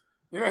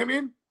 You know what I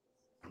mean?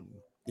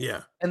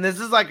 Yeah. And this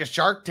is like a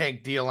Shark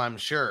Tank deal, I'm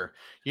sure.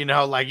 You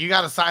know, like you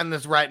got to sign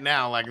this right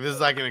now. Like this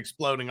is like an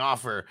exploding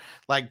offer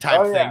like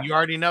type thing. You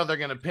already know they're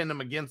going to pin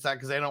them against that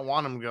because they don't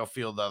want them to go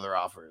field other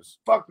offers.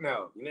 Fuck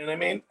no. You know what I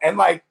mean? And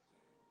like,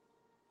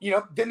 you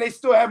know, then they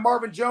still have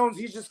Marvin Jones.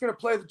 He's just going to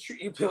play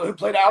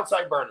the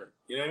outside burner.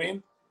 You know what I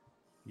mean?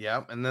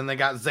 Yep. And then they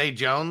got Zay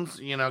Jones,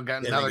 you know,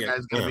 got another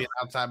guy's going to be an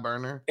outside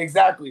burner.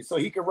 Exactly. So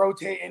he can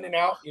rotate in and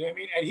out. You know what I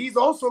mean? And he's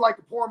also like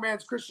a poor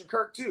man's Christian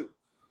Kirk too.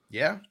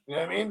 Yeah. You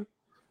know what I mean?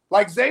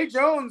 Like Zay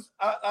Jones,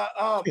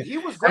 he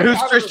was great. And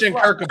who's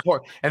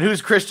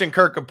Christian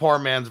Kirk a poor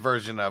man's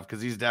version of?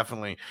 Because he's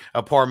definitely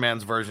a poor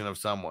man's version of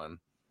someone.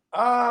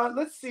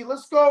 Let's see.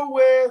 Let's go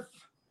with.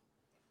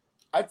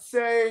 I'd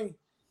say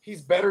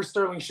he's better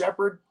Sterling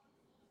Shepard.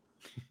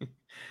 You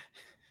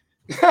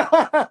know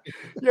what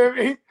I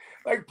mean?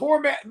 Like poor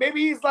man.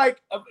 Maybe he's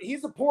like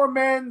he's a poor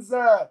man's.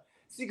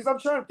 See, because I'm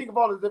trying to think of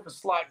all the different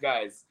slot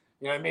guys.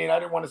 You know what I mean? I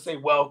didn't want to say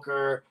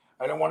Welker.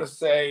 I don't want to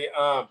say.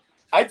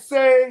 I'd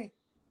say.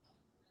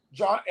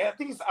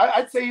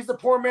 I'd say he's the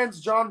poor man's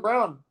John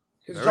Brown.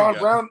 Because John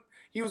Brown,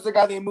 he was the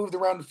guy that moved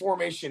around the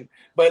formation.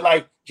 But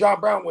like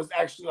John Brown was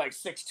actually like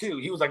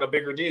 6'2". He was like a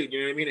bigger dude. You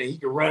know what I mean? And he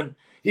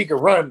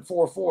could run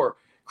 4-4.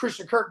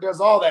 Christian Kirk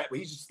does all that, but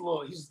he's just a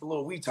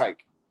little wee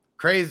tyke.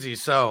 Crazy.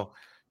 So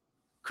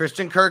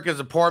Christian Kirk is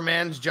a poor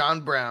man's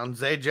John Brown.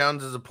 Zay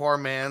Jones is a poor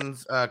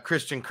man's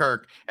Christian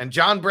Kirk. And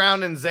John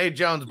Brown and Zay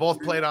Jones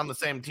both played on the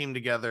same team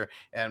together,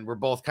 and we're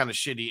both kind of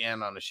shitty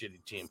and on a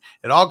shitty team.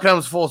 It all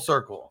comes full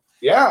circle.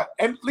 Yeah,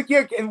 and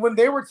and when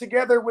they were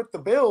together with the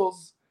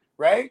Bills,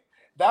 right?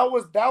 That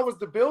was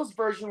the Bills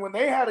version when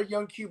they had a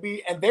young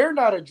QB, and they're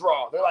not a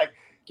draw. They're like,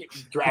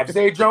 draft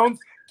Zay Jones,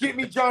 get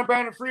me John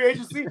Brown in free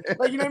agency.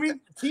 Like, you know what I mean?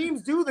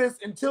 Teams do this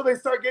until they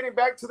start getting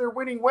back to their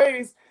winning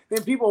ways.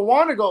 Then people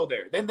want to go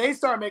there. Then they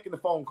start making the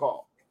phone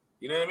call.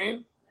 You know what I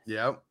mean?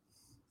 Yep.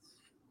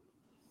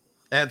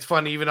 And it's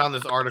funny, even on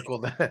this article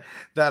that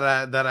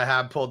I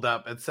have pulled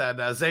up, it said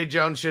Zay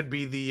Jones should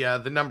be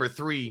the number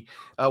 3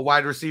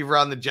 wide receiver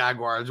on the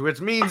Jaguars,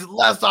 which means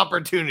less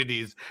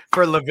opportunities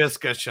for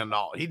Laviska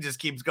Shenault. He just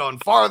keeps going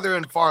farther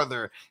and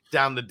farther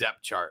down the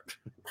depth chart.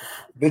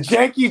 The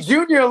Janky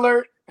Jr.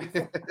 alert.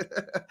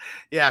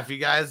 Yeah, if you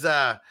guys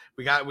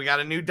we got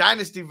a new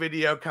Dynasty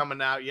video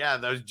coming out. Yeah,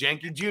 those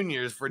Janky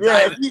Juniors for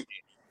Dynasty.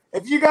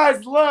 If you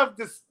guys love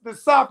the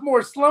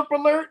sophomore slump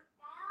alert,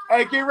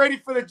 hey, get ready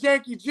for the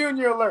Janky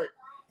Jr. alert.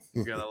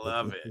 You're gonna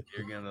love it.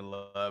 You're gonna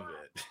love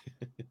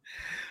it.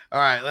 All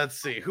right, let's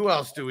see. Who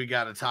else do we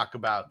got to talk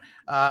about?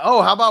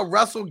 How about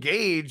Russell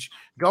Gage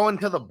going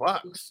to the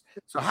Bucks?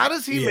 So how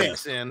does he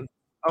mix in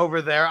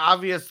over there?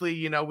 Obviously,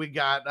 you know, we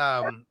got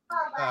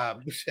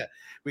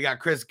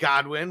Chris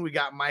Godwin, we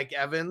got Mike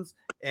Evans,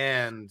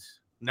 and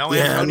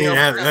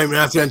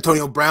after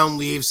Antonio Brown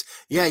leaves,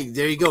 there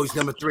you go. He's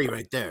number 3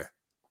 right there.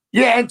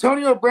 Yeah,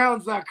 Antonio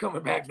Brown's not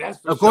coming back. That's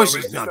for of course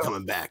sure. He's not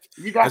coming back.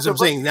 That's what I'm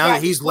saying. Now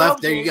that he's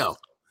left, there you go.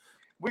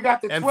 We got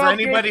the 12 and for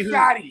anybody who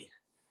Scotty.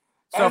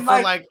 So and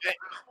for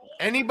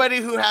anybody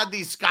who had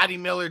the Scotty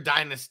Miller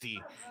dynasty,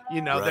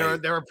 you know,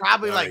 they were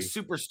probably like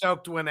super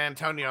stoked when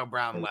Antonio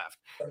Brown left,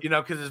 you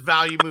know, because his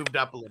value moved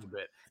up a little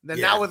bit. And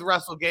then now with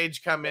Russell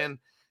Gage come in,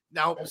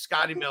 now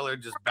Scotty Miller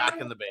just back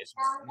in the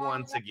basement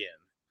once again.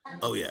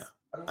 Oh yeah,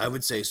 I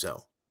would say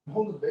so.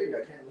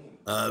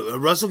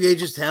 Russell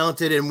Gage is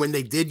talented, and when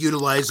they did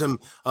utilize him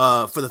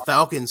for the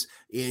Falcons,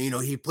 you know,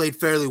 he played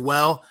fairly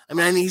well. I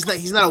mean,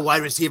 he's not a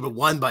wide receiver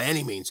 1 by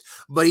any means,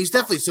 but he's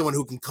definitely someone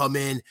who can come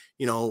in,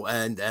 you know,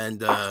 and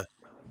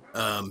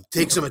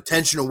take some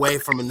attention away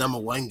from a number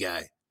 1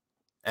 guy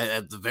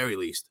at the very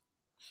least.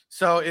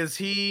 So is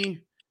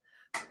he?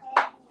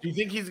 Do you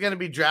think he's going to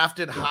be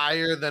drafted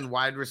higher than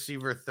wide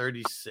receiver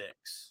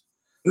 36?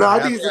 No,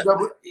 I think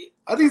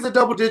he's a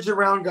double-digit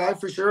round guy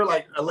for sure,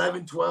 like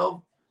 11,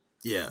 12.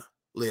 Yeah,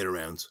 later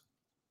rounds.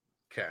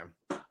 Okay.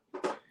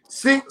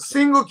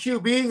 Single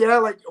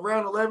QB, like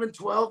around 11,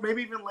 12,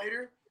 maybe even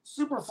later.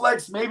 Super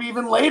flex, maybe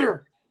even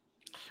later.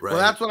 Right. Well,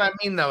 that's what I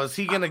mean, though. Is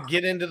he going to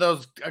get into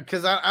those?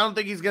 Because I don't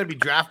think he's going to be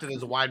drafted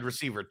as a wide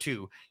receiver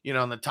 2, you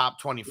know, in the top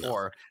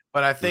 24. No.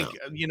 But I think,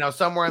 you know,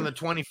 somewhere in the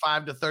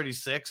 25 to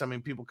 36, I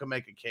mean, people can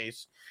make a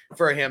case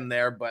for him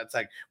there. But it's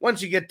like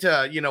once you get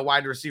to, you know,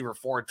 wide receiver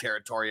 4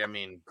 territory, I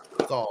mean,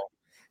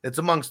 it's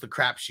amongst the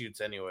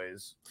crapshoots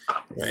anyways.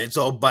 Right. It's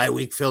all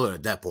bye-week filler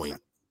at that point.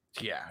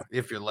 Yeah,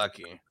 if you're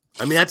lucky.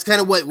 I mean, that's kind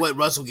of what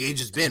Russell Gage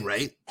has been,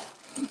 right?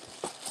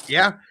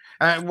 Yeah.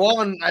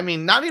 Well, and I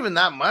mean, not even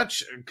that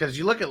much, because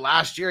you look at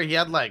last year, he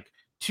had like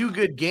 2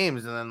 good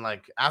games, and then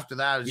like after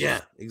that, it was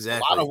just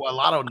exactly a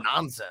lot of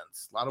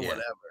nonsense, a lot of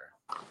whatever.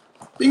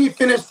 I think he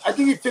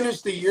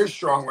finished the year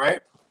strong, right?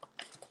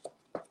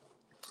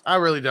 I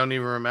really don't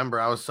even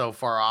remember. I was so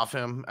far off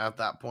him at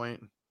that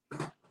point,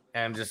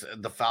 and just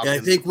the Falcons.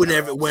 Yeah, I think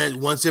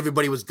once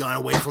everybody was gone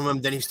away from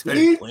him, then he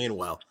started playing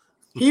well.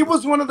 He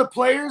was one of the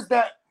players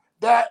that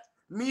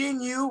me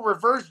and you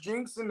reverse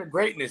jinx into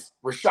greatness.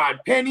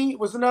 Rashad Penny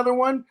was another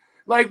one.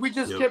 Like, we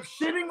just kept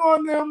shitting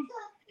on them,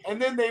 and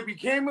then they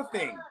became a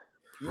thing.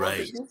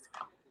 Right.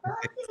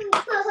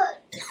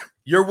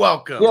 You're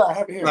welcome.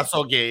 Yeah,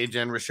 Russell Gage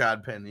and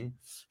Rashad Penny.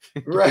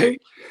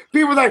 Right?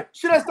 People were like,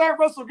 should I start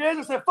Russell Gage?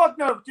 I said, fuck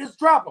no, just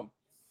drop him.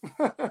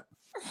 I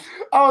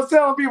was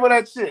telling people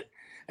that shit.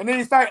 And then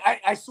he started,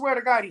 I swear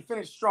to God, he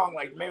finished strong,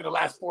 like maybe the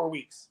last 4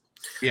 weeks.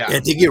 Yeah, I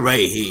think you're right.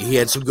 He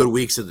had some good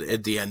weeks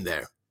at the end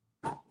there.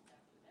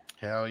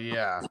 Hell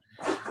yeah.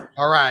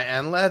 All right,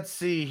 and let's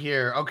see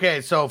here.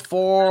 Okay, so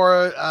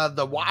for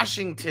the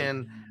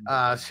Washington,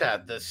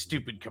 the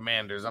stupid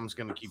Commanders, I'm just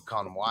going to keep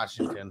calling them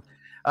Washington.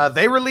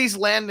 They released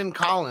Landon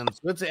Collins.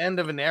 So it's the end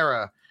of an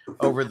era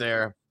over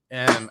there.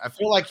 And I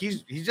feel like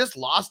he's just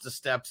lost a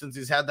step since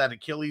he's had that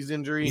Achilles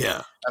injury.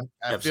 Yeah,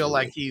 I feel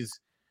like he's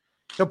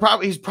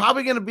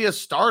probably going to be a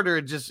starter.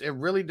 It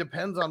really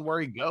depends on where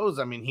he goes.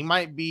 I mean, he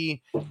might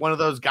be one of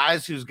those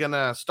guys who's going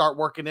to start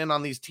working in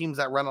on these teams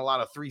that run a lot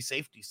of 3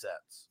 safety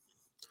sets.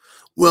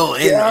 Well,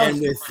 and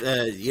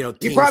with you know,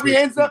 he probably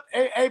ends up.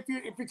 If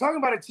you're talking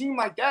about a team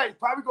like that, he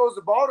probably goes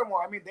to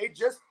Baltimore. I mean, they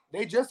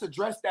just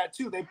addressed that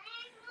too.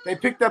 They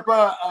picked up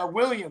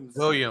Williams.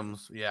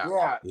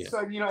 Yeah.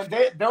 So you know,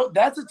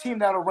 that's a team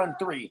that'll run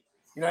 3.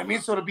 You know what I mean?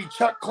 So it'll be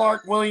Chuck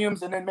Clark,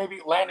 Williams, and then maybe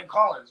Landon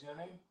Collins. You know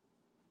what I mean?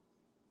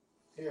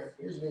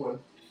 Here's a new one.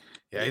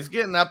 Yeah, he's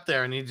getting up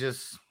there, and he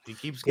just He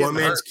keeps Poor getting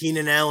hurt. man's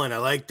Keenan Allen. I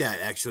like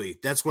that, actually.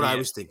 That's what I Yeah.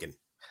 was thinking.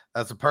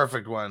 That's a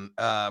perfect one.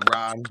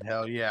 Ron,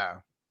 hell yeah.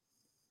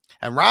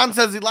 And Ron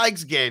says he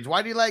likes Gage.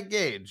 Why do you like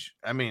Gage?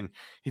 I mean,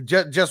 he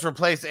just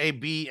replaced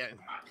AB.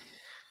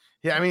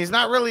 Yeah, I mean, he's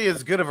not really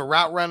as good of a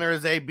route runner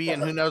as AB,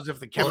 and who knows if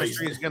the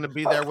chemistry is going to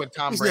be there with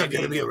Tom He's Brady. not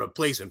going to be a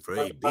replacement for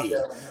AB,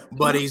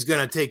 but he's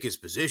going to take his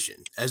position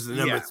as the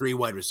number 3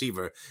 wide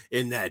receiver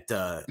in that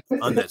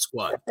on that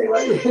squad.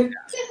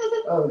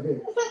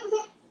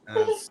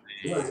 Let's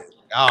see.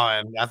 Oh,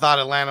 and I thought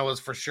Atlanta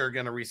was for sure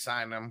going to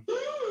re-sign him.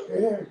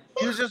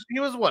 He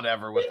was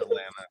whatever with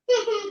Atlanta.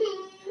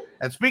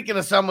 And speaking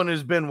of someone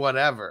who's been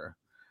whatever,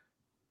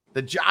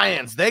 the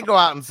Giants, they go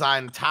out and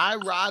sign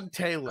Tyrod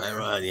Taylor.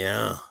 Tyrod,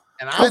 yeah.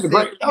 And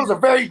that was a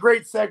very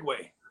great segue.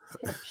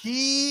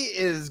 He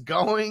is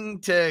going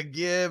to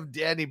give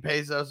Danny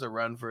Pesos a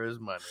run for his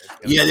money.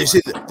 Yeah, they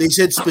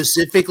said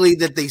specifically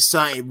that they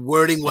signed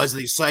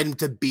him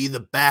to be the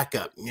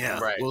backup. Yeah,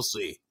 right. We'll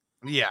see.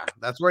 Yeah,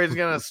 that's where he's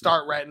gonna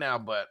start right now.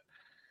 But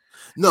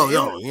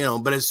no,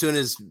 but as soon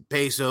as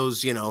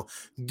Pesos,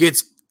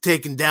 gets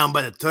taken down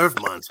by the turf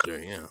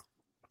monster,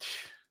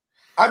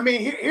 I mean,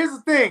 here's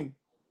the thing.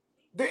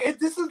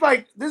 This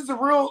is a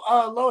real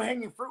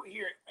low-hanging fruit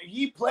here.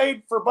 He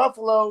played for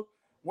Buffalo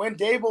when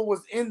Dable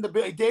was in the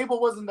Dable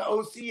wasn't the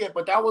OC yet,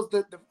 but that was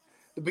the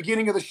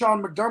beginning of the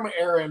Sean McDermott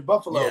era in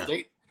Buffalo.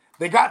 Yeah.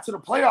 They got to the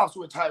playoffs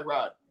with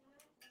Tyrod.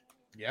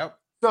 Yep.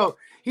 So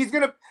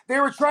they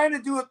were trying to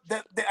do it.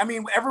 I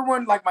mean,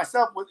 everyone like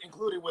myself was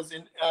included was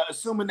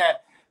assuming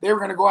that they were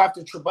going to go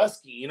after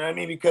Trubisky. You know what I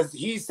mean? Because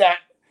he sat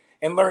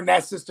and learned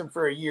that system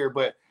for a year.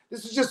 But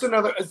this is just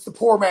it's the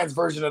poor man's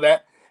version of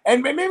that.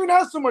 And maybe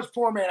not so much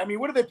poor man. I mean,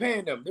 what are they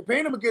paying them? They're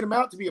paying them a good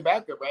amount to be a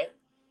backup, right?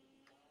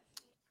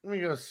 Let me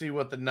go see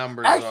what the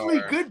numbers Actually,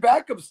 are. Good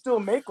backups still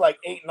make like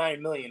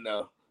 8-9 million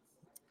though.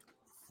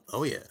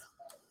 Oh yeah.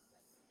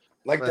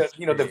 Like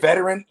the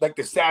veteran, like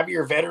the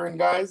savvier veteran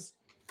guys.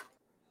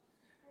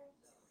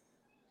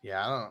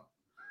 Yeah, I don't.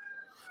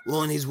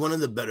 Well, and he's one of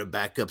the better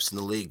backups in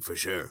the league for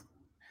sure.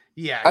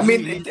 Yeah. I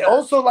mean,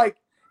 also like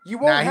you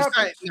won't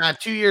have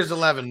 2 years,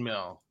 11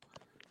 mil.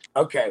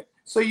 Okay.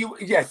 So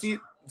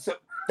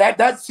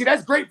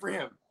that's great for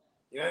him.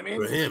 You know what I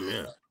mean? For him,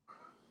 yeah.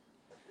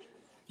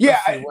 Yeah,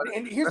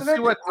 and here's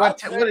another. What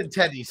did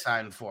Teddy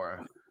sign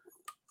for?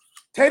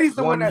 Teddy's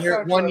the one that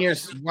signed 1 year,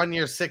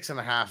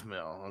 6.5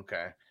 mil.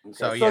 Okay,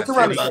 so it's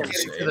around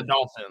to the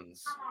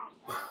Dolphins.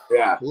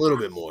 Yeah, a little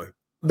bit more.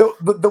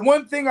 The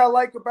one thing I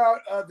like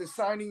about the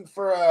signing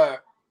for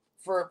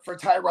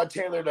Tyrod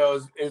Taylor though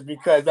is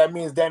because that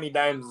means Danny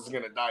Dimes is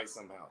gonna die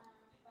somehow.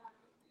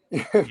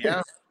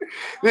 Yeah.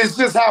 It's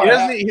just how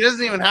he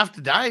doesn't even have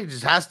to die. He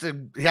just has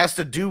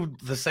to do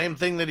the same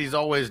thing that he's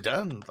always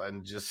done.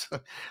 And just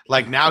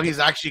like now he's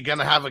actually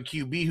gonna have a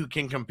QB who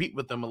can compete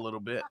with them a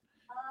little bit.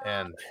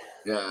 And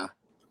yeah,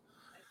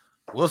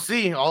 we'll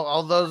see.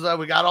 All those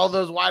we got all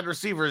those wide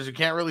receivers who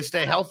can't really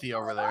stay healthy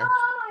over there.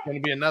 It's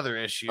gonna be another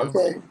issue.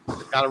 Okay.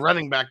 Got a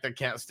running back that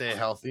can't stay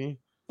healthy.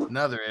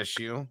 Another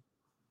issue.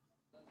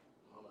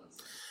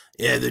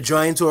 Yeah, the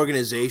Giants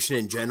organization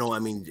in general, I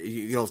mean,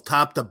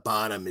 top to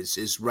bottom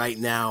is right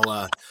now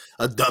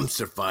a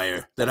dumpster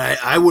fire that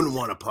I wouldn't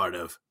want a part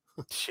of.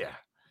 Yeah.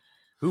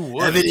 Who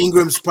would? Evan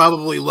Ingram's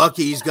probably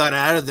lucky he's got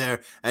out of there,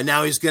 and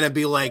now he's going to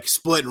be like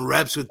splitting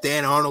reps with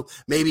Dan Arnold,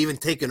 maybe even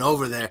taking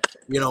over there.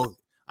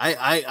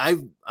 I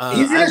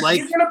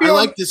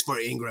like this for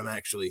Ingram,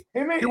 actually.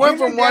 He went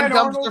from one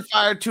dumpster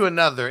fire to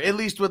another, at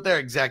least with their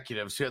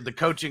executives. The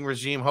coaching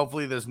regime,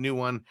 hopefully this new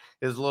one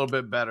is a little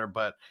bit better,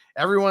 but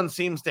everyone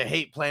seems to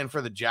hate playing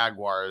for the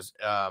Jaguars.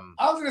 I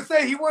was going to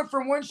say he went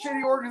from one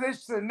shitty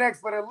organization to the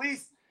next, but at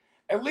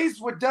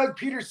least with Doug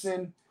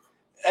Peterson,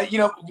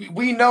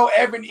 we know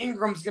Evan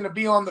Ingram's going to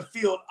be on the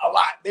field a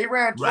lot. They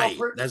ran 12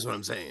 right. That's what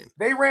I'm saying.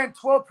 They ran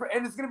 12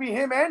 and it's going to be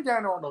him and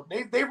Dan Arnold.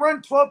 They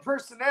run 12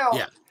 personnel.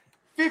 Yeah.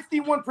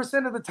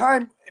 51% of the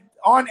time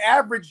on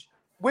average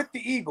with the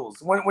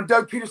Eagles when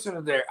Doug Peterson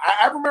is there.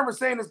 I remember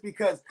saying this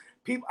because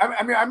people, I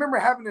remember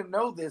having to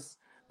know this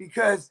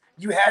because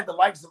you had the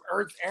likes of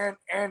Ertz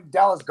and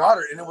Dallas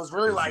Goedert, and it was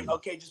really like,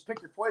 okay, just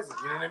pick your poison.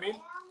 You know what I mean?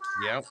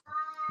 Yeah.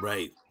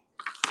 Right.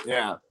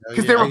 Yeah.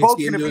 Because they were both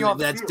going to be on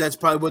the field. That's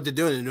probably what they're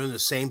doing. They're doing the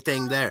same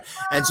thing there.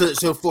 And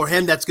so for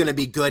him, that's going to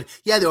be good.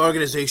 Yeah, the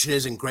organization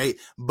isn't great,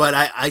 but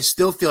I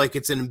still feel like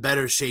it's in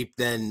better shape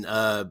than,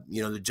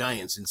 the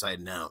Giants inside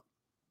and out.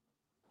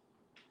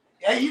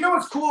 Yeah, you know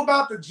what's cool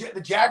about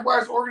the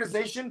Jaguars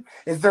organization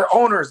is their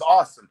owner is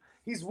awesome.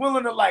 He's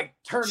willing to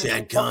turn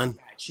Shad Khan.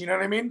 You know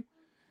what I mean?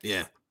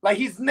 Yeah. Like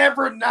he's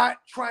never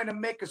not trying to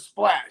make a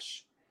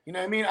splash. You know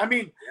what I mean? I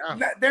mean,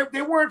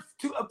 they weren't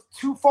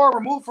too far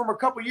removed from a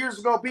couple years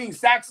ago being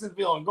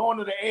Saxonville and going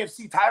to the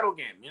AFC title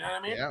game. You know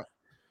what I mean? Yeah.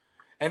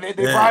 And they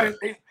brought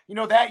in,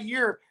 that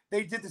year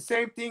they did the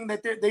same thing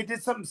that they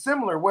did something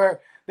similar where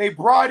they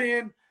brought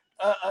in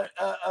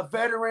a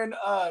veteran.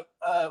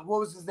 What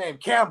was his name?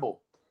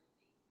 Campbell.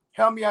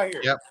 Help me out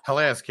here. Yep,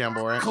 Calais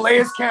Campbell, right?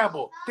 Calais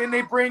Campbell. Then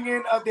they bring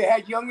in, they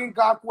had young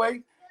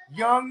Ngakoue,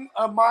 young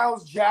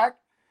Miles Jack,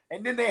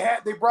 and then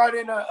they brought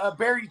in a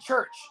Barry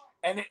Church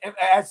and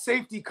at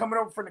safety coming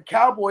over from the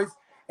Cowboys,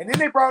 and then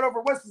they brought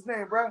over what's his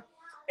name, bro?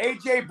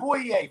 AJ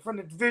Boye from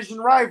the division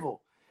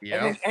rival.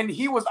 Yeah. And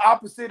he was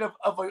opposite of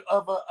a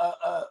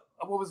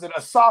what was it,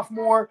 a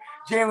sophomore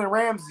Jalen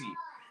Ramsey,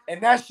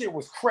 and that shit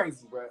was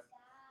crazy, bro.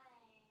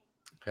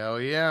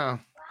 Hell yeah.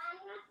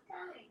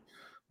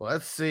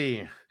 Let's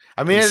see.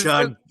 I mean,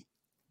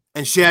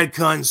 and Shad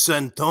Khan's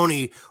son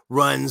Tony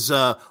runs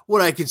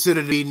what I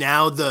consider to be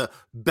now the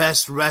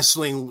best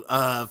wrestling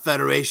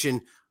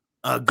federation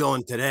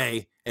going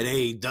today at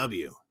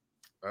AEW.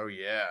 Oh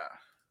yeah.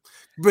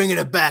 Bringing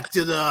it back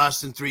to the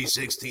Austin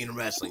 316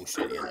 wrestling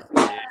shit, you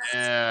know.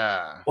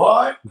 Yeah.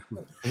 What?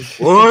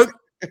 What?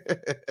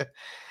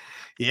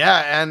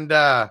 Yeah, and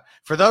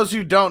for those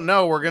who don't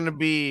know, we're gonna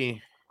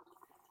be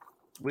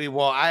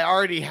I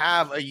already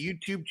have a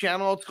YouTube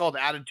channel. It's called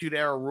Attitude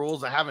Era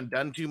Rules. I haven't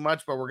done too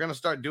much, but we're gonna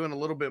start doing a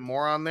little bit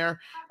more on there.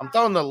 I'm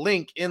throwing the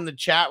link in the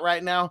chat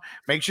right now.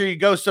 Make sure you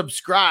go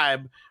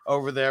subscribe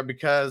over there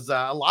because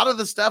a lot of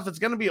the stuff it's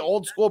gonna be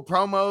old school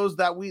promos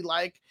that we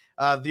like.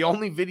 The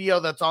only video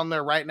that's on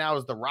there right now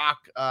is the Rock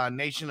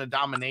Nation of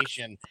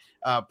Domination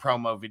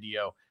promo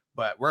video.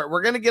 But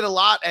we're gonna get a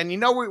lot, and we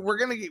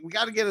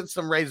got to get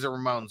some Razor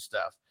Ramon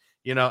stuff,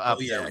 up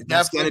there. We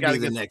That's definitely gotta be gotta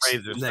the get some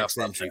Razor next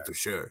stuff up entry there. for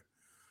sure.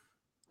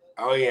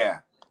 Oh yeah!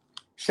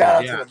 Shout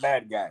out Yeah. to the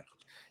bad guy.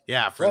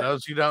 Yeah, for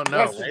those who don't know,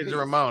 Rest in Razor peace.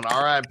 Ramon,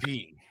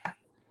 R.I.P.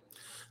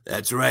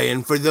 That's right.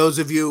 And for those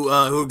of you who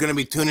are going to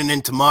be tuning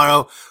in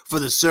tomorrow for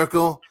the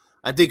Circle,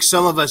 I think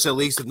some of us, at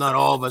least, if not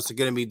all of us, are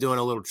going to be doing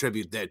a little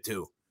tribute there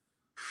too.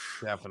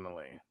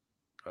 Definitely.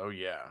 Oh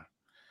yeah.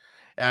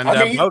 And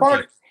I mean,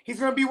 Boki, he's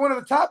going to be one of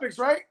the topics,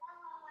 right?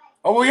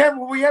 Oh, we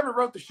haven't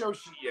wrote the show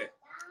sheet yet.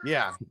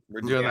 yeah,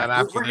 we're doing that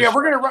after. We're this.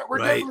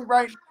 definitely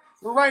writing.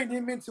 We're writing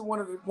him into one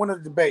of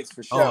the debates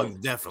for sure. Oh,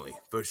 definitely,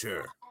 for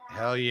sure.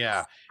 Hell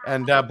yeah.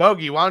 And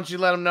Bogey, why don't you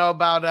let them know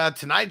about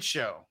tonight's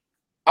show?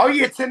 Oh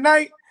yeah,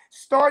 tonight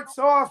starts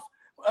off.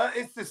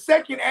 It's the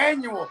second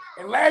annual,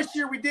 and last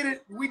year we did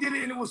it,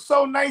 and it was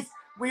so nice.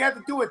 We had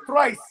to do it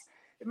thrice,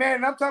 man.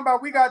 And I'm talking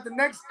about we got the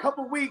next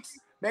couple weeks.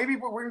 Maybe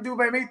we're gonna do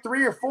maybe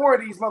 3 or 4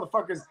 of these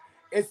motherfuckers.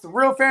 It's the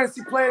Real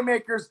Fantasy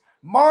Playmakers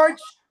March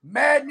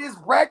Madness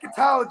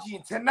Bracketology,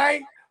 and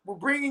tonight we're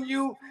bringing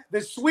you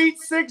the Sweet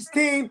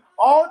 16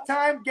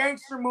 all-time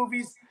gangster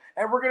movies,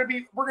 and we're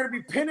gonna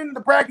be pinning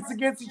the brackets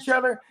against each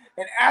other.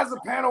 And as a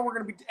panel, we're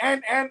gonna be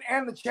and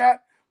the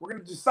chat, we're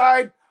gonna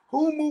decide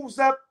who moves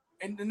up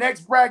in the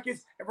next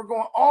brackets, and we're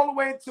going all the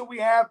way until we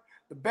have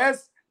the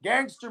best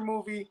gangster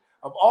movie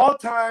of all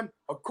time,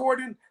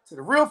 according to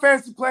the Real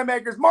Fantasy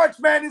Playmakers March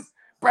Madness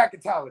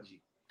Bracketology.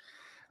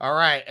 All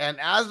right. And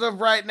as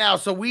of right now,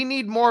 so we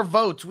need more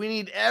votes. We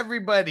need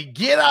everybody.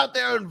 Get out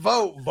there and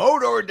vote.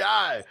 Vote or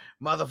die,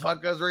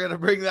 motherfuckers. We're going to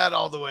bring that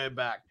all the way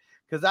back.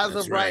 Because as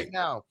That's of right right.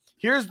 now,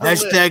 here's the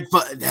list.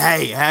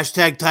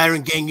 Hashtag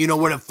Tyrant Gang. You know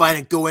where to find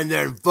it. Go in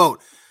there and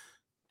vote.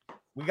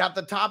 We got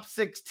the top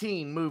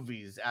 16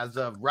 movies as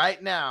of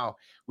right now.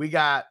 We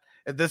got,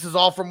 this is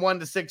all from 1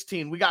 to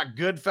 16. We got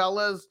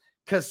Goodfellas,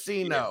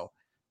 Casino,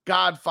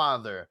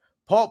 Godfather,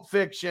 Pulp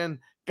Fiction,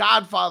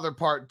 Godfather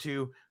Part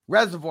 2,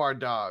 Reservoir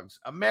Dogs,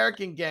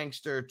 American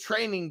Gangster,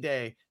 Training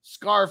Day,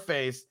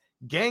 Scarface,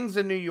 Gangs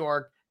of New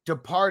York,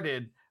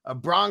 Departed, A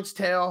Bronx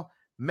Tale,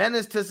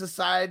 Menace to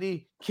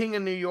Society, King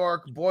of New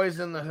York,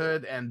 Boys in the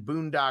Hood, and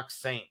Boondock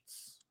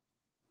Saints.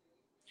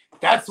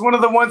 That's one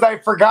of the ones I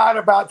forgot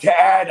about to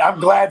add. I'm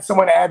glad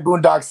someone added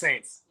Boondock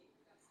Saints.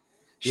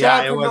 Yeah,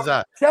 Shout it out was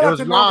to it was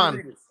Norman Ron.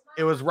 Reedus.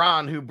 It was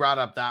Ron who brought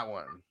up that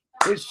one.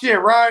 Good shit,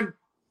 Ron.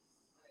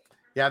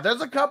 Yeah,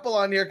 there's a couple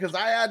on here because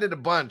I added a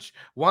bunch.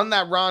 One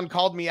that Ron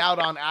called me out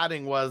on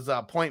adding was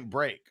Point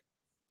Break.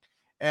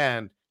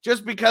 And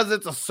just because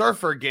it's a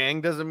surfer gang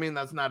doesn't mean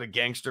that's not a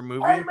gangster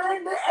movie. Hey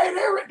man,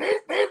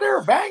 they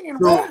were banging,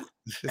 bro.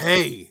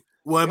 Hey,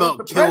 what It was about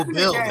the Kill President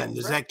Bill Gang, then?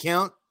 Does bro. that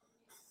count?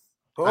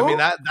 I mean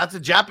that's a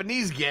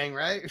Japanese gang,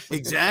 right?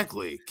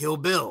 Exactly. Kill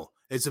Bill.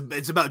 It's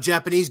about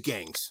Japanese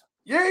gangs.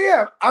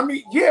 Yeah. I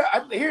mean,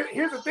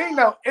 here's the thing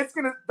though.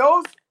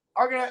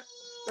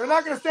 They're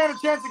not gonna stand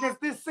a chance against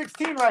this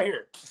 16 right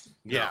here.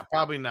 Yeah,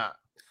 probably not.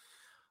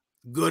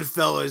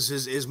 Goodfellas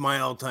is my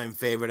all-time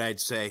favorite, I'd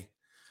say.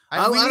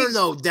 I we don't need-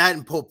 know. That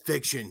and Pulp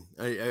Fiction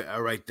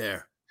are right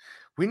there.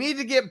 We need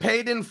to get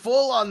Paid in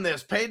Full on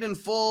this. Paid in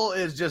Full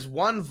is just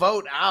one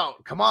vote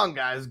out. Come on,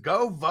 guys.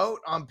 Go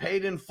vote on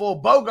Paid in Full.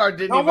 Bogart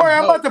didn't Don't even worry,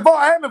 I'm vote. about to vote.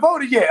 I haven't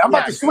voted yet. I'm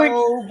about to swing.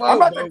 Go vote, I'm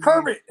about to Bogey.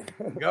 curve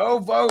it. Go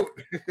vote.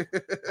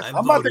 I'm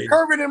about to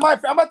curve it in my.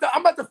 I'm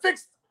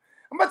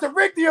about to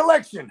rig the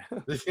election.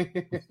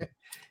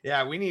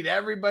 Yeah, we need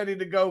everybody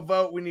to go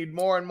vote. We need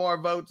more and more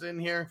votes in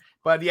here.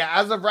 But yeah,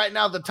 as of right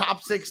now, the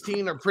top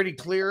 16 are pretty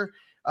clear.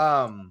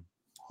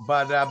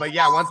 But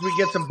yeah, once we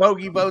get some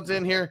bogey votes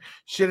in here,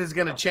 shit is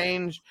gonna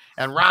change.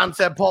 And Ron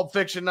said Pulp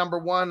Fiction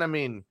 #1. I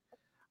mean,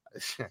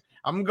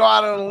 I'm gonna go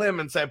out on a limb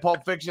and say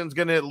Pulp Fiction's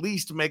gonna at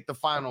least make the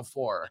final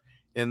 4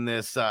 in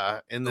this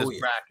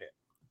bracket.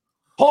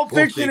 Pulp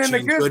Fiction and the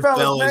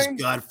Goodfellas, man.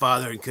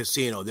 Godfather, and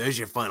Casino. There's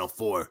your final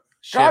 4.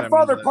 Shit, I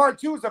Godfather mean, Part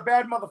 2 is a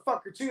bad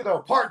motherfucker too, though.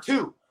 Part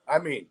 2. I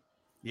mean,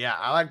 yeah,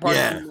 I like part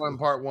Yeah. 2 and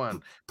part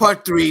 1.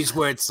 Part 3 is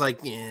where it's like,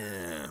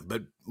 yeah,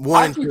 but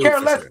 1 I and can 2 care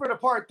for less sure. for the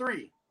Part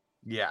 3.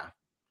 Yeah.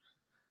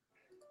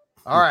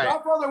 All right.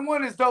 Godfather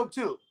 1 is dope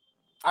too.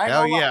 I ain't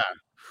Hell gonna lie. yeah.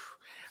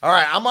 All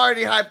right, I'm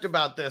already hyped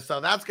about this. So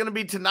that's gonna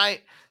be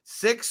tonight,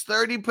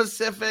 6:30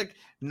 Pacific,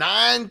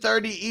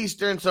 9:30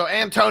 Eastern. So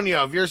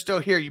Antonio, if you're still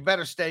here, you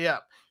better stay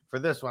up for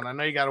this one. I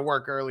know you got to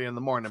work early in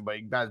the morning, but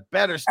you guys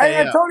better stay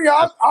Hey, up.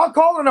 Antonio, I'll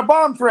call in a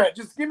bomb threat.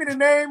 Just give me the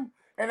name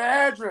and the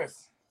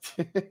address.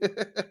 He's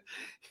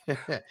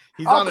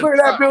I'll on a clear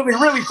that truck. building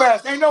really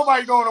fast. Ain't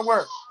nobody going to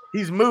work.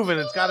 He's moving.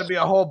 It's got to be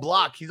a whole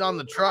block. He's on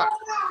the truck.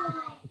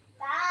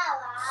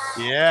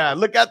 Yeah,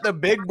 look at the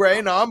big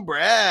brain on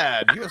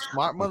Brad. You're a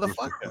smart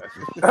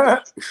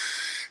motherfucker.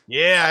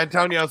 Yeah,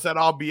 Antonio said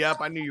I'll be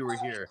up. I knew you were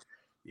here.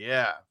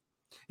 Yeah.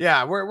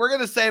 Yeah, we're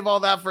gonna save all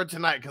that for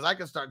tonight because I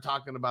can start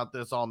talking about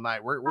this all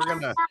night. We're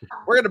gonna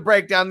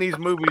break down these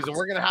movies and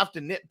we're gonna have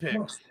to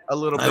nitpick a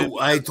little bit.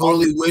 I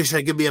totally wish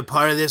I could be a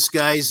part of this,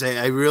 guys.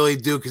 I really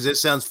do, because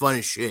this sounds fun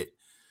as shit.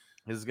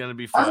 This is gonna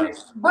be I fun. mean,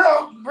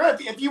 bro,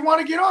 if you want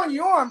to get on,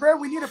 you on, bro.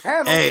 We need a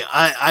panel. Hey,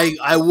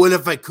 I would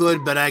if I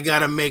could, but I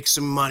gotta make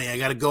some money. I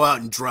gotta go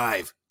out and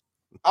drive.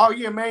 Oh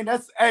yeah, man.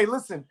 Hey,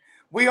 listen.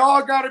 We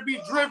all got to be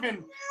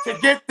driven to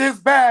get this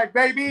bag,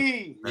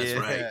 baby. That's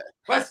right.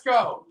 Let's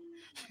go.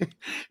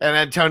 And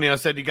Antonio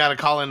said you got to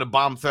call in a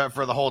bomb threat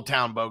for the whole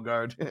town,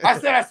 Bogard.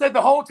 I said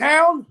the whole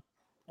town.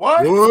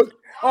 What? What?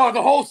 Oh,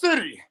 the whole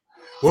city.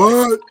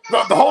 What?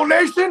 The whole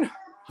nation.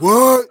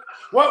 What?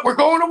 What? We're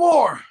going to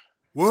war.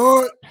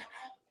 What?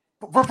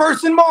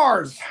 Reversing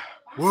Mars.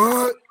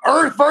 What?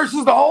 Earth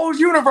versus the whole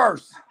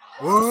universe.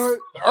 What?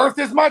 Earth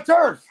is my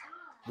turf.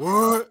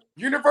 What?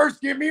 Universe,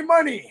 give me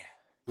money.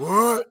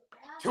 What?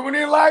 Tune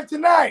in live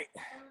tonight.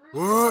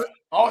 What?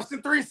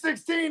 Austin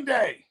 316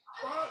 Day.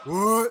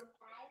 What?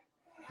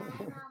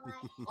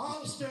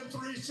 Austin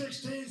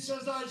 316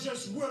 says I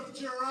just whipped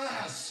your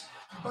ass.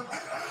 But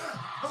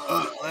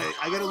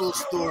I got a little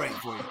story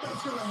for you.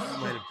 that's gonna You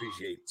happen. might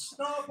appreciate.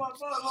 Stuff my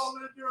butthole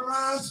in your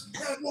ass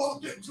and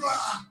walk it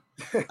dry.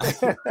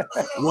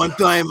 One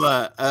time,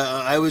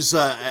 I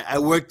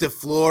worked the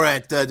floor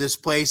at this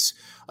place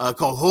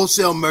called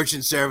Wholesale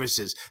Merchant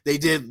Services. They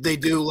do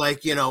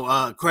like,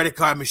 credit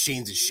card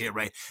machines and shit,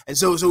 right? And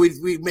so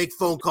we make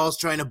phone calls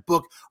trying to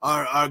book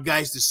our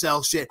guys to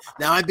sell shit.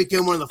 Now I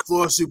became one of the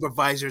floor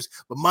supervisors,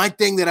 but my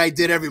thing that I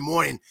did every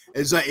morning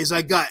is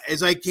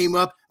I came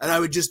up and I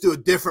would just do a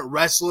different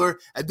wrestler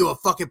and do a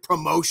fucking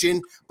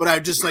promotion, but I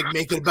would just like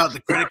make it about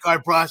the credit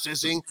card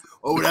processing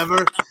or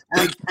whatever.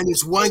 And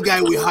this one guy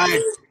we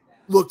hired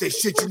looked, I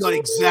shit you not,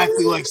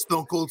 exactly like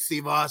Stone Cold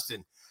Steve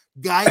Austin.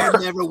 Guy had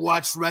never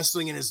watched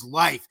wrestling in his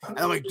life. And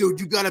I'm like, dude,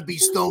 you got to be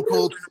Stone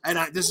Cold. And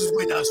this is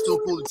when Stone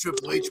Cold and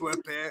Triple H were a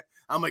pair.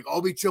 I'm like,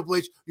 I'll be Triple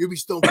H. You'll be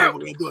Stone Cold. We're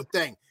going to do a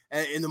thing.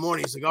 And in the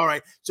morning, he's like, all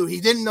right. So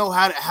he didn't know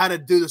how to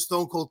do the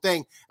Stone Cold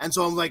thing. And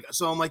so I'm like,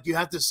 you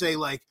have to say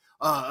like,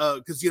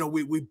 because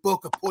we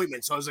book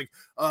appointments. So I was like,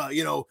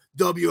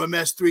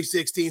 WMS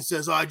 316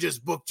 says, I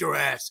just booked your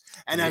ass.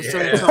 And I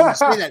started telling him to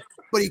say that,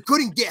 but he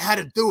couldn't get how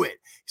to do it.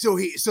 So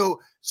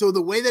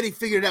the way that he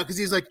figured it out, because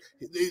he's like,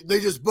 they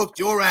just booked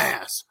your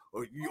ass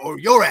or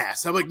your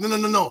ass. I'm like,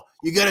 no,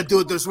 you got to do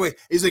it this way.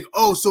 He's like,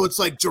 oh, so it's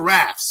like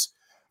giraffes.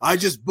 I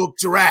just booked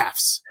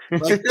giraffes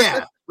like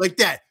that, like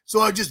that.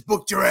 So I just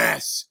booked your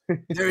ass.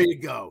 There you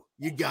go.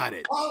 You got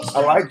it. I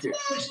like it.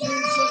 316 says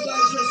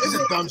I just It's a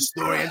whipped dumb your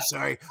story. I'm ass.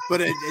 sorry,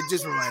 but it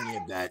just reminded me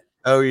of that.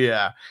 Oh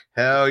yeah,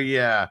 hell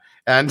yeah.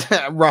 And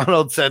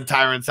Ronald said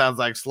Tyrant sounds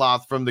like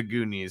Sloth from the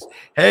Goonies.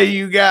 Hey,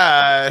 you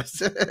guys.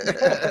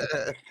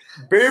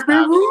 Baby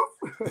Ruth.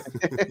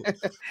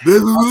 Baby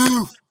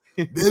Roof.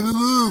 Baby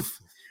Roof.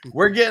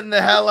 We're getting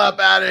the hell up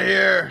out of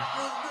here.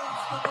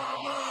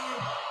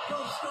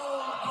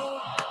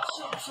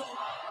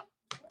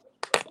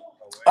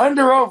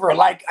 Under over.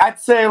 Like I'd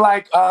say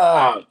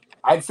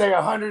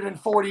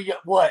 140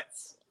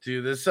 watts.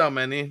 Dude, there's so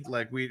many.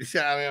 Like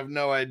I have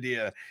no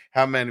idea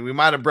how many. We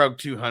might have broke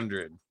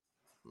 200.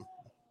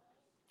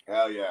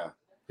 Hell yeah.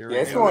 Here Yeah,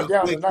 we it's go. going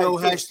down Quick, tonight. go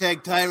too.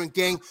 hashtag Tyrant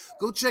Gang.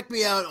 Go check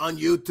me out on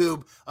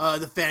YouTube,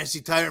 the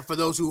Fantasy Tyrant. For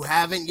those who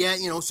haven't yet,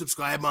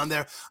 subscribe on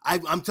there.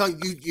 I'm telling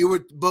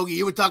you, Bogey,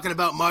 you were talking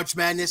about March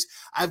Madness.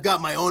 I've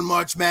got my own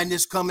March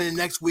Madness coming in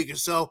next week or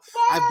so.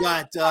 I've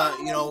got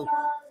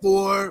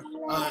four,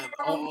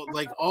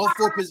 all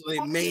four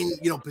main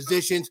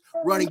positions: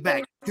 running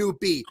back,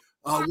 QB,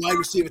 wide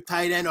receiver,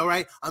 tight end. All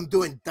right, I'm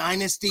doing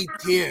dynasty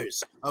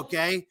tiers.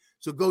 Okay.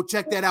 So go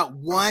check that out.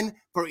 One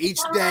for each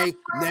day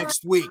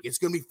next week. It's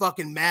going to be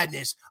fucking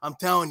madness. I'm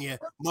telling you,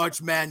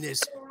 March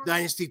Madness,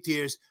 Dynasty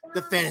Tiers,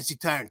 the Fantasy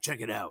Tyrant.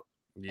 Check it out.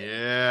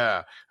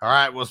 Yeah. All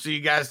right. We'll see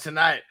you guys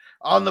tonight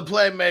on the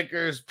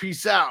Playmakers.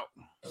 Peace out.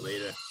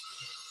 Later.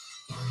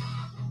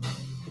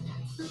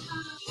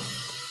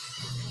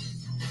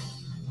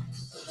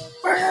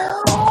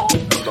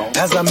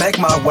 As I make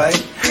my way,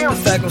 The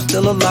fact I'm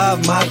still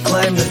alive, my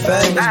claim to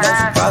fame. It's no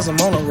surprise I'm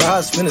on a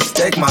rise, finna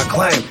stake my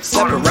claim.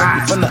 Separate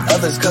me from the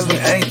others, cause we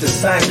ain't the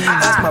same.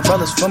 Ask my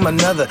brothers from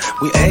another,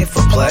 we ain't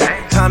for play.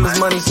 Time is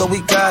money, so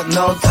we got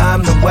no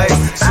time to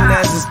waste. Soon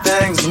as this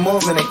thing's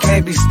moving, it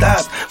can't be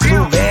stopped.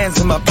 Blue bands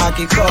in my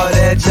pocket, call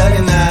that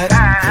juggernaut.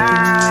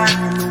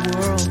 In the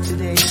world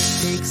today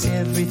takes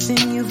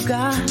everything you've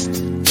got.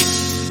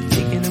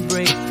 Taking a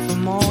break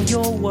from all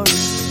your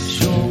worries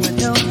sure would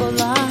help a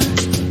lot.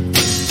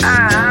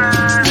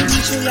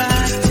 Get your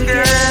life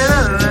together.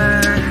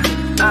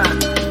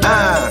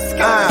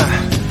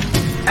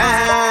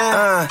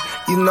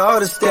 You know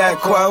the stat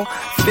quo.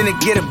 Finna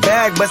get a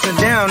bag, bustin'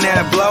 down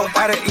that blow.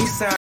 Out of East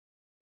Side.